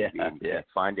direct TV and you can't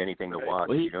find anything to watch.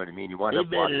 Well, you know what I mean? You wind up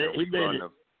watching a rerun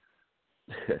of.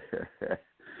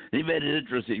 He made an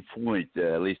interesting point.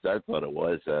 At least I thought it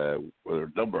was. With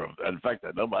a number of, in fact,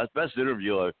 the best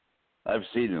interview I've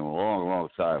seen in a long, long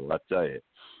time. I'll tell you.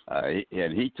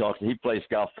 He plays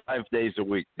golf 5 days a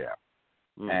week now.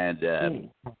 And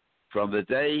from the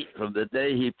day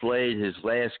he played his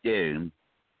last game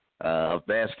of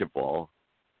basketball,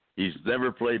 he's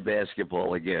never played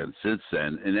basketball again since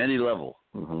then in any level.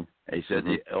 Mm-hmm. He said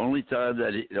the only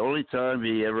time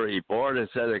he borrowed a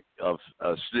set of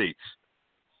sneaks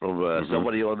from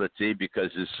somebody on the team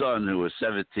because his son, who was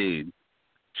 17,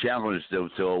 challenged him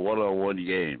to a one-on-one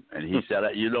game, and he said,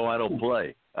 I don't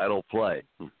play.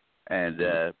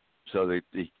 And so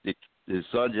his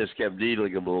son just kept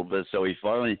needling him a little bit, so he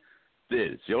finally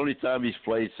did. It's the only time he's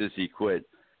played since he quit,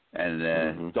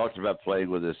 and talked about playing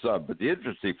with his son. But the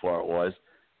interesting part was,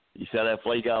 he said, I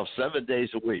play golf 7 days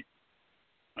a week,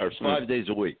 or 5 days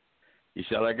a week. He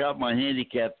said, I got my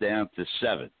handicap down to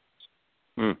 7.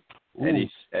 And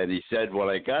he said, when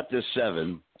I got to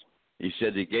 7, he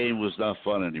said the game was not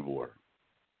fun anymore.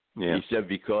 Yeah. He said,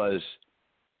 because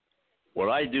what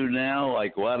I do now, I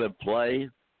go out and play.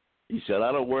 He said,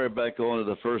 I don't worry about going to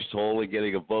the first hole and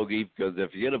getting a bogey, because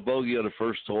if you get a bogey on the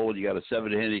first hole and you got a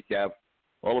 7 handicap,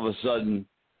 all of a sudden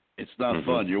it's not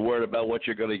fun. You're worried about what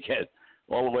you're going to get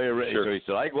all the way around. Sure. So he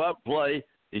said, I go out and play.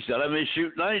 He said, I may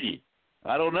shoot 90.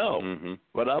 I don't know.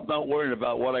 But I'm not worried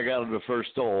about what I got on the first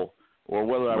hole or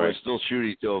whether I was still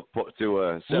shooting to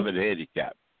a 7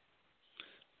 handicap.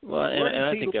 Well, and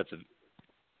I think that's a.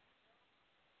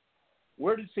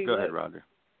 Where does he Go live? ahead, Roger.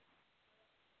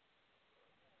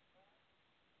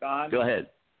 Don? Go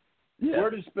ahead. Yeah. Where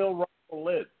does Bill Russell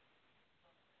live?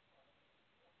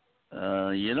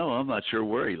 I'm not sure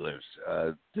where he lives.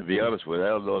 To be honest with you, I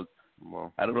don't know.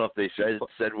 Well, I don't know if they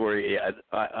said where he.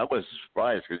 I was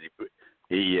surprised because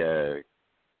he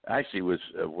actually was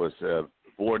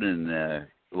born in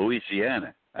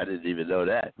Louisiana. I didn't even know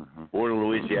that. Born in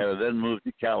Louisiana, then moved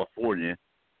to California.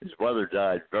 His mother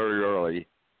died very early,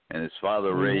 and his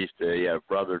father raised a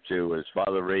brother too. His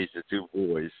father raised the 2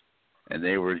 boys, and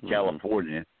they were in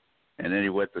California. And then he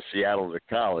went to Seattle to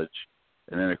college,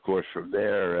 and then of course from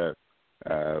there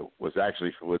was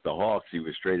actually with the Hawks. He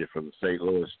was traded from St.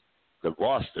 Louis to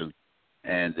Boston,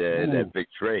 and that big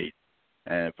trade.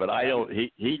 But I don't.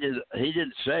 He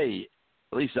didn't say.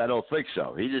 At least I don't think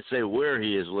so. He didn't say where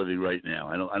he is living right now.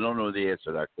 I don't know the answer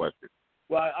to that question.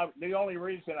 Well, the only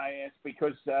reason I ask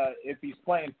because if he's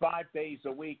playing 5 days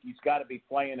a week, he's got to be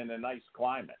playing in a nice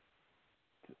climate.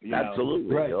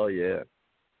 Absolutely. Right. Oh yeah.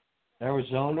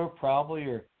 Arizona probably,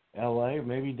 or L.A.,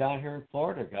 maybe down here in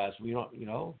Florida, guys. We don't,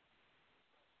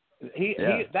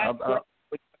 That's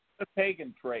Cliff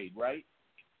Hagan trade, right?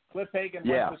 Cliff Hagan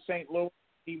went to St. Louis.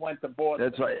 He went to Boston.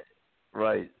 That's right.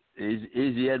 Right.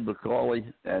 Easy Ed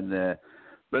McCauley, and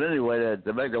but anyway,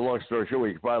 to make a long story short,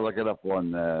 we can probably look it up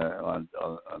on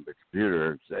the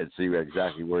computer and see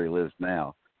exactly where he lives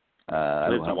now. I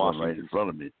don't have one right in front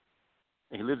of me.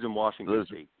 He lives in Washington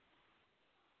State.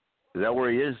 Is that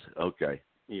where he is? Okay.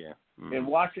 Yeah. In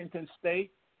Washington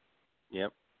State?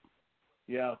 Yep.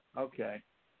 Yeah. Okay.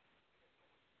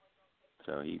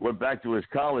 So he went back to his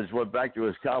college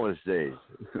days.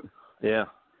 Yeah.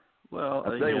 Well,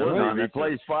 I'll tell you what,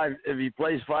 if he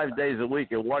plays 5 days a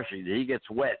week in Washington, he gets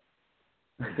wet.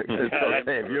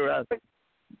 If you're out,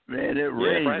 man, it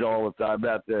rains all the time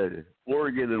out there,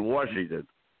 Oregon and Washington.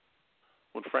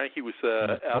 When Frankie was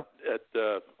out at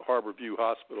Harbor View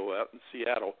Hospital out in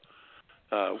Seattle,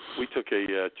 we took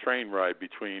a train ride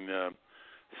between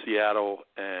Seattle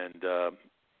and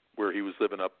where he was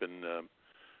living up in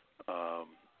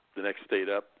the next state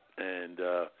up, and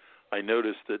I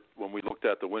noticed that when we looked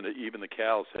out the window, even the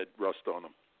cows had rust on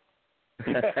them.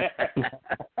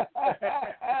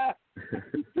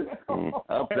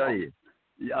 I'll tell you.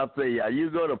 You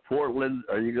go to Portland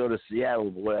or you go to Seattle,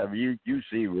 whatever, you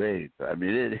see rain. I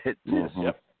mean, it just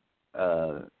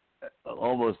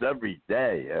almost every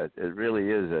day. It really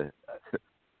is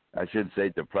I shouldn't say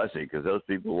depressing because those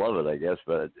people love it, I guess,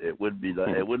 but it wouldn't be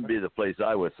the place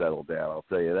I would settle down. I'll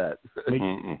tell you that.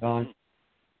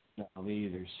 I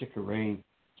mean, they're sick of rain,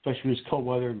 especially when it's cold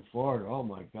weather in Florida. Oh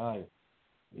my God,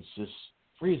 it's just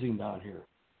freezing down here.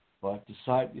 But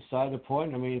beside the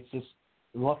point, I mean, it's just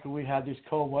lucky we had this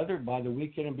cold weather. By the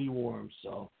weekend, it'll be warm.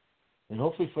 So, and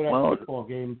hopefully for that football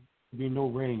game, there'll be no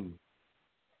rain.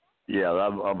 Yeah,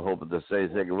 I'm hoping the same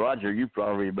thing. Roger, you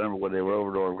probably remember when they were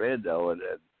over to Orlando and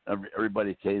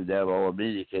everybody came down, all the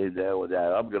media came down with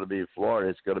that. I'm going to be in Florida.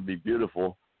 It's going to be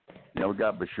beautiful. You know,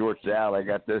 got my shorts out. I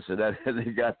got this and that. And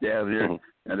they got down here,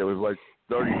 and it was like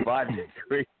 35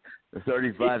 degrees.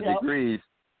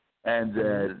 And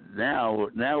now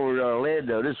we're in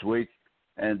Orlando this week.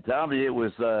 And, Tommy, it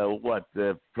was,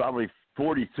 probably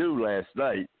 42 last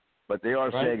night. But they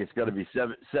are saying it's going to be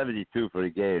 72 for the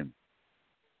game.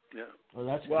 Yeah. Well,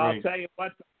 that's great. I'll tell you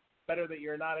what, better that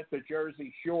you're not at the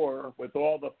Jersey Shore with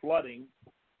all the flooding.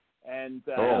 And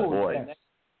oh boy, and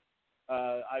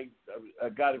I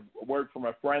got a word from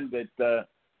a friend that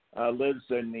lives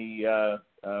in the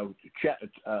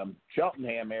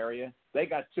Cheltenham area. They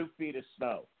got 2 feet of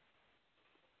snow.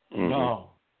 No.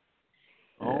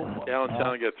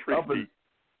 Downtown got 3 feet.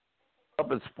 Up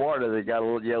in Sparta, they got a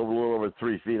little over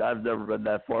 3 feet. I've never been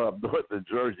that far up north in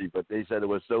Jersey, but they said it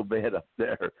was so bad up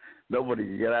there, nobody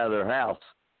could get out of their house.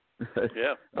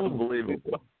 Yeah,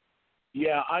 unbelievable.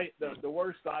 Yeah, the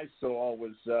worst I saw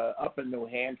was up in New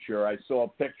Hampshire. I saw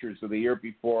pictures of the year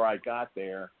before I got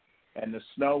there, and the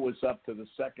snow was up to the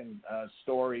second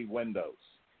story windows.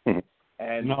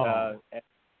 And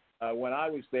when I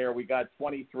was there, we got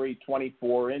 23,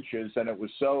 24 inches, and it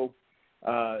was so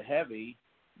heavy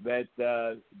that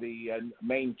the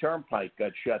main turnpike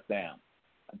got shut down.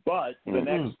 But the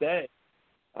next day,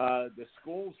 the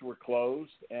schools were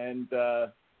closed, and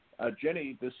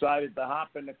Ginny decided to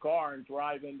hop in the car and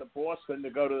drive into Boston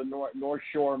to go to the North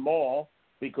Shore Mall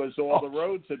because all the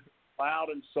roads had been plowed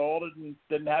and salted and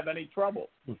didn't have any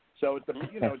trouble. So it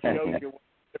shows you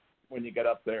when you get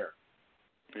up there.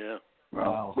 Yeah.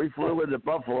 Wow. We flew into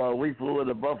Buffalo.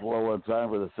 One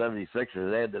time with the 76ers.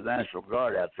 They had the National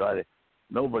Guard out trying to.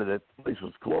 The place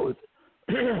was closed.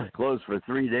 Closed for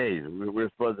 3 days. We were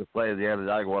supposed to play in the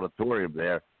Onondaga Auditorium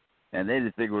there, and they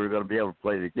didn't think we were going to be able to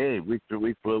play the game. We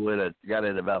flew in and got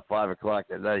in about 5 o'clock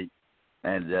at night,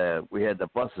 and we had the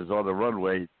buses on the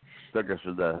runway. Took us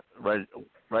from the right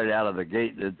out of the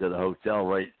gate into the hotel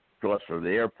right across from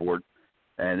the airport,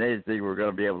 and they didn't think we were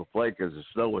going to be able to play because the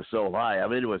snow was so high. I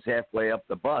mean, it was halfway up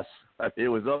the bus. I mean, it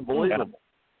was unbelievable.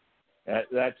 Yeah.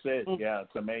 That's it. Yeah,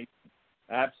 it's amazing.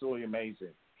 Absolutely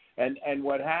amazing. And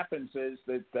what happens is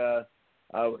that,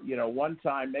 one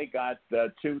time they got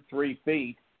 2-3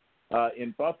 feet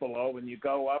in Buffalo, and you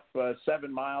go up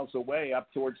 7 miles away up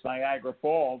towards Niagara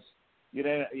Falls, you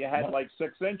had like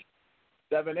 6 inches,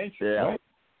 7 inches. Yeah. Right?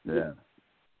 Yeah.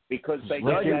 Because they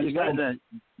Doug, have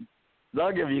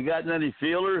you gotten any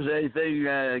feelers? Anything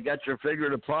got your finger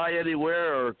to ply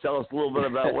anywhere? Or tell us a little bit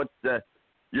about what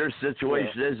your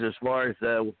situation is as far as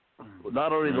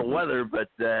not only the weather, but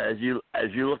as you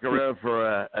look around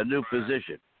for a new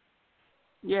position.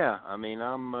 Yeah, I mean,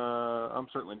 I'm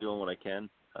certainly doing what I can.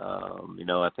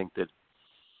 I think that,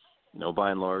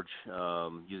 by and large,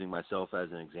 using myself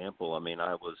as an example, I mean,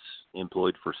 I was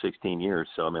employed for 16 years.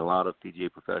 So, I mean, a lot of PGA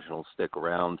professionals stick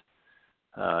around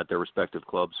at their respective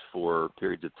clubs for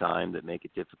periods of time that make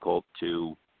it difficult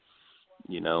to,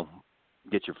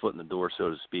 get your foot in the door, so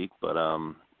to speak. But,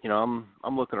 I'm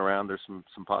looking around. There's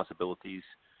some possibilities.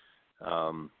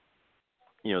 The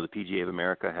PGA of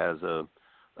America has a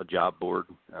job board,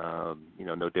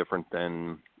 no different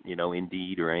than,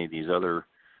 Indeed or any of these other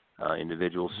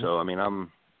individuals. So, I mean,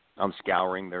 I'm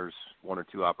scouring. There's 1 or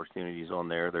 2 opportunities on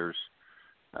there. There's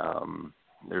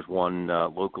one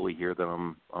locally here that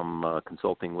I'm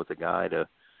consulting with a guy to,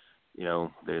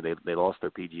 they lost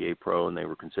their PGA pro and they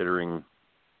were considering,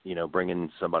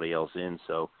 bringing somebody else in.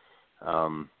 So,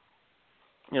 I'm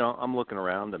looking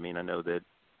around. I mean, I know that,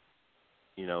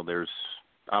 there's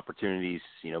opportunities,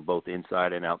 both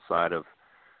inside and outside of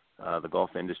the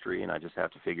golf industry, and I just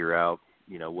have to figure out,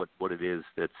 what it is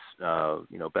that's,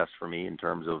 best for me in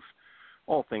terms of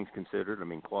all things considered, I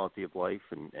mean, quality of life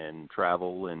and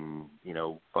travel and,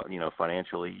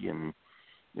 financially and,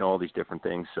 all these different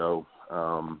things. So,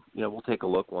 we'll take a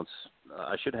look once.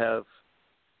 I should have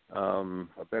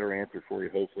a better answer for you,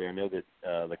 hopefully. I know that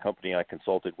the company I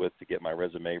consulted with to get my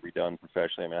resume redone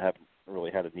professionally, I mean, I haven't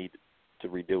really had a need to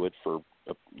redo it for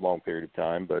a long period of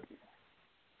time, but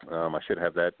I should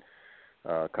have that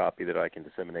copy that I can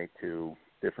disseminate to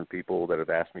different people that have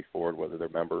asked me for it, whether they're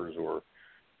members or,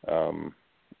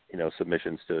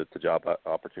 submissions to job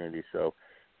opportunities. So,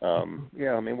 I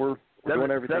mean, we're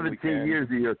doing everything we can. 17 years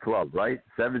of your club, right?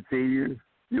 17 years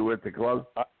you went to club?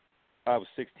 I was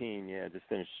 16,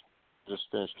 just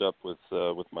finished up with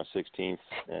my 16th.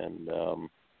 And,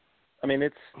 I mean,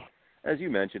 it's, as you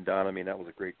mentioned, Don, I mean, that was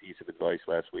a great piece of advice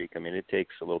last week. I mean, it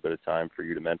takes a little bit of time for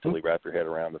you to mentally wrap your head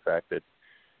around the fact that,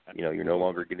 you're no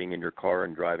longer getting in your car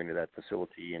and driving to that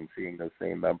facility and seeing those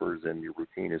same members, and your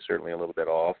routine is certainly a little bit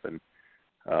off. And,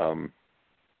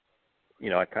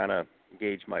 I kind of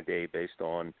gauge my day based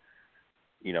on,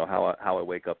 how I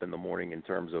wake up in the morning in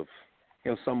terms of,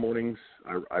 some mornings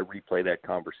I replay that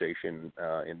conversation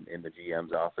in the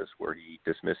GM's office where he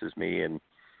dismisses me, and,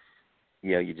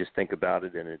 you just think about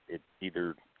it, and it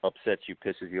either upsets you,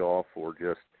 pisses you off, or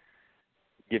just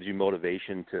gives you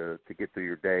motivation to get through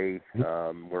your day,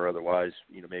 where otherwise,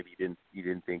 maybe you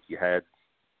didn't think you had,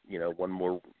 one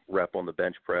more rep on the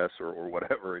bench press or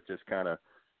whatever. It just kind of,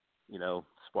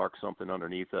 sparks something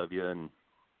underneath of you. And,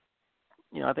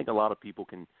 I think a lot of people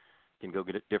can go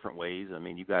get it different ways. I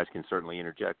mean, you guys can certainly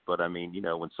interject, but I mean,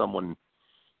 when someone,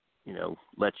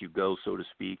 lets you go, so to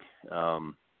speak,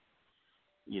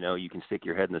 you can stick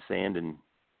your head in the sand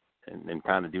and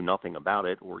kind of do nothing about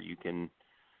it, or you can,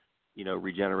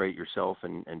 regenerate yourself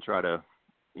and try to,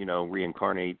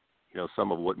 reincarnate,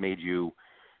 some of what made you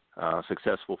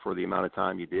successful for the amount of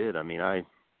time you did. I mean, I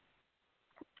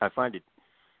find it,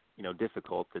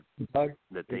 difficult that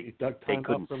they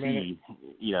couldn't see,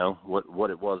 what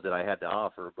it was that I had to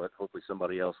offer, but hopefully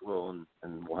somebody else will,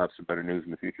 and we'll have some better news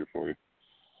in the future for you.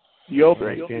 You'll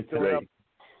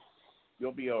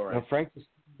be all right. Now, Frank, this is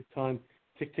the time.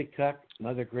 Tick, tick, tack.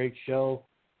 Another great show.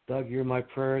 Doug, you're my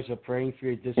prayers. I'm praying for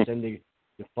you. Just send the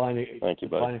final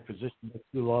position that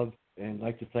you love. And I'd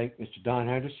like to thank Mr. Don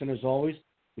Henderson, as always,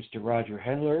 Mr. Roger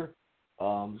Hendler.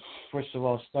 First of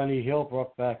all, Sonny Hill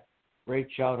brought back great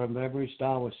childhood memories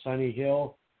down with Sonny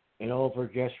Hill and over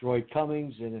guest Roy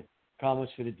Cummings and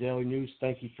comments for the Daily News.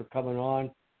 Thank you for coming on.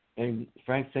 And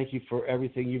Frank, thank you for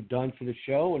everything you've done for the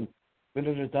show. And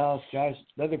Vince the Dallas guys,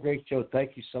 another great show.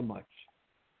 Thank you so much.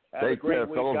 Take care,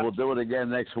 fellas. We'll do it again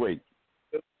next week.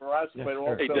 For us, yes, but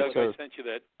also, hey, Doug,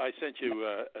 I sent you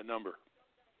a number.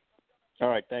 All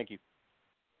right, thank you.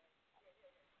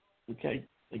 Okay,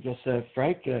 I guess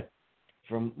Frank,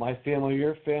 from my family,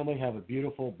 your family, have a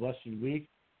beautiful, blessed week.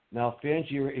 Now, fans,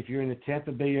 if you're in the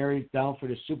Tampa Bay area down for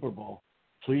the Super Bowl,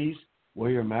 please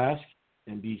wear your mask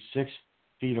and be 6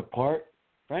 feet apart.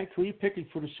 Frank, who are you picking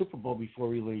for the Super Bowl before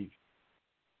we leave?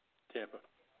 Tampa.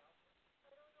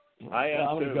 I am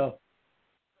I'm too. Gonna go.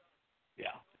 Yeah,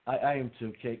 I am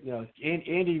too. Okay,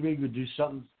 Andy Reid would do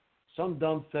some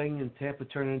dumb thing, and Tampa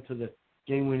turn into the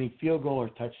game-winning field goal or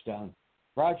touchdown.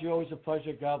 Roger, always a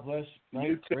pleasure. God bless.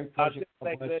 You too. Great pleasure.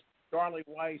 God bless. Charlie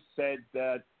Weiss said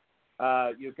that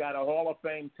you've got a Hall of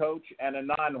Fame coach and a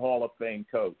non-Hall of Fame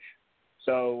coach.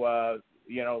 So,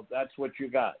 that's what you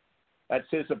got. That's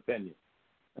his opinion.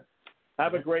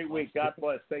 Have a great week. God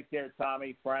bless. Take care,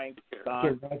 Tommy, Frank, Tom.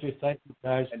 Okay, Roger, thank you,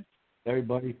 guys, and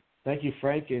everybody. Thank you,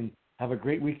 Frank, and have a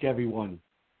great week, everyone.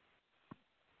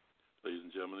 Ladies and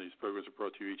gentlemen, these programs are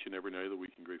brought to you each and every night of the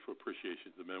week in grateful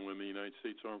appreciation to the men and women of the United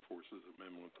States Armed Forces, the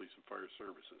men and women police and fire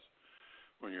services.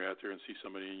 When you're out there and see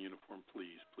somebody in uniform,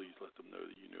 please let them know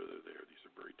that you know they're there. These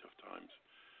are very tough times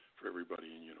for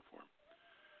everybody in uniform.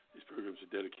 These programs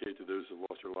are dedicated to those who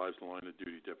lost their lives in the line of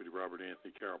duty. Deputy Robert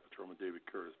Anthony Carroll, Patrolman David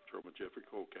Curtis, Patrolman Jeffrey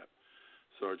Colcap,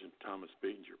 Sergeant Thomas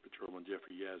Batinger, Patrolman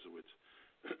Jeffrey Yazowitz,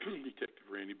 Detective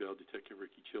Randy Bell, Detective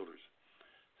Ricky Childers,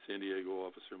 San Diego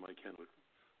Officer Mike Hendler,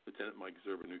 Lieutenant Mike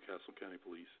Zerber, Newcastle County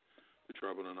Police,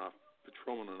 Patrolman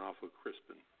Anafo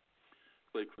Crispin,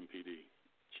 Lakeland PD,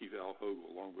 Chief Al Hogle,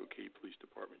 Longboat Key Police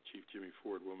Department, Chief Jimmy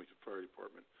Ford, Wilmington Fire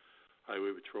Department,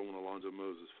 Highway Patrolman Alonzo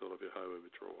Moses, Philadelphia Highway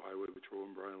Patrol, Highway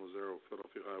Patrolman Brian Lazaro,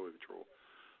 Philadelphia Highway Patrol,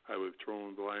 Highway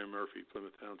Patrolman Brian Murphy,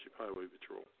 Plymouth Township Highway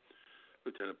Patrol,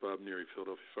 Lieutenant Bob Neary,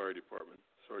 Philadelphia Fire Department,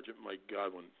 Sergeant Mike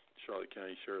Godwin, Charlotte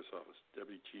County Sheriff's Office,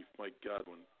 Deputy Chief Mike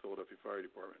Godwin, Philadelphia Fire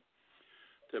Department,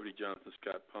 Deputy Jonathan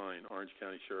Scott Pine, Orange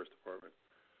County Sheriff's Department,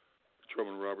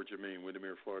 Patrolman Robert Germain,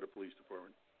 Windermere, Florida Police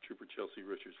Department, Trooper Chelsea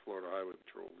Richards, Florida Highway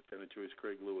Patrol, Lieutenant Joyce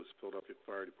Craig Lewis, Philadelphia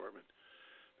Fire Department,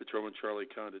 Patrolman Charlie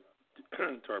Condit,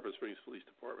 Tarpon Springs Police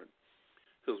Department.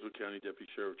 Hillsborough County Deputy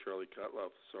Sheriff Charlie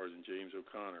Kotloff, Sergeant James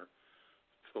O'Connor,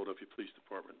 Philadelphia Police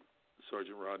Department.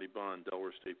 Sergeant Rodney Bond,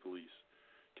 Delaware State Police.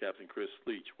 Captain Chris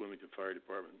Leach, Wilmington Fire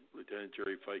Department. Lieutenant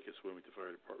Jerry Ficus, Wilmington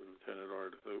Fire Department. Lieutenant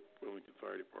Art Hope, Wilmington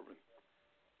Fire Department.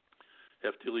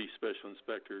 FDLE Special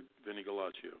Inspector Vinny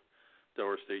Galaccio.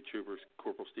 Delaware State Troopers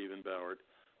Corporal Stephen Ballard.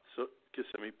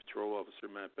 Kissimmee Patrol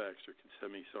Officer Matt Baxter.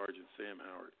 Kissimmee Sergeant Sam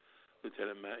Howard.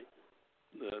 Lieutenant Matt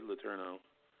Letourneau,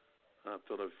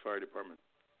 Philadelphia Fire Department.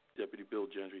 Deputy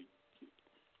Bill Gentry,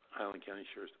 Highland County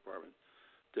Sheriff's Department.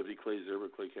 Deputy Clay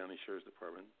Zerber, Clay County Sheriff's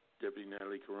Department. Deputy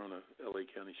Natalie Corona, LA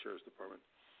County Sheriff's Department.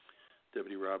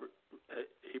 Deputy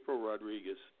April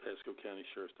Rodriguez, Pasco County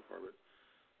Sheriff's Department.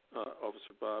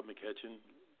 Officer Bob McKetchin,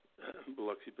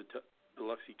 Biloxi,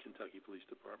 Kentucky Police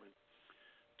Department.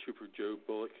 Trooper Joe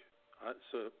Bullock,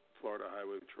 Florida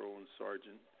Highway Patrol, and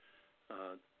Sergeant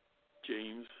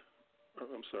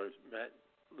Matt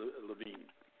Levine,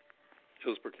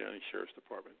 Hillsborough County Sheriff's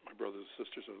Department. My brothers and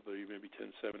sisters, although you may be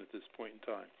 10-7 at this point in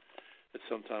time, at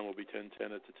some time we'll be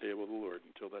 10-10 at the table of the Lord.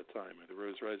 Until that time, may the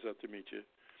rose rise up to meet you.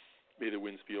 May the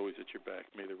winds be always at your back.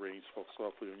 May the rains fall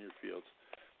softly on your fields,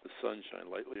 the sun shine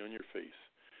lightly on your face.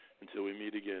 Until we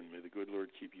meet again, may the good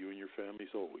Lord keep you and your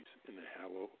families always in the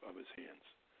hollow of his hands.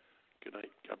 Good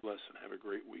night. God bless and have a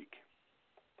great week.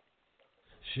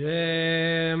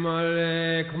 Shem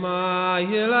Alek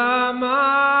Ma'ilama,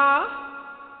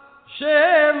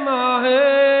 Shem Ahezahilma,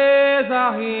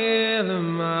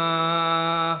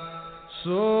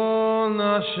 Son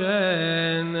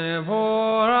Hashem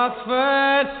Nevorat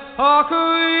Fen,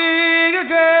 Hakuig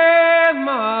again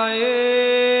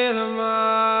Ma'ilama.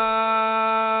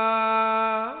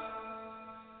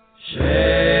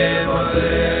 Shem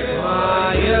Alek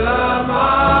Ma'ilama,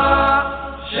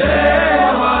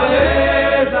 Shem Ahezahilma,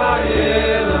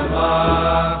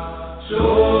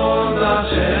 Son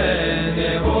Hashem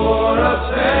Nevorat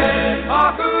Fen,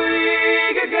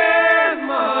 Hakuig again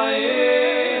Ma'ilama.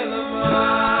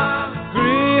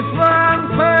 Grief and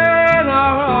pain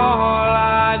are all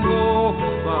I know.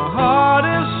 My heart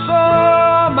is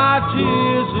sore, my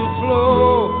tears will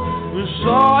flow. We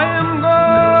saw him go,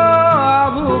 I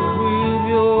look with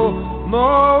you.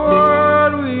 No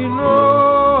word we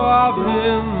know of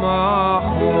him, my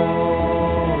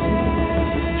home.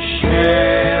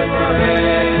 Shem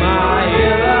Ahezahilma,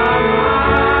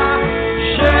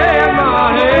 Shem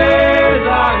Ahezahilma,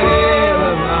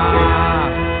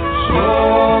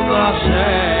 Son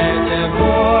Hashem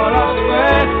Nevorat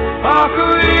Fen,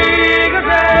 Hakuig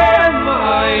again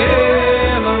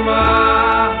Ma'ilama.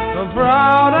 The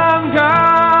proud and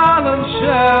gallant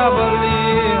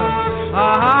Chevalier, a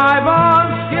high-born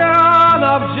scion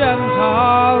of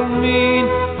gentle mien,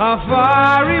 a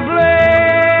fiery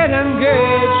blade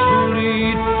engaged to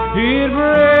lead, he'd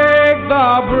break the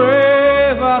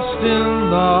bravest in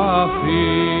the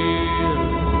field.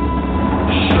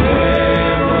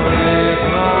 Shem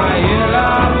Ahezahilma,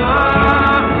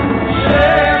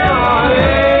 Shem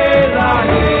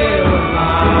Ahezahilma,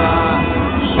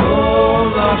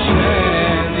 Son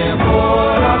Hashem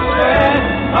Nevorat Fen,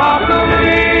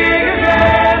 Hakuig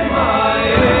again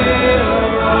Ma'ilama.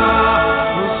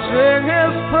 We'll sing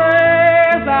his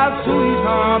praise as sweet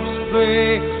harps play,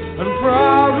 and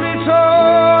proudly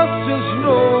toast his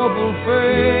noble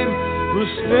fame.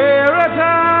 With spirit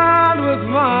and with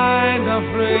mind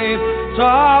aflame,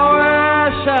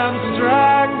 prowess and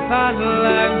strength and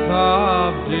length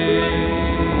of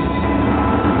days.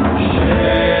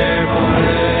 Shem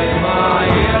Alek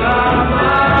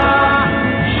Ma'ilama,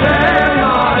 Shem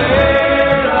Ahezahilma,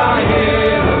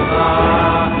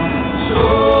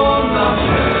 Son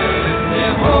Hashem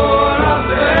Nevorat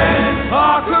Fen,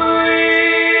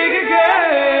 Hakuig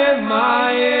again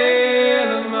Ma'ilama.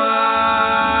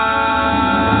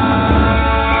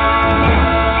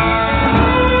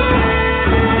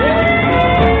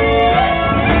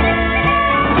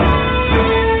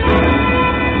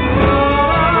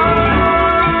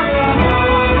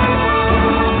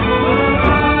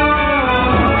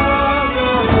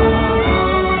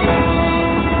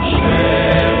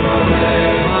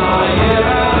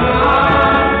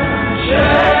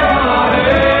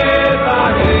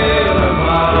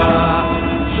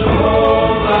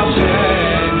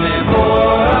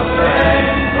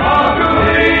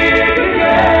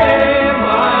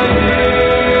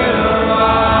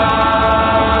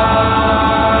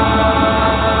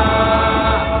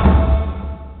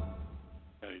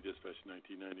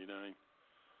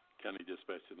 County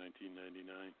Dispatch to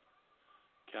 1999.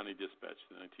 County Dispatch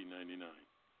to 1999.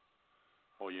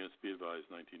 All units be advised,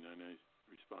 1999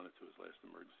 responded to his last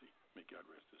emergency. May God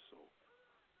rest his soul.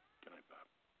 Good night, Bob.